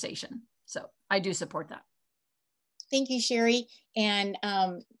conversation. So I do support that. Thank you, Sherry. And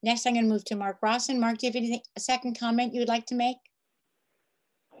next I'm going to move to Mark Rawson. Mark, do you have a second comment you would like to make?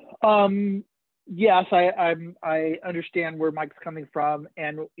 Yes, I understand where Mike's coming from.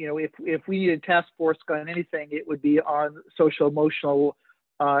 And, you know, if we need a task force on anything, it would be on social emotional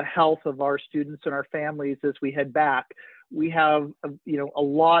health of our students and our families as we head back. We have, a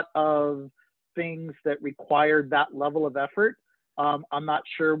lot of things that require that level of effort. I'm not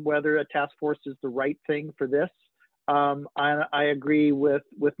sure whether a task force is the right thing for this. I agree with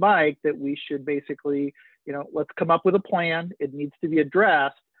Mike that we should basically, let's come up with a plan. It needs to be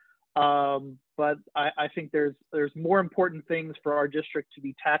addressed. But I think there's more important things for our district to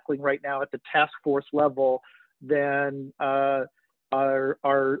be tackling right now at the task force level than our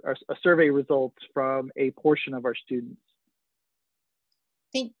survey results from a portion of our students.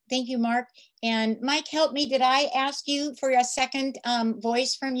 Thank you, Mark. And Mike, help me. Did I ask you for a second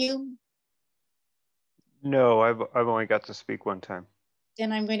voice from you? No, I've only got to speak one time.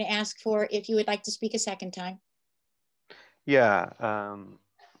 Then I'm going to ask for if you would like to speak a second time. Yeah,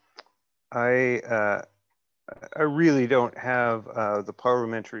 I really don't have the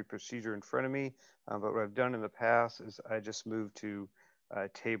parliamentary procedure in front of me, but what I've done in the past is I just moved to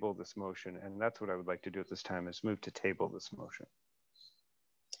table this motion, and that's what I would like to do at this time, is move to table this motion.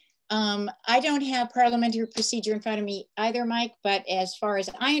 I don't have parliamentary procedure in front of me either, Mike, but as far as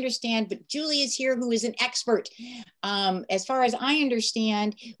I understand, but Julie is here, who is an expert. As far as I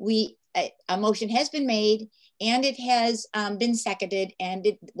understand, a motion has been made and it has been seconded, and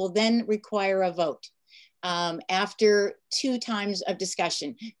it will then require a vote after 2 times of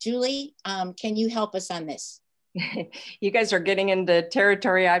discussion. Julie, can you help us on this? You guys are getting into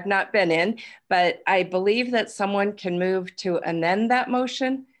territory I've not been in, but I believe that someone can move to amend that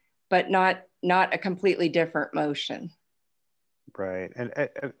motion, but not a completely different motion. Right,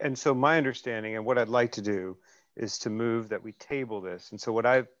 and so my understanding and what I'd like to do is to move that we table this. And so what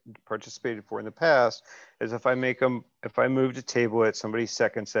I've participated for in the past is if I move to table it, somebody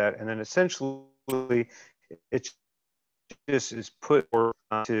seconds that, and then essentially it just is put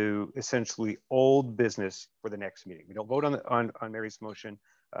to essentially old business for the next meeting. We don't vote on Mary's motion.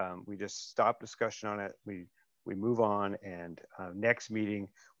 We just stop discussion on it. We move on, and next meeting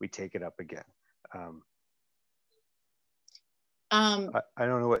we take it up again. I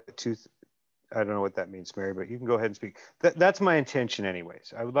don't know what that means, Mary, but you can go ahead and speak. That's my intention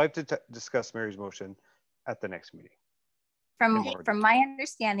anyways. I would like to discuss Mary's motion at the next meeting. From my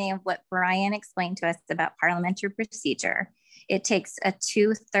understanding of what Brian explained to us about parliamentary procedure, it takes a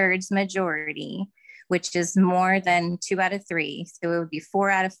 2/3 majority, which is more than 2 out of 3. So it would be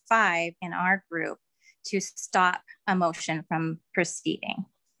 4 out of 5 in our group to stop a motion from proceeding.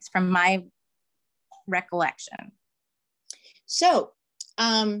 It's from my recollection. So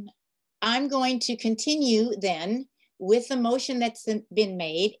I'm going to continue then with the motion that's been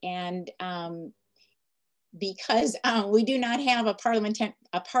made, and because we do not have a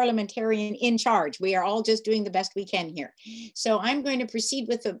parliamentarian in charge, we are all just doing the best we can here. So I'm going to proceed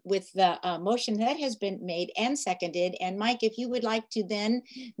with the motion that has been made and seconded. And Mike, if you would like to then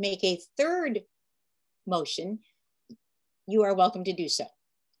make a third motion, you are welcome to do so.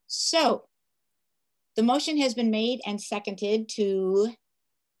 So the motion has been made and seconded to,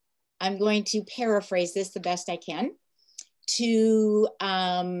 I'm going to paraphrase this the best I can, to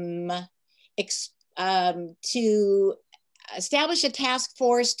establish a task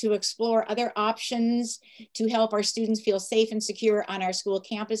force to explore other options to help our students feel safe and secure on our school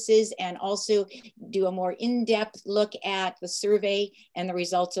campuses, and also do a more in-depth look at the survey and the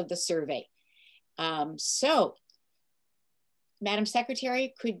results of the survey. So, Madam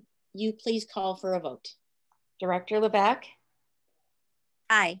Secretary, could you please call for a vote? Director LeBeck?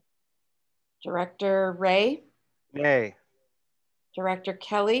 Aye. Director Ray? Nay. Director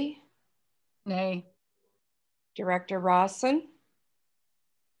Kelly? Nay. Director Rawson?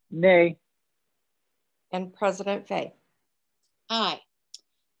 Nay. And President Fay? Aye.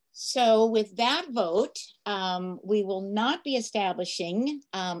 So with that vote, we will not be establishing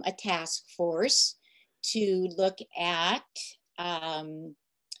a task force to look at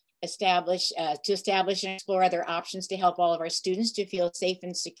establish and explore other options to help all of our students to feel safe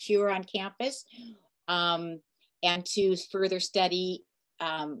and secure on campus, and to further study,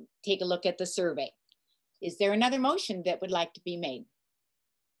 take a look at the survey. Is there another motion that would like to be made?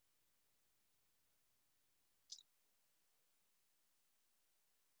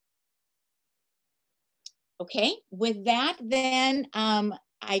 Okay, with that then,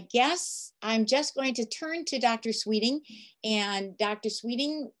 I guess I'm just going to turn to Dr. Sweeting. And Dr.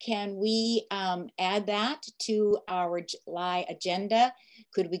 Sweeting, can we add that to our July agenda?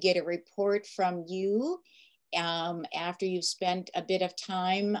 Could we get a report from you after you've spent a bit of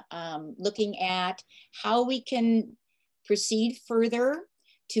time looking at how we can proceed further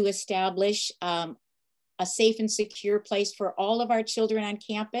to establish a safe and secure place for all of our children on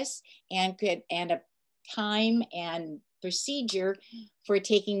campus, and a time and procedure for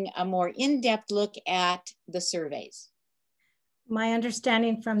taking a more in-depth look at the surveys? My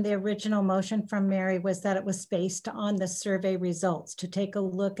understanding from the original motion from Mary was that it was based on the survey results, to take a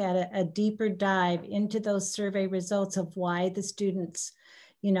look at a deeper dive into those survey results of why the students,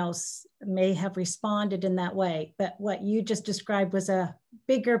 you know, may have responded in that way. But what you just described was a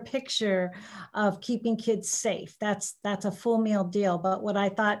bigger picture of keeping kids safe. That's a full meal deal. But what I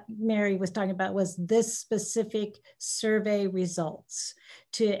thought Mary was talking about was this specific survey results.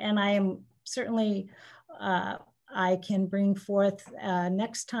 And I am certainly I can bring forth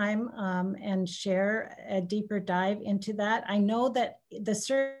next time and share a deeper dive into that. I know that the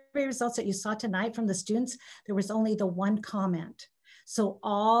survey results that you saw tonight from the students, there was only the one comment. So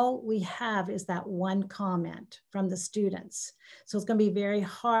all we have is that one comment from the students. So it's going to be very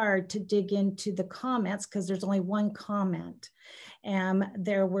hard to dig into the comments because there's only one comment. And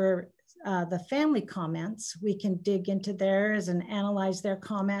there were the family comments. We can dig into theirs and analyze their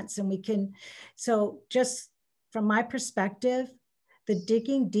comments, and we can, so just from my perspective, the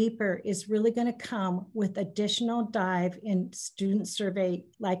digging deeper is really going to come with additional dive in student survey,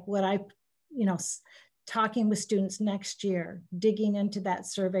 like what I, talking with students next year, digging into that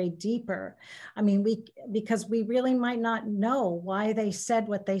survey deeper. I mean, because we really might not know why they said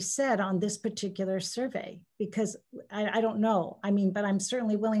what they said on this particular survey, because I don't know. I mean, but I'm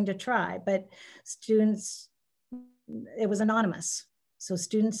certainly willing to try, but students, it was anonymous. So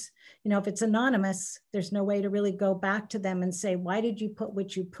students, if it's anonymous, there's no way to really go back to them and say, why did you put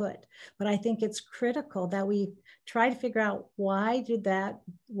what you put? But I think it's critical that we try to figure out why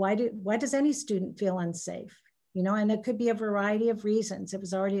does any student feel unsafe? And it could be a variety of reasons. It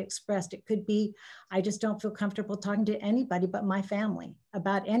was already expressed. It could be, I just don't feel comfortable talking to anybody but my family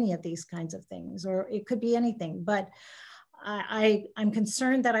about any of these kinds of things, or it could be anything. But I'm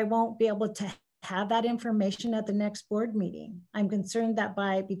concerned that I won't be able to have that information at the next board meeting. I'm concerned that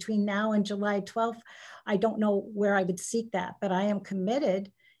between now and July 12th, I don't know where I would seek that, but I am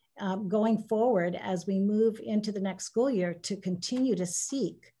committed going forward as we move into the next school year to continue to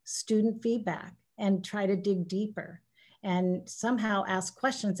seek student feedback and try to dig deeper and somehow ask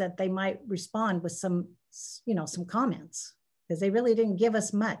questions that they might respond with some comments, because they really didn't give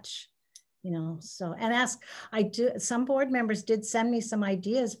us much. So, and some board members did send me some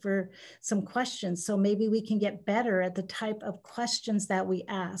ideas for some questions. So maybe we can get better at the type of questions that we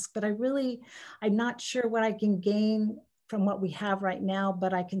ask, but I'm not sure what I can gain from what we have right now,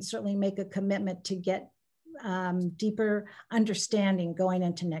 but I can certainly make a commitment to get deeper understanding going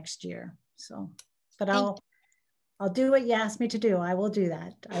into next year. So, but I'll do what you asked me to do. I will do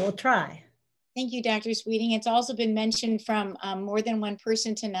that. I will try. Thank you, Dr. Sweeting. It's also been mentioned from more than one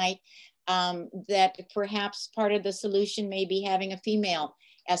person tonight that perhaps part of the solution may be having a female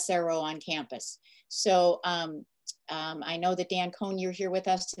SRO on campus. So I know that Dan Cohn, you're here with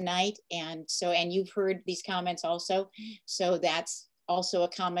us tonight, and you've heard these comments also. So that's also a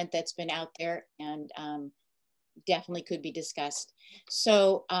comment that's been out there and definitely could be discussed.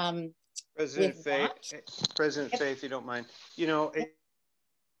 So President Fay, if you don't mind,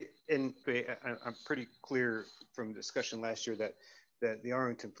 and I'm pretty clear from discussion last year that the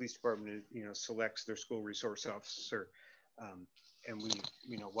Arlington Police Department, selects their school resource officer. And we,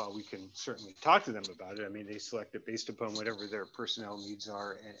 while we can certainly talk to them about it, I mean, they select it based upon whatever their personnel needs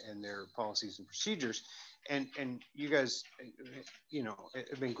are and their policies and procedures. And you guys,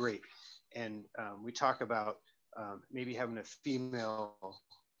 have been great. And we talk about maybe having a female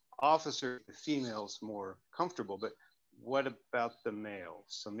officer, the female's more comfortable, but what about the males?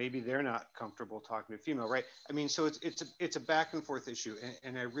 So maybe they're not comfortable talking to female, right? I mean, so it's a back and forth issue.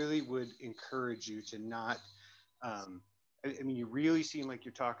 And I really would encourage you to not, I mean, you really seem like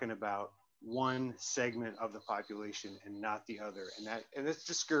you're talking about one segment of the population and not the other. And that's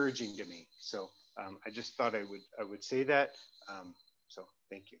discouraging to me. So I just thought I would say that. So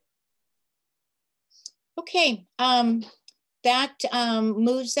thank you. Okay, that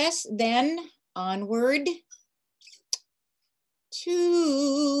moves us then onward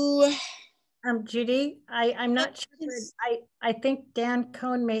to Judy, I'm not sure. I think Dan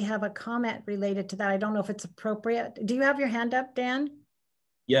Cohn may have a comment related to that. I don't know if it's appropriate. Do you have your hand up, Dan?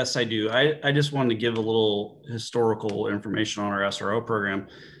 Yes, I do. I just wanted to give a little historical information on our SRO program.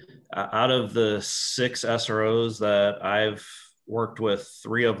 Out of the 6 SROs that I've worked with,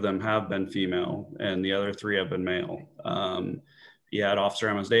 3 of them have been female and the other 3 have been male. You had Officer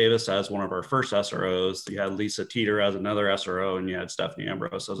Emmons Davis as one of our first SROs. You had Lisa Teeter as another SRO, and you had Stephanie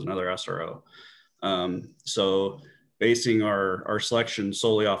Ambrose as another SRO. So basing our selection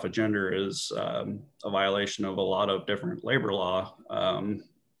solely off of gender is a violation of a lot of different labor law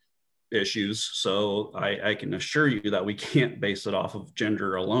issues. So I can assure you that we can't base it off of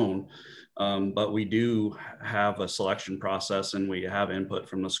gender alone. But we do have a selection process and we have input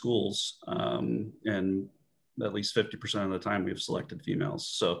from the schools, and at least 50% of the time we've selected females.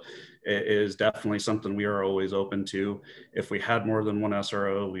 So it is definitely something we are always open to. If we had more than one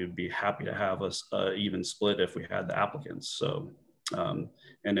SRO, we would be happy to have a even split if we had the applicants. So, and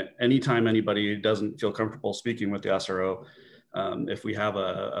anytime anybody doesn't feel comfortable speaking with the SRO, if we have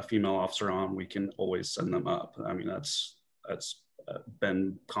a female officer on, we can always send them up. I mean, that's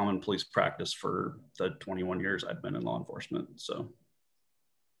been common police practice for the 21 years I've been in law enforcement. So.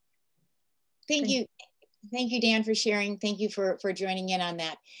 Thank you, Dan, for sharing. Thank you for joining in on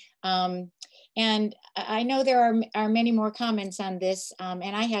that. And I know there are many more comments on this,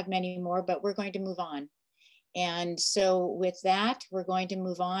 and I have many more, but we're going to move on. And so with that, we're going to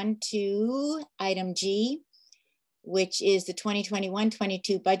move on to item G, which is the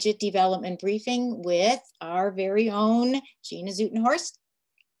 2021-22 budget development briefing with our very own Gina Zutenhorst.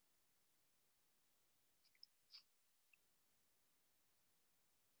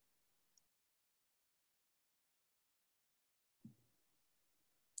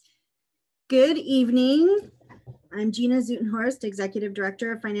 Good evening. I'm Gina Zutenhorst, Executive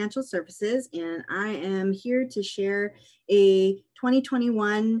Director of Financial Services, and I am here to share a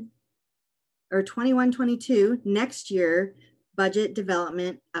 2021 or 21-22 next year budget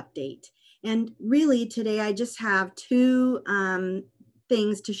development update. And really today I just have two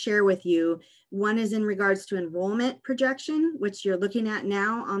things to share with you. One is in regards to enrollment projection, which you're looking at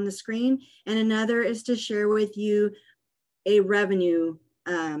now on the screen, and another is to share with you a revenue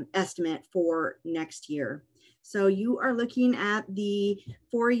estimate for next year. So you are looking at the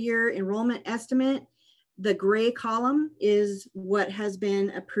 4-year enrollment estimate. The gray column is what has been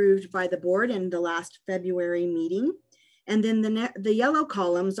approved by the board in the last February meeting. And then the yellow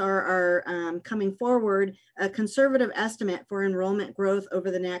columns are coming forward, a conservative estimate for enrollment growth over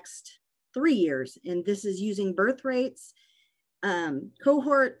the next 3 years. And this is using birth rates,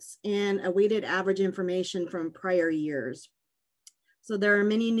 cohorts, and a weighted average information from prior years. So there are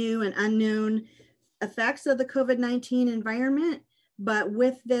many new and unknown effects of the COVID-19 environment, but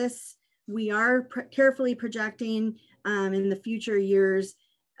with this, we are carefully projecting in the future years,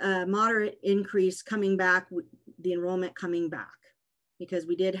 moderate increase coming back, the enrollment coming back, because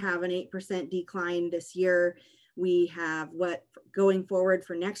we did have an 8% decline this year. We have what going forward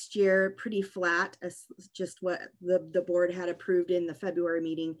for next year, pretty flat, as just what the board had approved in the February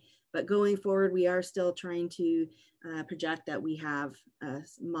meeting. But going forward, we are still trying to project that we have a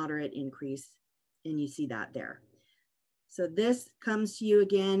moderate increase, and you see that there. So this comes to you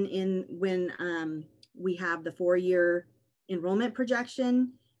again in when we have the 4-year enrollment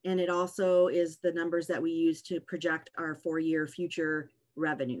projection, and it also is the numbers that we use to project our 4-year future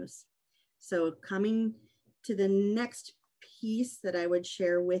revenues. So coming to the next piece that I would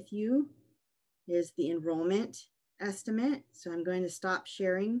share with you is the enrollment estimate. So I'm going to stop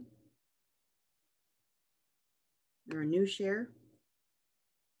sharing, or a new share,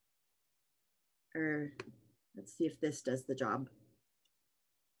 or let's see if this does the job.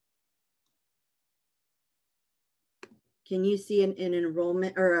 Can you see an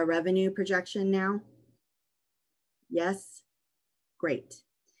enrollment or a revenue projection now? Yes, great.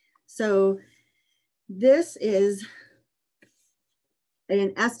 So this is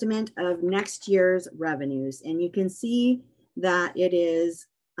an estimate of next year's revenues, and you can see that it is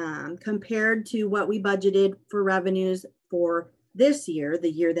compared to what we budgeted for revenues for this year,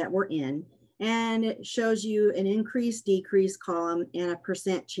 the year that we're in, and it shows you an increase, decrease column and a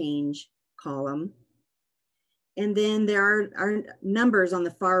percent change column. And then there are numbers on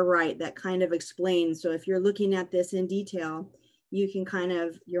the far right that kind of explain. So if you're looking at this in detail, you can kind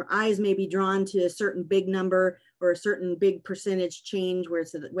of, your eyes may be drawn to a certain big number or a certain big percentage change,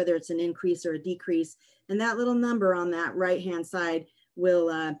 whether it's an increase or a decrease. And that little number on that right-hand side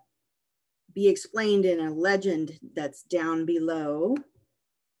will be explained in a legend that's down below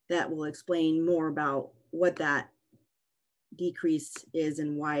that will explain more about what that decrease is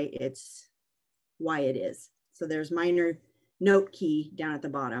and why it is. So there's minor note key down at the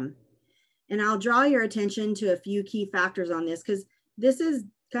bottom. And I'll draw your attention to a few key factors on this because this is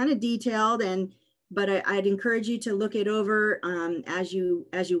kind of detailed, but I'd encourage you to look it over as you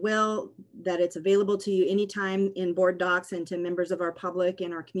will, that it's available to you anytime in board docs and to members of our public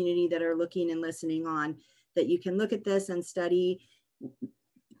and our community that are looking and listening on, that you can look at this and study.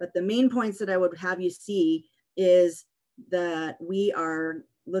 But the main points that I would have you see is that we are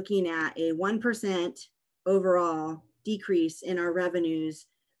looking at a 1% overall decrease in our revenues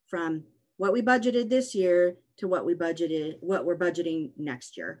from what we budgeted this year to what we're budgeting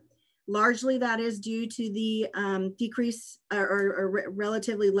next year. Largely that is due to the decrease or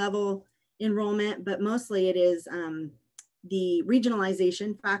relatively level enrollment, but mostly it is the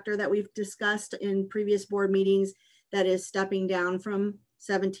regionalization factor that we've discussed in previous board meetings that is stepping down from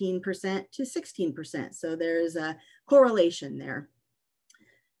 17% to 16%. So there's a correlation there.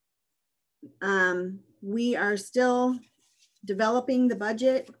 We are still developing the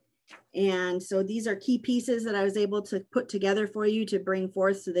budget. And so these are key pieces that I was able to put together for you to bring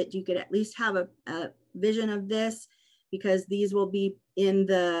forth so that you could at least have a vision of this. because these will be in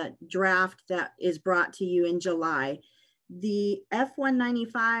the draft that is brought to you in July. The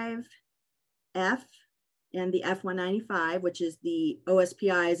F195F and the F195, which is the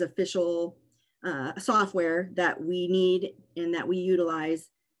OSPI's official software that we need and that we utilize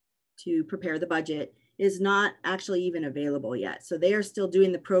to prepare the budget, is not actually even available yet. So they are still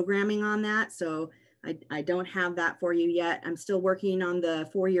doing the programming on that. So I don't have that for you yet. I'm still working on the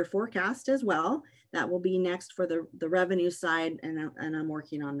 4-year forecast as well. That will be next for the revenue side, and I'm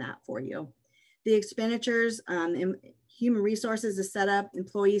working on that for you. The expenditures, human resources is set up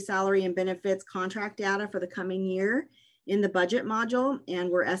employee salary and benefits contract data for the coming year in the budget module, and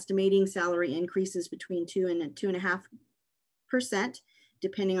we're estimating salary increases between 2 and 2.5%,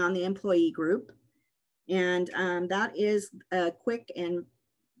 depending on the employee group. And that is a quick and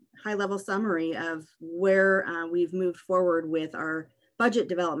high-level summary of where we've moved forward with our budget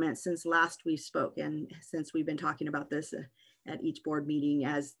development since last we spoke, and since we've been talking about this at each board meeting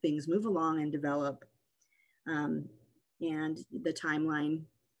as things move along and develop. And the timeline,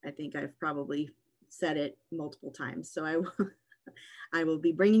 I think I've probably said it multiple times. So I will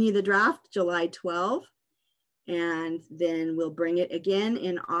be bringing you the draft July 12th, and then we'll bring it again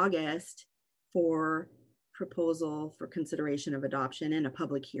in August for proposal for consideration of adoption and a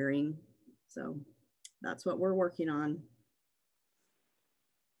public hearing. So that's what we're working on.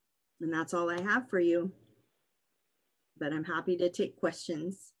 And that's all I have for you. But I'm happy to take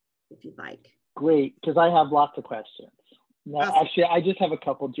questions if you'd like. Great, because I have lots of questions. Now, awesome. Actually, I just have a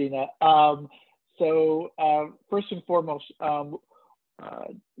couple, Gina. First and foremost,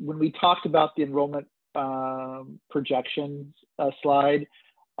 when we talked about the enrollment projections slide,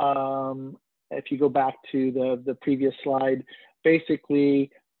 if you go back to the previous slide,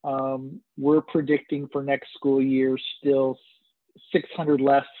 basically we're predicting for next school year still 600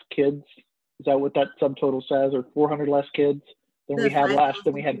 less kids. Is that what that subtotal says, or 400 less kids than we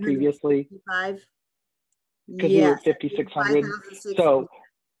had previously? Because we were at 5,600. So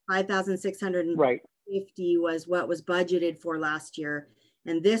 5,650 right. was what was budgeted for last year,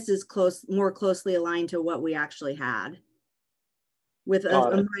 and this is more closely aligned to what we actually had. With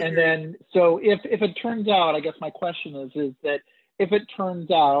and then, so if it turns out, I guess my question is that if it turns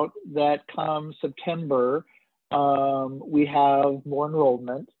out that come September, we have more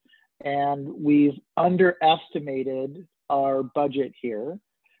enrollment and we've underestimated our budget here,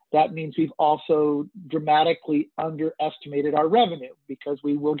 that means we've also dramatically underestimated our revenue, because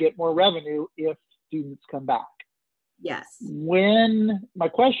we will get more revenue if students come back. Yes. My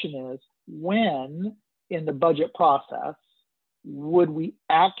question is, when in the budget process would we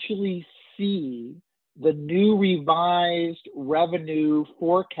actually see the new revised revenue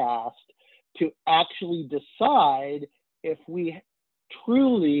forecast to actually decide if we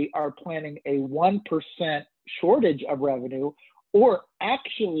truly are planning a 1% shortage of revenue, or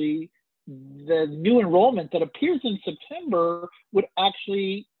actually the new enrollment that appears in September would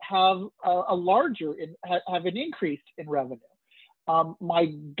actually have have an increase in revenue? My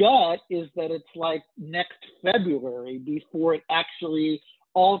gut is that it's like next February before it actually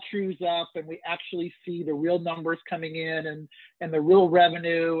all trues up and we actually see the real numbers coming in and the real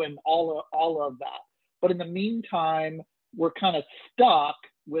revenue and all of that. But in the meantime, we're kind of stuck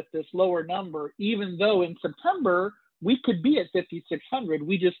with this lower number, even though in September we could be at 5,600.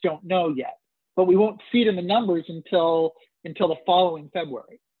 We just don't know yet, but we won't see it in the numbers until the following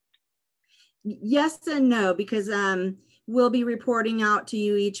February. Yes and no, because we'll be reporting out to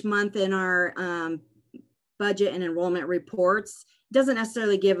you each month in our budget and enrollment reports. It doesn't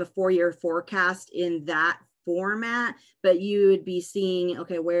necessarily give a 4-year forecast in that format, but you would be seeing,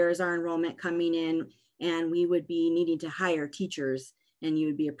 okay, where is our enrollment coming in? And we would be needing to hire teachers, and you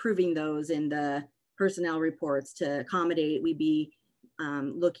would be approving those in the personnel reports to accommodate. We'd be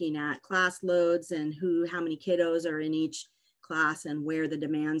looking at class loads and how many kiddos are in each class and where the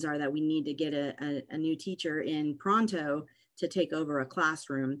demands are that we need to get a new teacher in pronto to take over a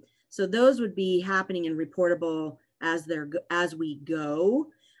classroom. So those would be happening and reportable as we go.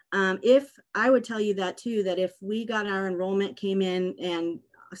 If I would tell you that too, that if we got our enrollment came in and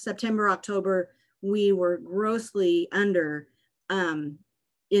September, October, we were grossly under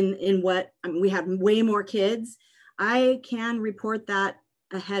in what we have way more kids, I can report that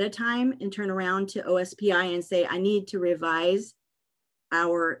ahead of time and turn around to OSPI and say, I need to revise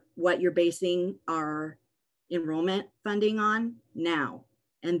what you're basing our enrollment funding on now.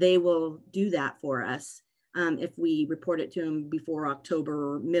 And they will do that for us. If we report it to them before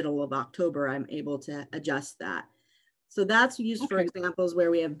October, or middle of October, I'm able to adjust that. So that's used for examples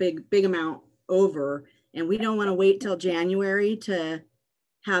where we have big amount over, and we don't want to wait till January to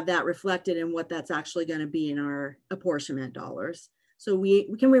have that reflected in what that's actually going to be in our apportionment dollars. So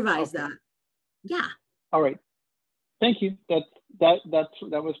we can revise that. Yeah. All right. Thank you. That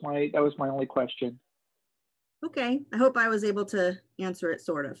was my only question. Okay. I hope I was able to answer it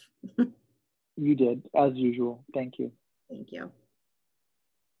sort of. You did, as usual. Thank you. Thank you.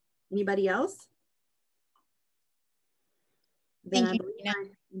 Anybody else? Then Thank you, Gina.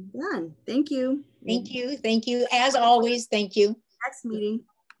 I'm done. Thank you. Thank you. Thank you. As always, thank you. Next meeting.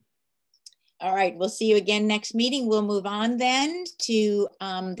 All right, we'll see you again next meeting. We'll move on then to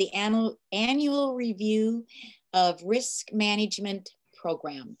the annual review of risk management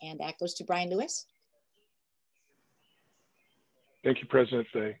program. And that goes to Brian Lewis. Thank you, President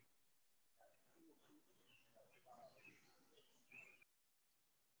Fay.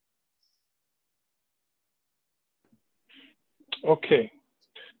 Okay,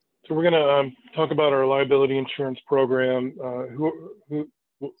 so we're going to talk about our liability insurance program.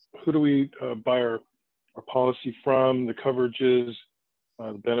 Who do we buy our policy from, the coverages,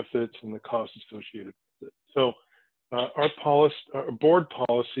 the benefits, and the costs associated with it. So our board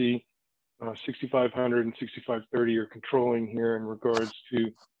policy, 6500 and 6530 are controlling here in regards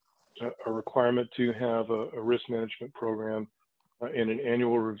to a requirement to have a risk management program and an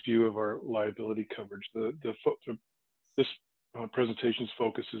annual review of our liability coverage. This presentation's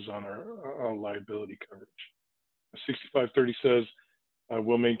focuses on our liability coverage. 6530 says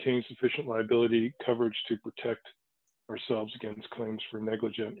we'll maintain sufficient liability coverage to protect ourselves against claims for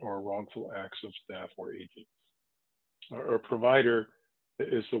negligent or wrongful acts of staff or agents. Our provider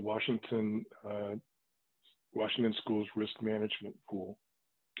is the Washington Schools Risk Management Pool.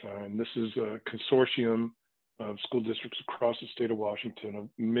 And this is a consortium of school districts across the state of Washington of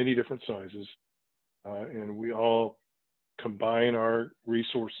many different sizes. And we all combine our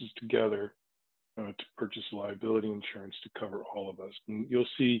resources together to purchase liability insurance to cover all of us. And you'll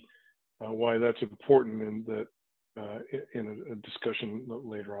see why that's important in a discussion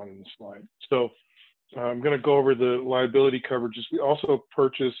later on in the slide. So I'm going to go over the liability coverages. We also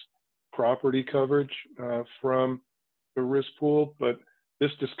purchase property coverage from the risk pool, but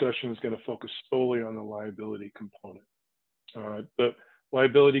this discussion is going to focus solely on the liability component. The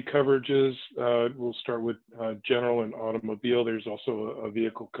liability coverages, we'll start with general and automobile. There's also a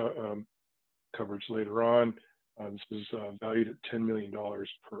vehicle coverage later on. This is valued at $10 million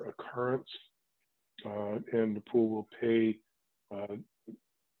per occurrence. And the pool will pay,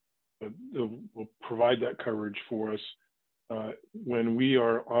 will provide that coverage for us when we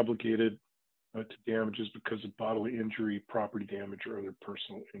are obligated to damages because of bodily injury, property damage, or other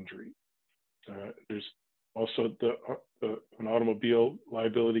personal injury. There's also an automobile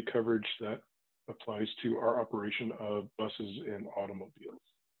liability coverage that applies to our operation of buses and automobiles.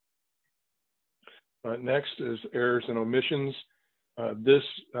 Next is errors and omissions. This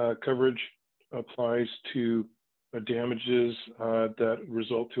coverage applies to damages that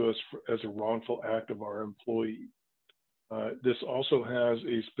result to us as a wrongful act of our employee. This also has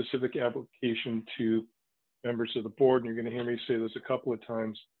a specific application to members of the board, and you're going to hear me say this a couple of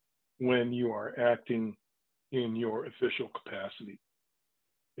times, when you are acting in your official capacity.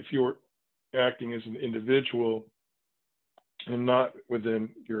 If you're acting as an individual and not within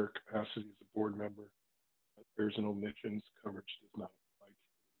your capacity as a board member, there's an omissions coverage does not apply to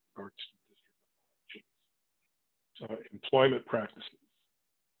regards to district operations. Employment practices,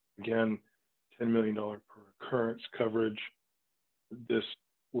 again, $10 million per occurrence coverage. This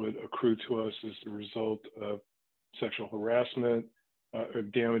would accrue to us as the result of sexual harassment, or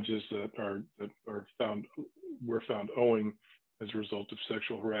damages that were found owing as a result of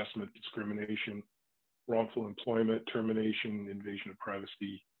sexual harassment, discrimination, wrongful employment, termination, invasion of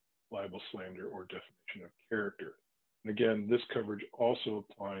privacy, libel, slander, or defamation of character. And again, this coverage also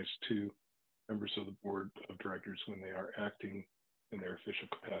applies to members of the board of directors when they are acting in their official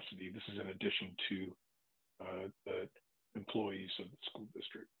capacity. This is in addition to the employees of the school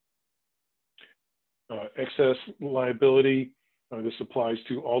district. Excess liability, this applies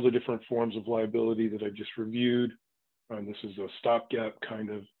to all the different forms of liability that I just reviewed. This is a stopgap kind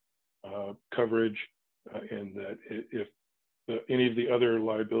of coverage, and that if any of the other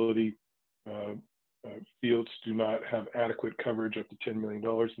liability fields do not have adequate coverage up to $10 million,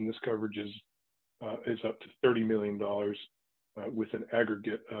 then this coverage is up to $30 million with an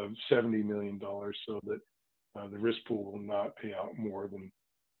aggregate of $70 million, so that the risk pool will not pay out more than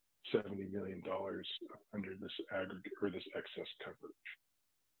 $70 million under this aggregate or this excess coverage.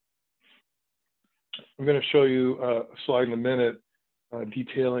 I'm going to show you a slide in a minute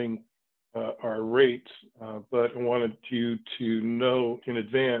detailing our rates, but I wanted you to know in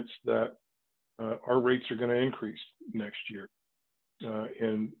advance that our rates are going to increase next year.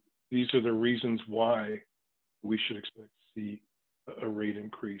 And these are the reasons why we should expect to see a rate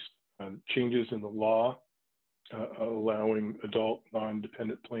increase. Changes in the law allowing adult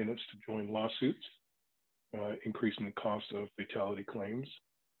non-dependent plaintiffs to join lawsuits, increasing the cost of fatality claims.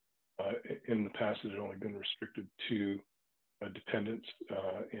 In the past, it had only been restricted to dependents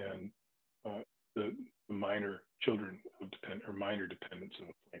and the minor children of minor dependents of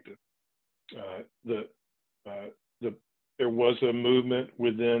the plaintiff. There was a movement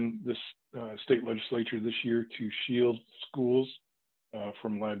within the state legislature this year to shield schools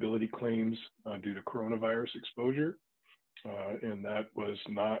from liability claims due to coronavirus exposure, and that was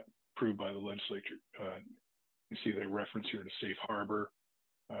not approved by the legislature. You see the reference here to safe harbor.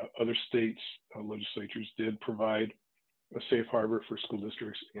 Other states' legislatures did provide a safe harbor for school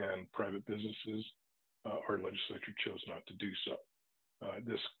districts and private businesses. Our legislature chose not to do so.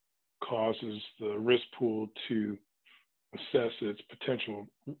 This causes the risk pool to assess its potential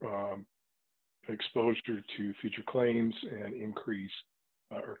exposure to future claims and increase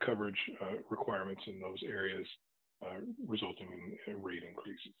or coverage requirements in those areas, resulting in rate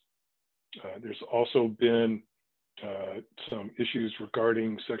increases. There's also been some issues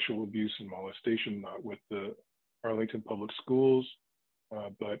regarding sexual abuse and molestation, not with the Arlington Public Schools,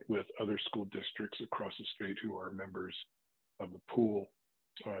 but with other school districts across the state who are members of the pool.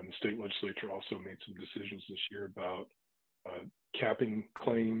 And the state legislature also made some decisions this year about capping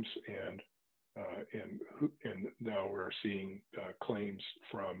claims, and now we're seeing claims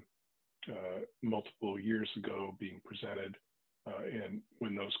from multiple years ago being presented. And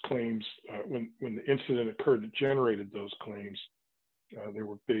when those claims, when the incident occurred that generated those claims, they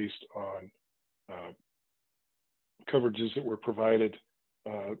were based on coverages that were provided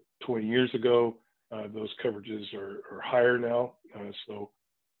 20 years ago. Those coverages are higher now, so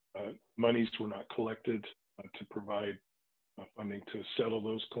monies were not collected to provide funding to settle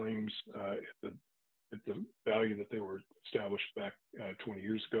those claims at the value that they were established back 20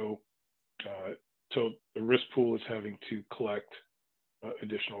 years ago. So the risk pool is having to collect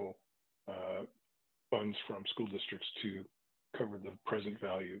additional funds from school districts to cover the present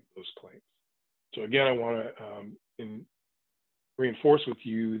value of those claims. So again, I want to reinforce with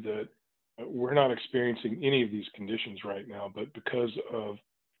you that we're not experiencing any of these conditions right now, but because of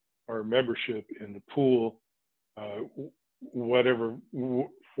our membership in the pool, whatever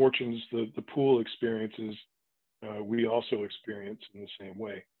fortunes the pool experiences, we also experience in the same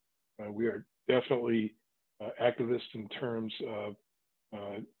way. We are definitely activists in terms of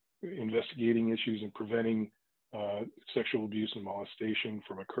investigating issues and preventing sexual abuse and molestation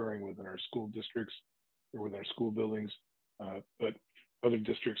from occurring within our school districts or within our school buildings, but other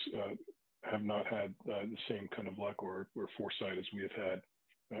districts have not had the same kind of luck or foresight as we have had,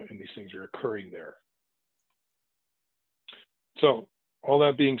 and these things are occurring there. So all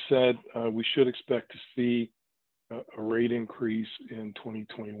that being said, we should expect to see a rate increase in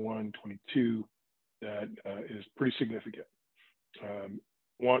 2021-22 that is pretty significant.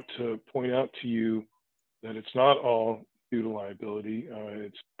 Want to point out to you that it's not all due to liability.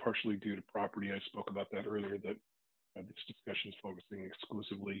 It's partially due to property. I spoke about that earlier, that this discussion is focusing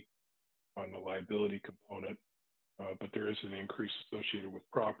exclusively on the liability component, but there is an increase associated with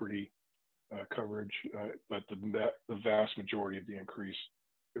property coverage, but the vast majority of the increase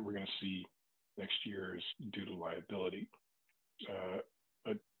that we're going to see next year is due to liability.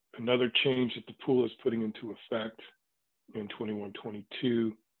 Another change that the pool is putting into effect in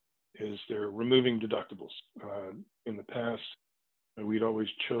 21-22 is they're removing deductibles. In the past, we'd always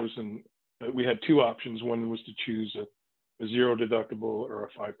chosen, we had two options. One was to choose a $0 deductible or a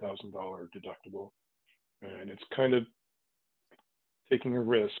 $5,000 deductible. And it's kind of taking a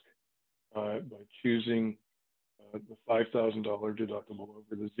risk by choosing the $5,000 deductible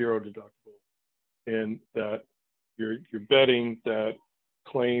over the $0 deductible, and that you're betting that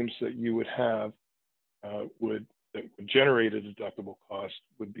claims that you would have that would generate a deductible cost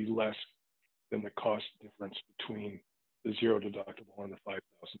would be less than the cost difference between the $0 deductible and the $5,000.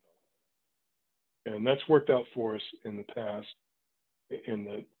 And that's worked out for us in the past. In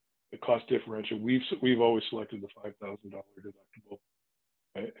the cost differential, we've always selected the $5,000 deductible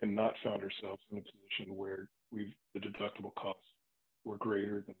and not found ourselves in a position where the deductible costs were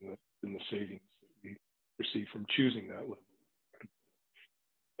greater than the savings that we received from choosing that level.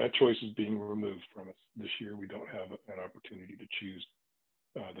 That choice is being removed from us this year. We don't have an opportunity to choose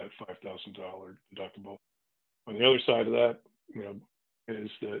that $5,000 deductible. On the other side of that,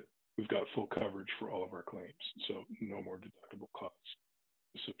 is that we've got full coverage for all of our claims, so no more deductible costs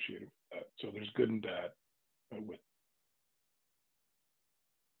associated with that. So there's good and bad with.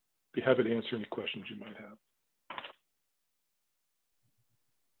 Be happy to answer any questions you might have.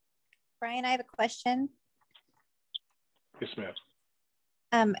 Brian, I have a question. Yes,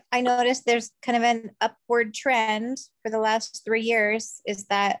 ma'am. I noticed there's kind of an upward trend for the last 3 years. Is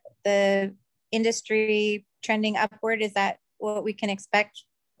that the industry trending upward? Is that what we can expect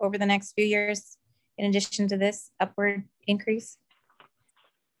over the next few years in addition to this upward increase?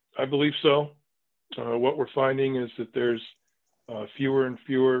 I believe so. What we're finding is that there's fewer and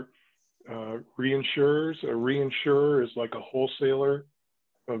fewer reinsurers. A reinsurer is like a wholesaler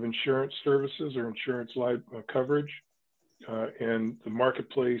of insurance services or insurance coverage, and the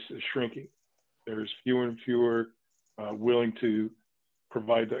marketplace is shrinking. There's fewer and fewer willing to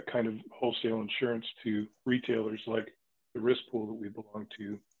provide that kind of wholesale insurance to retailers like the risk pool that we belong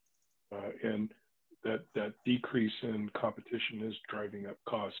to, and that decrease in competition is driving up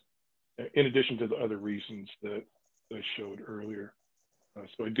costs, in addition to the other reasons that I showed earlier.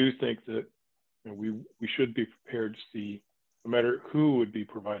 So I do think that we should be prepared to see, no matter who would be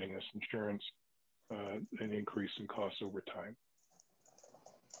providing us insurance, an increase in costs over time.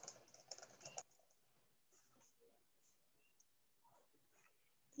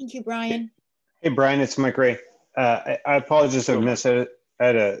 Thank you, Brian. Hey, Brian, it's Mike Ray. I apologize, I missed it. I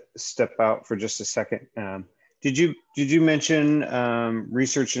had to step out for just a second. Did you mention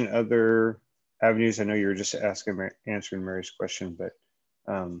research in other avenues? I know you were just answering Mary's question, but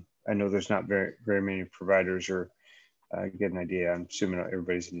I know there's not very many providers, or get an idea. I'm assuming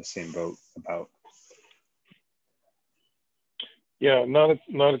everybody's in the same boat about. Yeah, I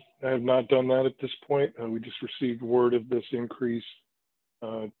have not done that at this point. We just received word of this increase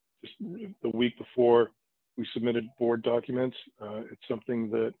just the week before we submitted board documents. It's something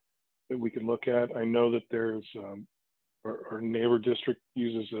that we can look at. I know that there's our neighbor district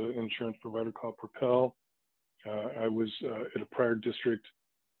uses an insurance provider called Propel. I was at a prior district.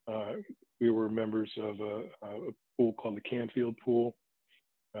 We were members of a pool called the Canfield Pool,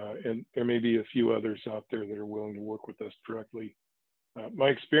 and there may be a few others out there that are willing to work with us directly. My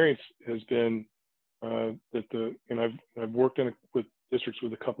experience has been that I've worked with districts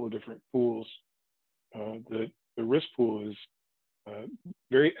with a couple of different pools, that the risk pool is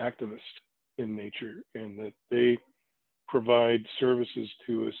very activist in nature, and that they provide services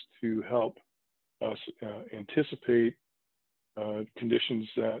to us to help us anticipate conditions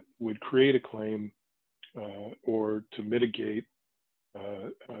that would create a claim or to mitigate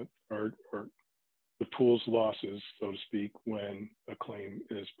the pool's losses, so to speak, when a claim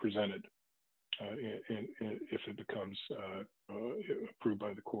is presented, and if it becomes approved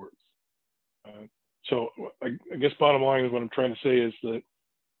by the courts. So I guess bottom line is what I'm trying to say is that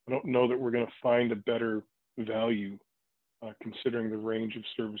I don't know that we're going to find a better value considering the range of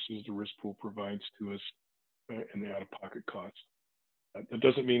services the risk pool provides to us and the out-of-pocket costs. That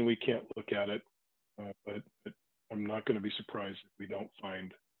doesn't mean we can't look at it, but I'm not going to be surprised if we don't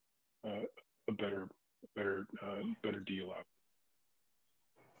find a better deal out.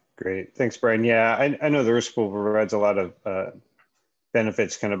 Great, thanks, Brian. Yeah, I know the risk pool provides a lot of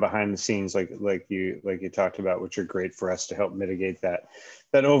benefits kind of behind the scenes, like you talked about, which are great for us to help mitigate that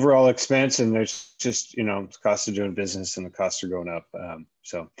overall expense. And there's just, it's cost of doing business, and the costs are going up.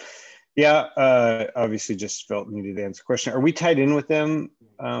 So yeah, obviously just felt needed to answer the question. Are we tied in with them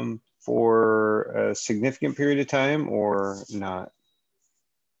for a significant period of time or not?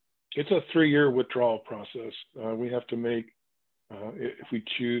 It's a 3-year withdrawal process. We have to make, if we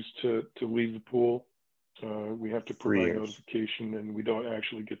choose to leave the pool, we have to provide notification, and we don't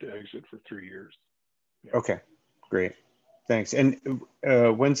actually get to exit for 3 years. Yeah. Okay, great. Thanks. And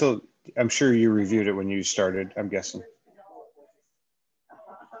I'm sure you reviewed it when you started, I'm guessing.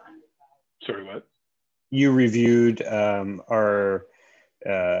 Sorry, what? You reviewed our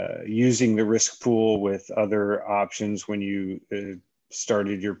using the risk pool with other options when you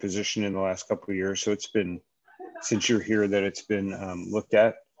started your position in the last couple of years. So it's been, since you're here, that it's been looked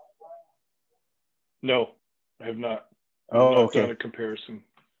at? No, I have not. Okay. Done a comparison.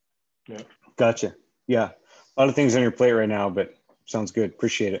 Yeah. Gotcha. Yeah. A lot of things on your plate right now, but sounds good.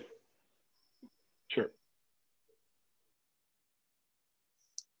 Appreciate it. Sure.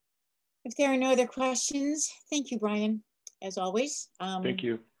 If there are no other questions, thank you, Brian, as always. Thank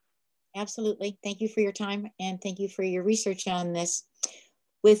you. Absolutely. Thank you for your time, and thank you for your research on this.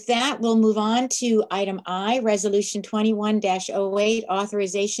 With that, we'll move on to item I, Resolution 21-08,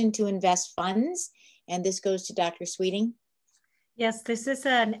 authorization to invest funds. And this goes to Dr. Sweeting. Yes, this is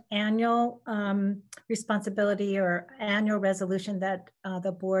an annual responsibility or annual resolution that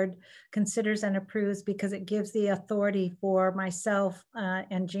the board considers and approves, because it gives the authority for myself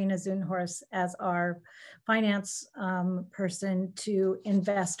and Gina Zunhorst as our finance person to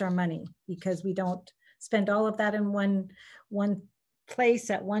invest our money, because we don't spend all of that in one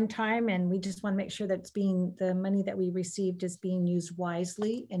place at one time, and we just want to make sure that the money that we received is being used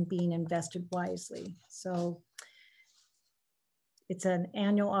wisely and being invested wisely. So it's an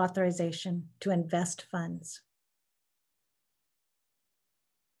annual authorization to invest funds.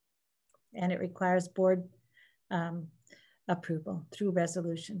 And it requires board approval through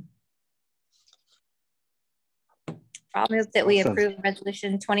resolution. I'll move that we approve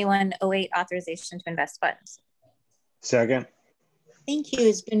resolution 2108, authorization to invest funds. Second. Thank you.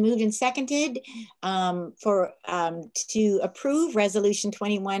 It's been moved and seconded to approve resolution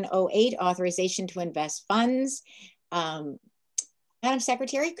 2108, authorization to invest funds. Madam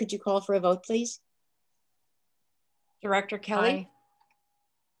Secretary, could you call for a vote, please? Director Kelly? Aye.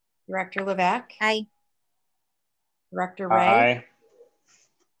 Director Levack? Aye. Director Ray? Aye.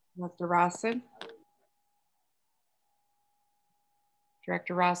 Director Rawson?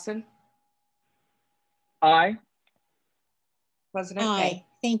 Director Rawson? Aye. President Aye. Fay?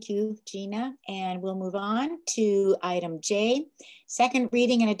 Thank you, Gina. And we'll move on to item J, second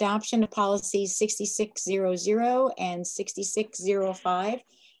reading and adoption of policies 6600 and 6605.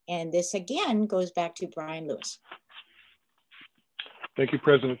 And this again goes back to Brian Lewis. Thank you,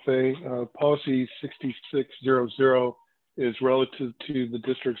 President Fay. Policy 6600 is relative to the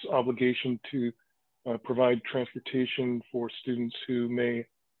district's obligation to provide transportation for students who may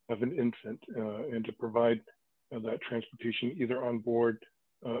have an infant and to provide that transportation either on board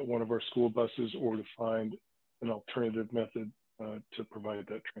one of our school buses or to find an alternative method to provide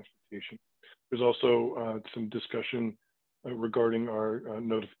that transportation. There's also some discussion regarding our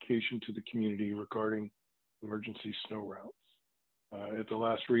notification to the community regarding emergency snow routes. At the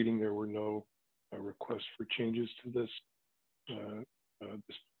last reading, there were no requests for changes to this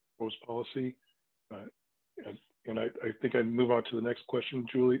proposed policy. And I think I'd move on to the next question,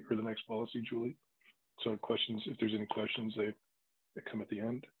 Julie, or the next policy, Julie. So questions, if there's any questions, they come at the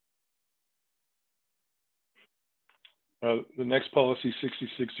end. The next policy,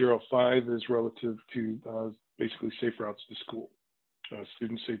 6605, is relative to basically safe routes to school.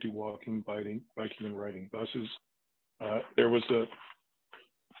 Student safety walking, biking, and riding buses. There was the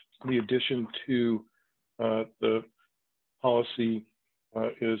addition to the policy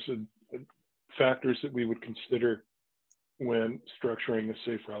is factors that we would consider when structuring a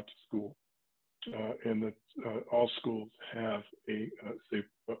safe route to school. And that all schools have a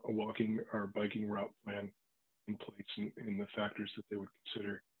walking or biking route plan in place, and the factors that they would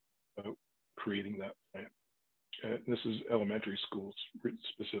consider creating that plan. This is elementary schools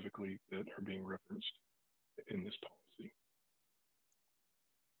specifically that are being referenced in this policy.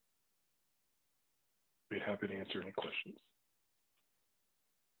 I'd be happy to answer any questions.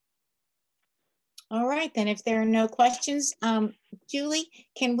 All right, then if there are no questions, Julie,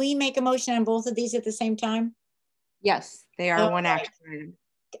 can we make a motion on both of these at the same time? Yes, they are one action item.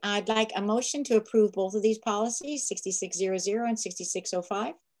 I'd like a motion to approve both of these policies, 6600 and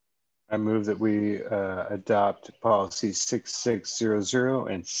 6605. I move that we adopt policy 6600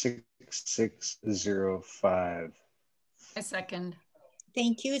 and 6605. I second.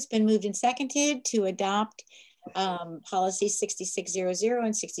 Thank you. It's been moved and seconded to adopt policy 6600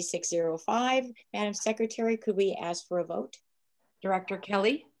 and 6605. Madam Secretary, could we ask for a vote? Director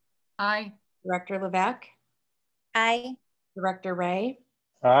Kelly? Aye. Director Levack? Aye. Director Ray?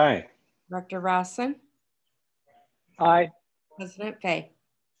 Aye. Director Rawson? Aye. President Fay?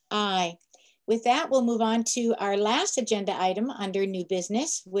 Aye. With that, we'll move on to our last agenda item under new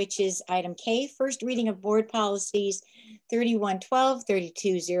business, which is item K, first reading of board policies 3112,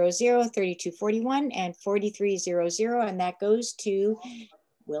 3200, 3241, and 4300, and that goes to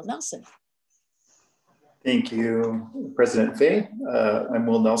Will Nelson. Thank you, President Fay. I'm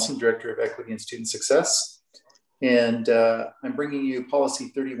Will Nelson, Director of Equity and Student Success. And I'm bringing you policy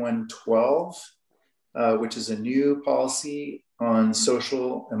 3112, which is a new policy on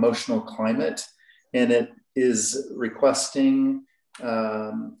social emotional climate. And it is requesting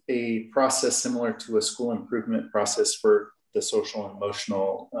a process similar to a school improvement process for the social and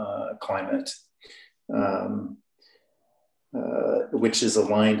emotional climate, which is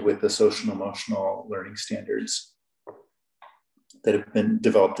aligned with the social and emotional learning standards that have been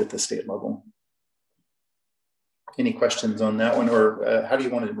developed at the state level. Any questions on that one, or how do you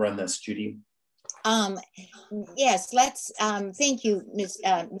want to run this, Judy? Yes, let's, thank you,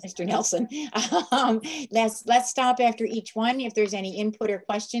 Mr. Nelson. Let's stop after each one if there's any input or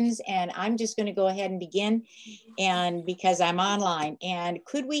questions, and I'm just going to go ahead and begin, and because I'm online. And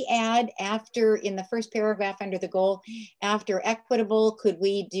could we add after, in the first paragraph under the goal, after equitable, could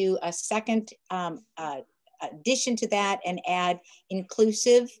we do a second addition to that and add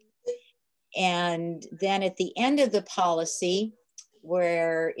inclusive? And then at the end of the policy,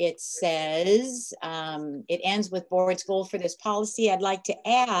 where it says, it ends with board's goal for this policy. I'd like to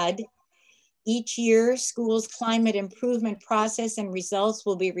add, each year, schools' climate improvement process and results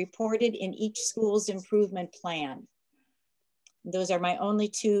will be reported in each school's improvement plan. Those are my only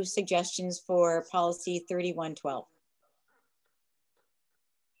two suggestions for policy 3112.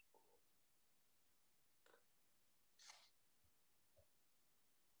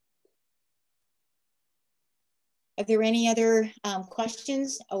 Are there any other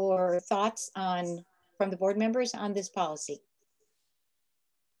questions or thoughts from the board members on this policy?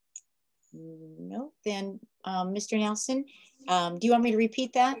 No, then Mr. Nelson, do you want me to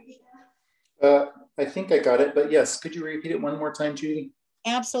repeat that? I think I got it, but yes, could you repeat it one more time, Judy?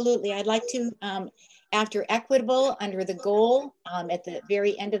 Absolutely. I'd like to, after equitable, under the goal, at the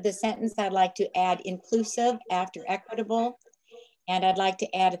very end of the sentence, I'd like to add inclusive after equitable. And I'd like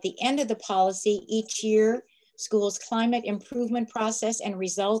to add at the end of the policy, each year, schools' climate improvement process and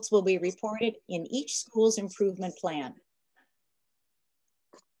results will be reported in each school's improvement plan.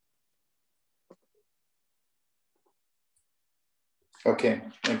 Okay,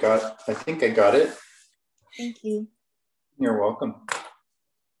 I think I got it. Thank you. You're welcome.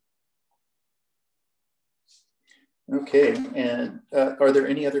 Okay, and are there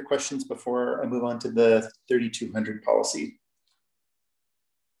any other questions before I move on to the 3200 policy?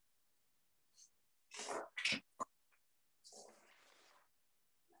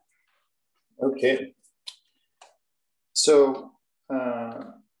 Okay, so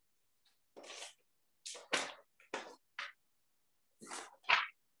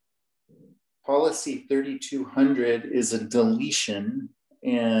policy 3200 is a deletion,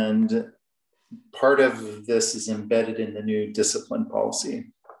 and part of this is embedded in the new discipline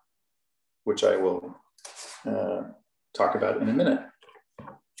policy, which I will talk about in a minute.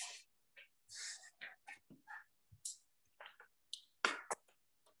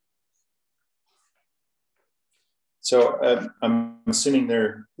 So I'm assuming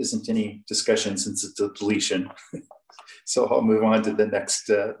there isn't any discussion since it's a deletion. So I'll move on to the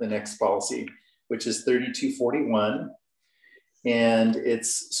next policy, which is 3241, and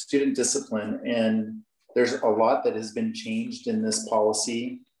it's student discipline. And there's a lot that has been changed in this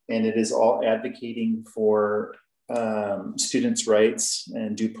policy, and it is all advocating for students' rights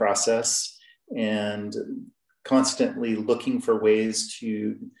and due process, and constantly looking for ways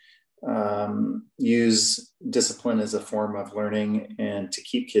to use discipline as a form of learning and to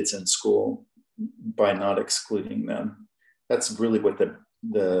keep kids in school by not excluding them. That's really what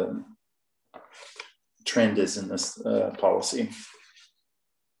the trend is in this policy.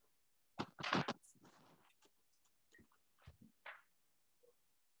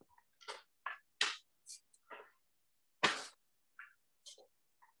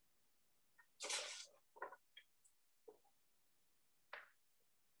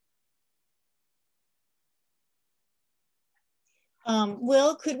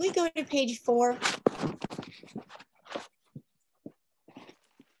 Will, could we go to page 4?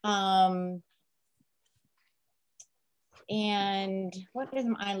 And what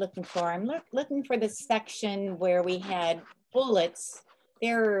am I looking for? I'm looking for the section where we had bullets.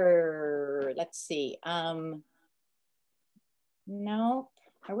 There, let's see. No,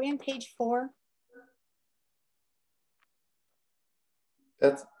 are we on page 4?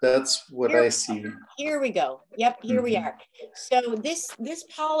 That's what I see. Here we go. Yep, here we are. So this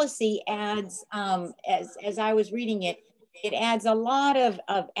policy adds, as I was reading it, it adds a lot of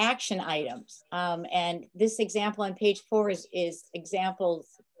action items. And this example on page 4 is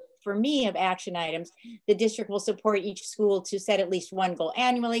examples for me of action items. The district will support each school to set at least one goal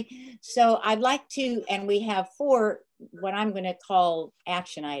annually. So I'd like to, and we have 4, what I'm going to call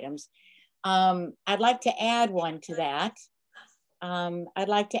action items. I'd like to add one to that. I'd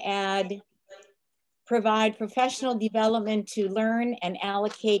like to add, provide professional development to learn and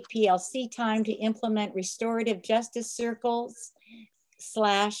allocate PLC time to implement restorative justice circles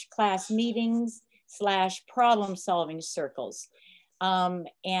 / class meetings / problem solving circles. And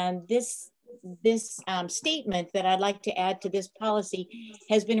this statement that I'd like to add to this policy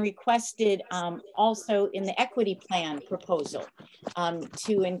has been requested also in the equity plan proposal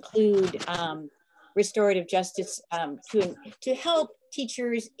to include restorative justice to help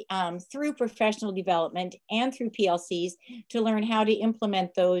teachers through professional development and through PLCs to learn how to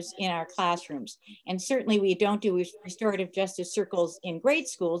implement those in our classrooms. And certainly we don't do restorative justice circles in grade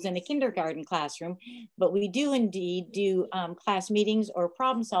schools in the kindergarten classroom, but we do indeed do class meetings or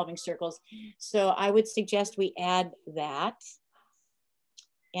problem solving circles. So I would suggest we add that.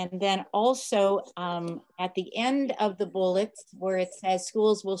 And then also at the end of the bullets where it says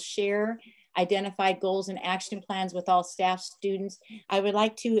schools will share identified goals and action plans with all staff, students. I would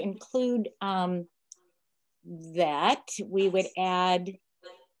like to include that we would add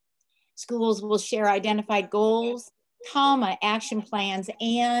schools will share identified goals, action plans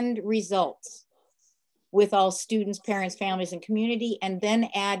and results with all students, parents, families, and community, and then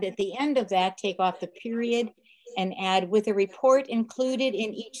add at the end of that, take off the period and add with a report included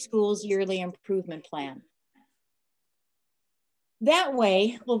in each school's yearly improvement plan. That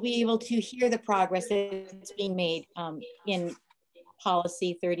way, we'll be able to hear the progress that's being made in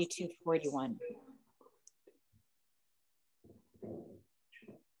policy 3241.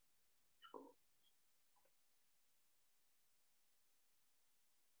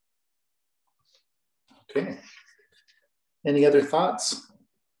 Okay. Any other thoughts?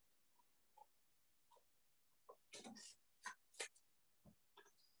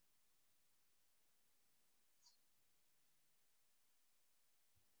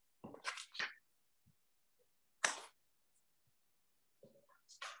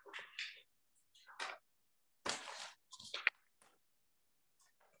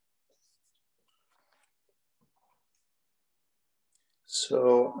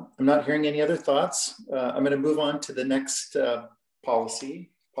 So I'm not hearing any other thoughts. I'm going to move on to the next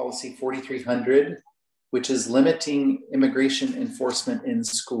policy, policy 4300, which is limiting immigration enforcement in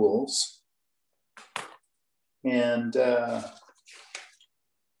schools. And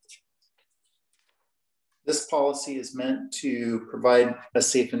this policy is meant to provide a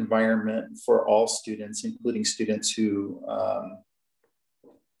safe environment for all students, including students who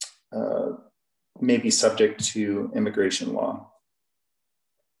may be subject to immigration law.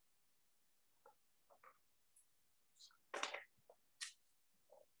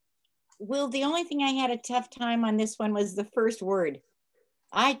 Will, the only thing I had a tough time on this one was the first word.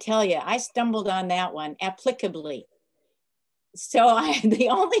 I tell you, I stumbled on that one, applicably. So the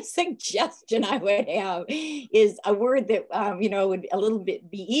only suggestion I would have is a word that, you know, would a little bit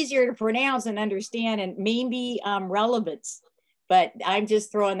be easier to pronounce and understand, and maybe relevance. But I'm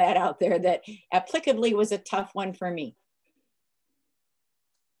just throwing that out there, that applicably was a tough one for me.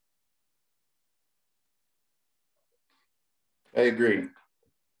 I agree.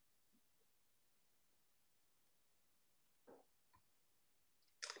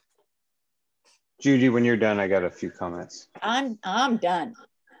 Judy, when you're done, I got a few comments. I'm done.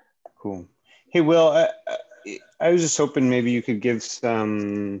 Cool. Hey, Will, I was just hoping maybe you could give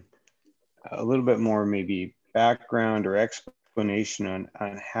a little bit more maybe background or explanation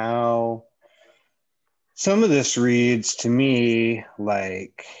on how some of this reads to me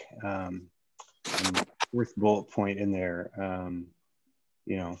like, fourth bullet point in there,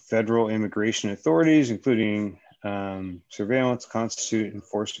 you know, federal immigration authorities, including surveillance, constitute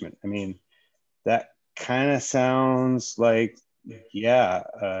enforcement. I mean, that kind of sounds like, yeah,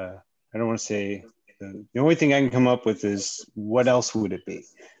 I don't want to say, the only thing I can come up with is what else would it be?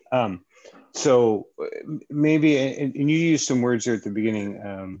 So maybe, and you used some words there at the beginning,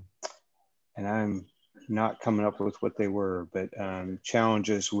 and I'm not coming up with what they were, but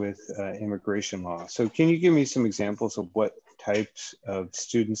challenges with immigration law. So can you give me some examples of what types of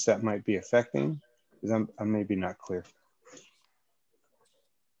students that might be affecting? Because I'm maybe not clear.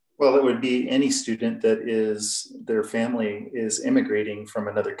 Well, it would be any student that is, their family is immigrating from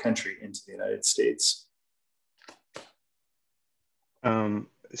another country into the United States.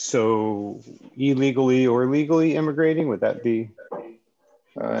 So illegally or legally immigrating, would that be?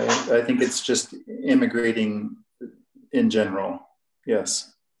 I think it's just immigrating in general,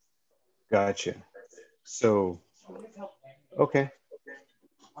 yes. Gotcha. So, okay.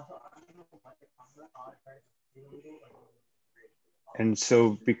 And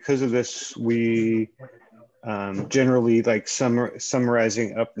so because of this, we generally, like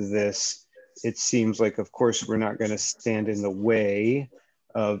summarizing up this, it seems like, of course, we're not going to stand in the way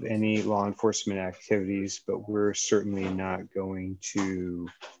of any law enforcement activities, but we're certainly not going to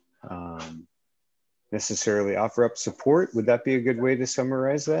necessarily offer up support. Would that be a good way to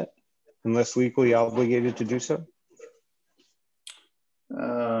summarize that? Unless legally obligated to do so?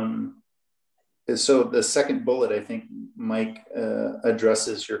 So the second bullet, I think, Mike,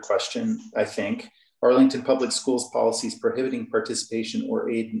 addresses your question, I think. Arlington Public Schools policies prohibiting participation or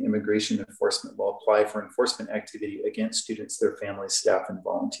aid in immigration enforcement will apply for enforcement activity against students, their families, staff, and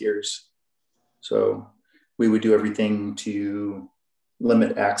volunteers. So we would do everything to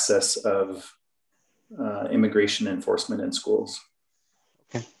limit access of immigration enforcement in schools.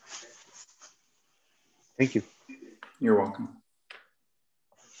 Okay. Thank you. You're welcome.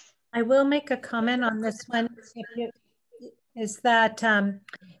 I will make a comment on this one. Is that the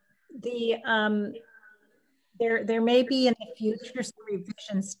there may be in the future some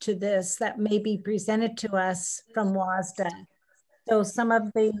revisions to this that may be presented to us from WASDA. So some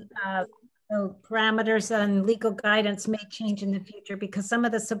of the parameters and legal guidance may change in the future because some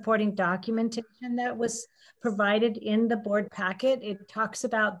of the supporting documentation that was provided in the board packet, it talks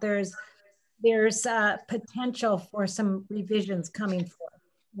about there's potential for some revisions coming forth.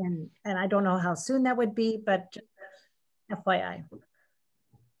 And I don't know how soon that would be, but just FYI.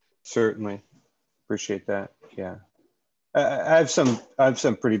 Certainly, appreciate that. Yeah, I have some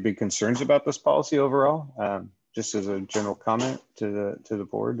pretty big concerns about this policy overall. Just as a general comment to the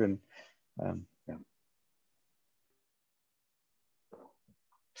board, and yeah.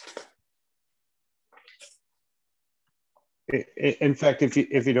 In fact, if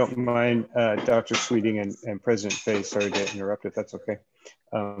you don't mind, Dr. Sweeting and President Fay, sorry to interrupt if that's okay.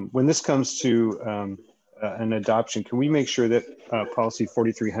 When this comes to an adoption, can we make sure that policy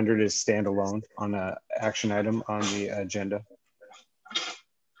 4300 is standalone on an action item on the agenda?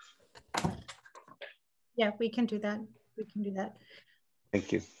 Yeah, we can do that. We can do that.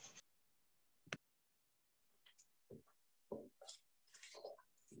 Thank you.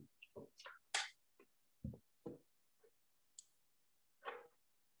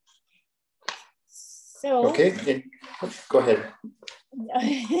 So, okay, go ahead.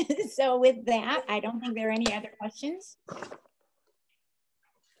 So with that, I don't think there are any other questions.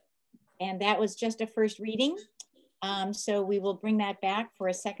 And that was just a first reading. So we will bring that back for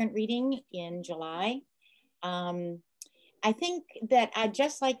a second reading in July. I think that I'd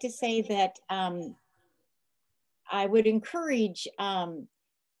just like to say that I would encourage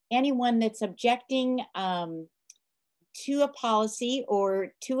anyone that's objecting to a policy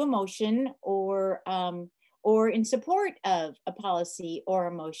or to a motion or in support of a policy or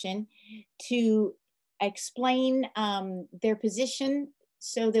a motion to explain their position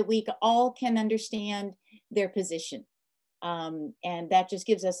so that we all can understand their position. And that just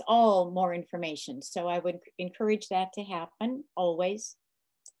gives us all more information. So I would encourage that to happen always.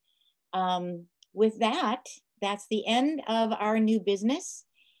 With that, that's the end of our new business.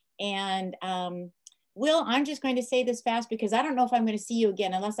 And Will, I'm just going to say this fast because I don't know if I'm going to see you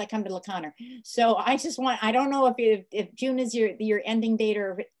again unless I come to LaConner. So I don't know if June is your ending date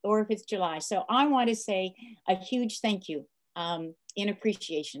or if it's July. So I want to say a huge thank you in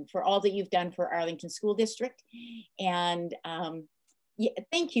appreciation for all that you've done for Arlington School District. And yeah,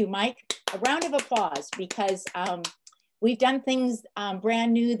 thank you, Mike. A round of applause because we've done things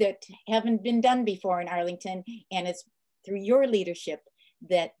brand new that haven't been done before in Arlington. And it's through your leadership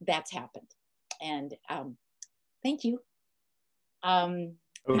that's happened. And thank you. I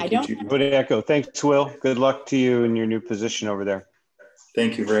would echo. Thanks, Will. Good luck to you in your new position over there.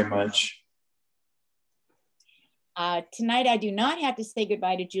 Thank you very much. Tonight, I do not have to say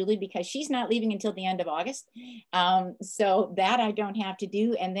goodbye to Julie because she's not leaving until the end of August. So that I don't have to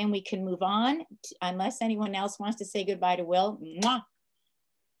do. And then we can move on unless anyone else wants to say goodbye to Will. Mwah.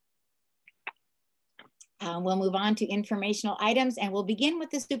 We'll move on to informational items and we'll begin with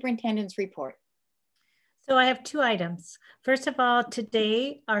the superintendent's report. So I have two items. First of all,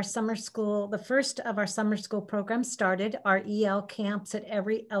 today, our summer school, the first of our summer school programs started, our EL camps at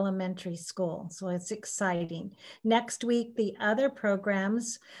every elementary school. So it's exciting. Next week, the other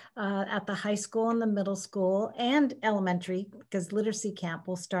programs at the high school and the middle school and elementary, because literacy camp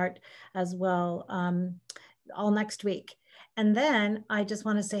will start as well all next week. And then I just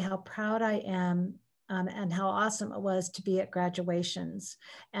want to say how proud I am and how awesome it was to be at graduations.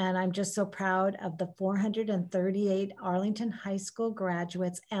 And I'm just so proud of the 438 Arlington High School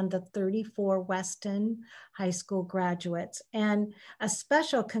graduates and the 34 Weston High School graduates. And a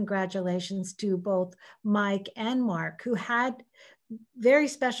special congratulations to both Mike and Mark, who had very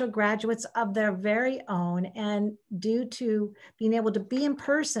special graduates of their very own. And due to being able to be in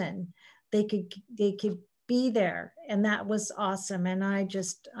person, they could be there. And that was awesome. And I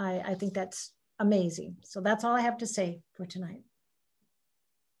think that's amazing. So that's all I have to say for tonight.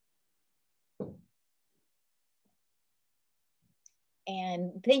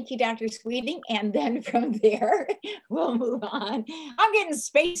 And thank you, Dr. Sweeting. And then from there, we'll move on. I'm getting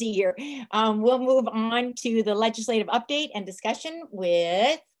spacey here. We'll move on to the legislative update and discussion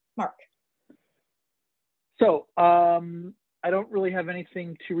with Mark. So I don't really have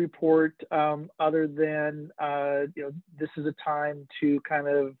anything to report other than, this is a time to kind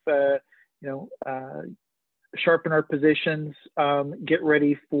of, sharpen our positions, get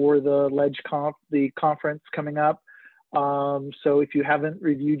ready for the the conference coming up. So if you haven't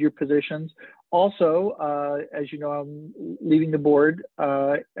reviewed your positions, also, as you know, I'm leaving the board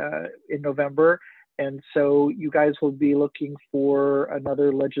in November. And so you guys will be looking for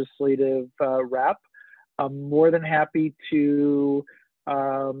another legislative rep. I'm more than happy to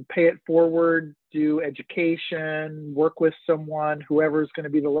pay it forward, do education, work with someone, whoever is going to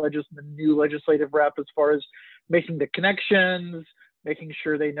be the new legislative rep, as far as making the connections, making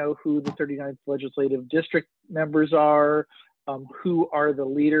sure they know who the 39th legislative district members are, who are the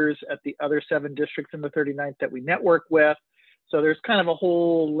leaders at the other 7 districts in the 39th that we network with. So there's kind of a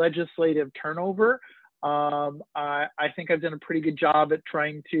whole legislative turnover. I think I've done a pretty good job at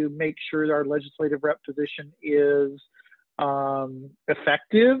trying to make sure that our legislative rep position is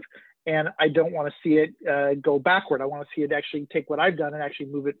effective, and I don't want to see it go backward. I want to see it actually take what I've done and actually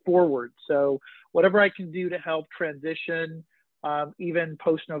move it forward. So whatever I can do to help transition, even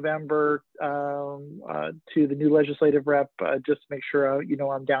post-November, to the new legislative rep, just make sure you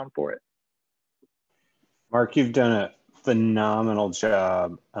know I'm down for it. Mark, you've done a phenomenal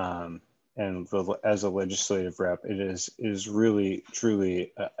job, and as a legislative rep, it is really,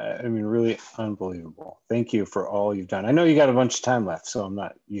 truly, I mean, really unbelievable. Thank you for all you've done. I know you got a bunch of time left, so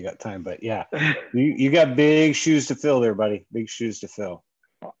you got time, but yeah, you got big shoes to fill there, buddy. Big shoes to fill.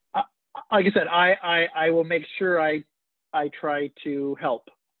 Like I said, I will make sure I try to help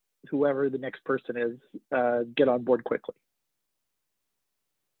whoever the next person is get on board quickly.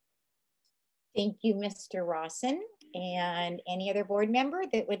 Thank you, Mr. Rawson. And any other board member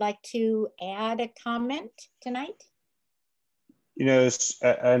that would like to add a comment tonight? You know,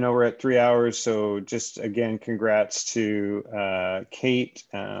 I know we're at 3 hours, so just again, congrats to Kate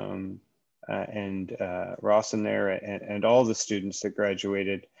and Rawson there, and all the students that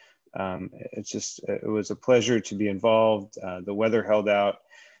graduated. It was a pleasure to be involved. The weather held out.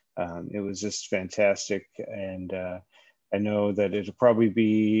 It was just fantastic, and I know that it'll probably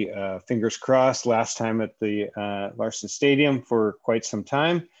be, fingers crossed, last time at the Larson Stadium for quite some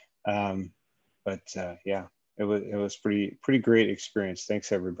time. Yeah, it was pretty great experience.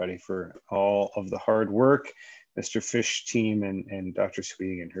 Thanks everybody for all of the hard work, Mr. Fish team and Dr.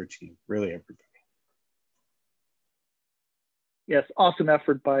 Sweeting and her team, really everybody. Yes, awesome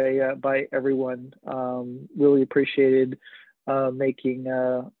effort by everyone. Really appreciated making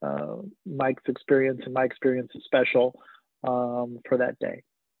Mike's experience and my experience special for that day.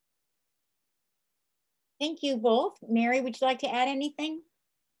 Thank you both. Mary, would you like to add anything?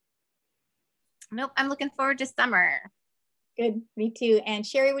 Nope, I'm looking forward to summer. Good, me too. And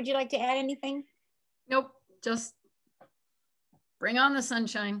Sherry, would you like to add anything? Nope, just bring on the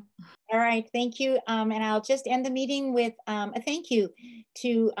sunshine. All right, thank you. And I'll just end the meeting with a thank you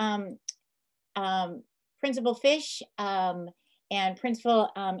to Principal Fish and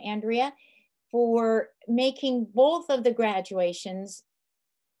Principal Andrea for making both of the graduations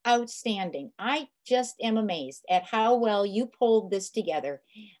outstanding. I just am amazed at how well you pulled this together.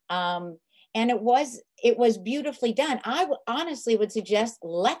 And it was beautifully done. I honestly would suggest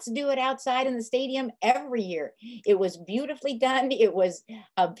let's do it outside in the stadium every year. It was beautifully done. It was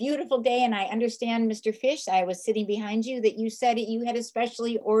a beautiful day. And I understand, Mr. Fish, I was sitting behind you, that you said it, you had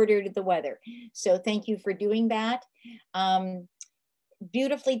especially ordered the weather. So thank you for doing that.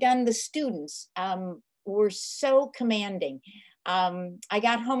 Beautifully done. The students were so commanding. I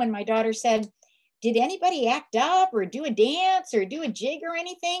got home and my daughter said, did anybody act up or do a dance or do a jig or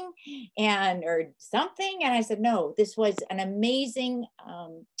anything or something? And I said, no, this was an amazing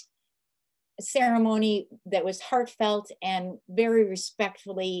ceremony that was heartfelt and very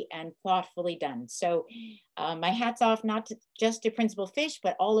respectfully and thoughtfully done. So my hat's off, not just to Principal Fish,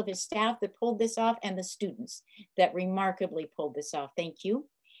 but all of his staff that pulled this off and the students that remarkably pulled this off. Thank you.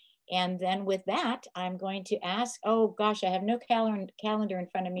 And then with that, I'm going to ask, oh gosh, I have no calendar in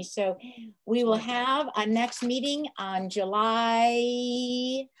front of me. So we will have a next meeting on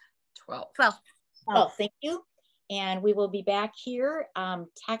July 12th. Oh, thank you. And we will be back here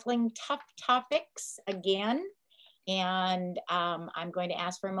tackling tough topics again. And I'm going to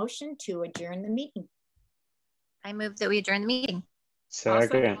ask for a motion to adjourn the meeting. I move that we adjourn the meeting.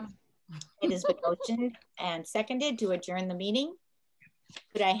 Second. It has been motioned and seconded to adjourn the meeting.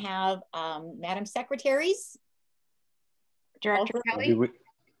 Could I have Madam Secretaries? Director Kelly?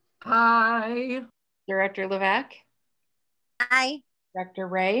 Hi. Director Levac? Hi. Director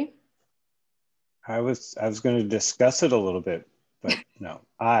Ray? I was going to discuss it a little bit, but no,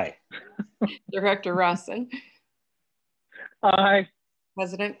 aye. Director Rawson? Aye.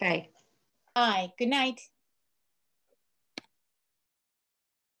 President Fay? Aye. Good night.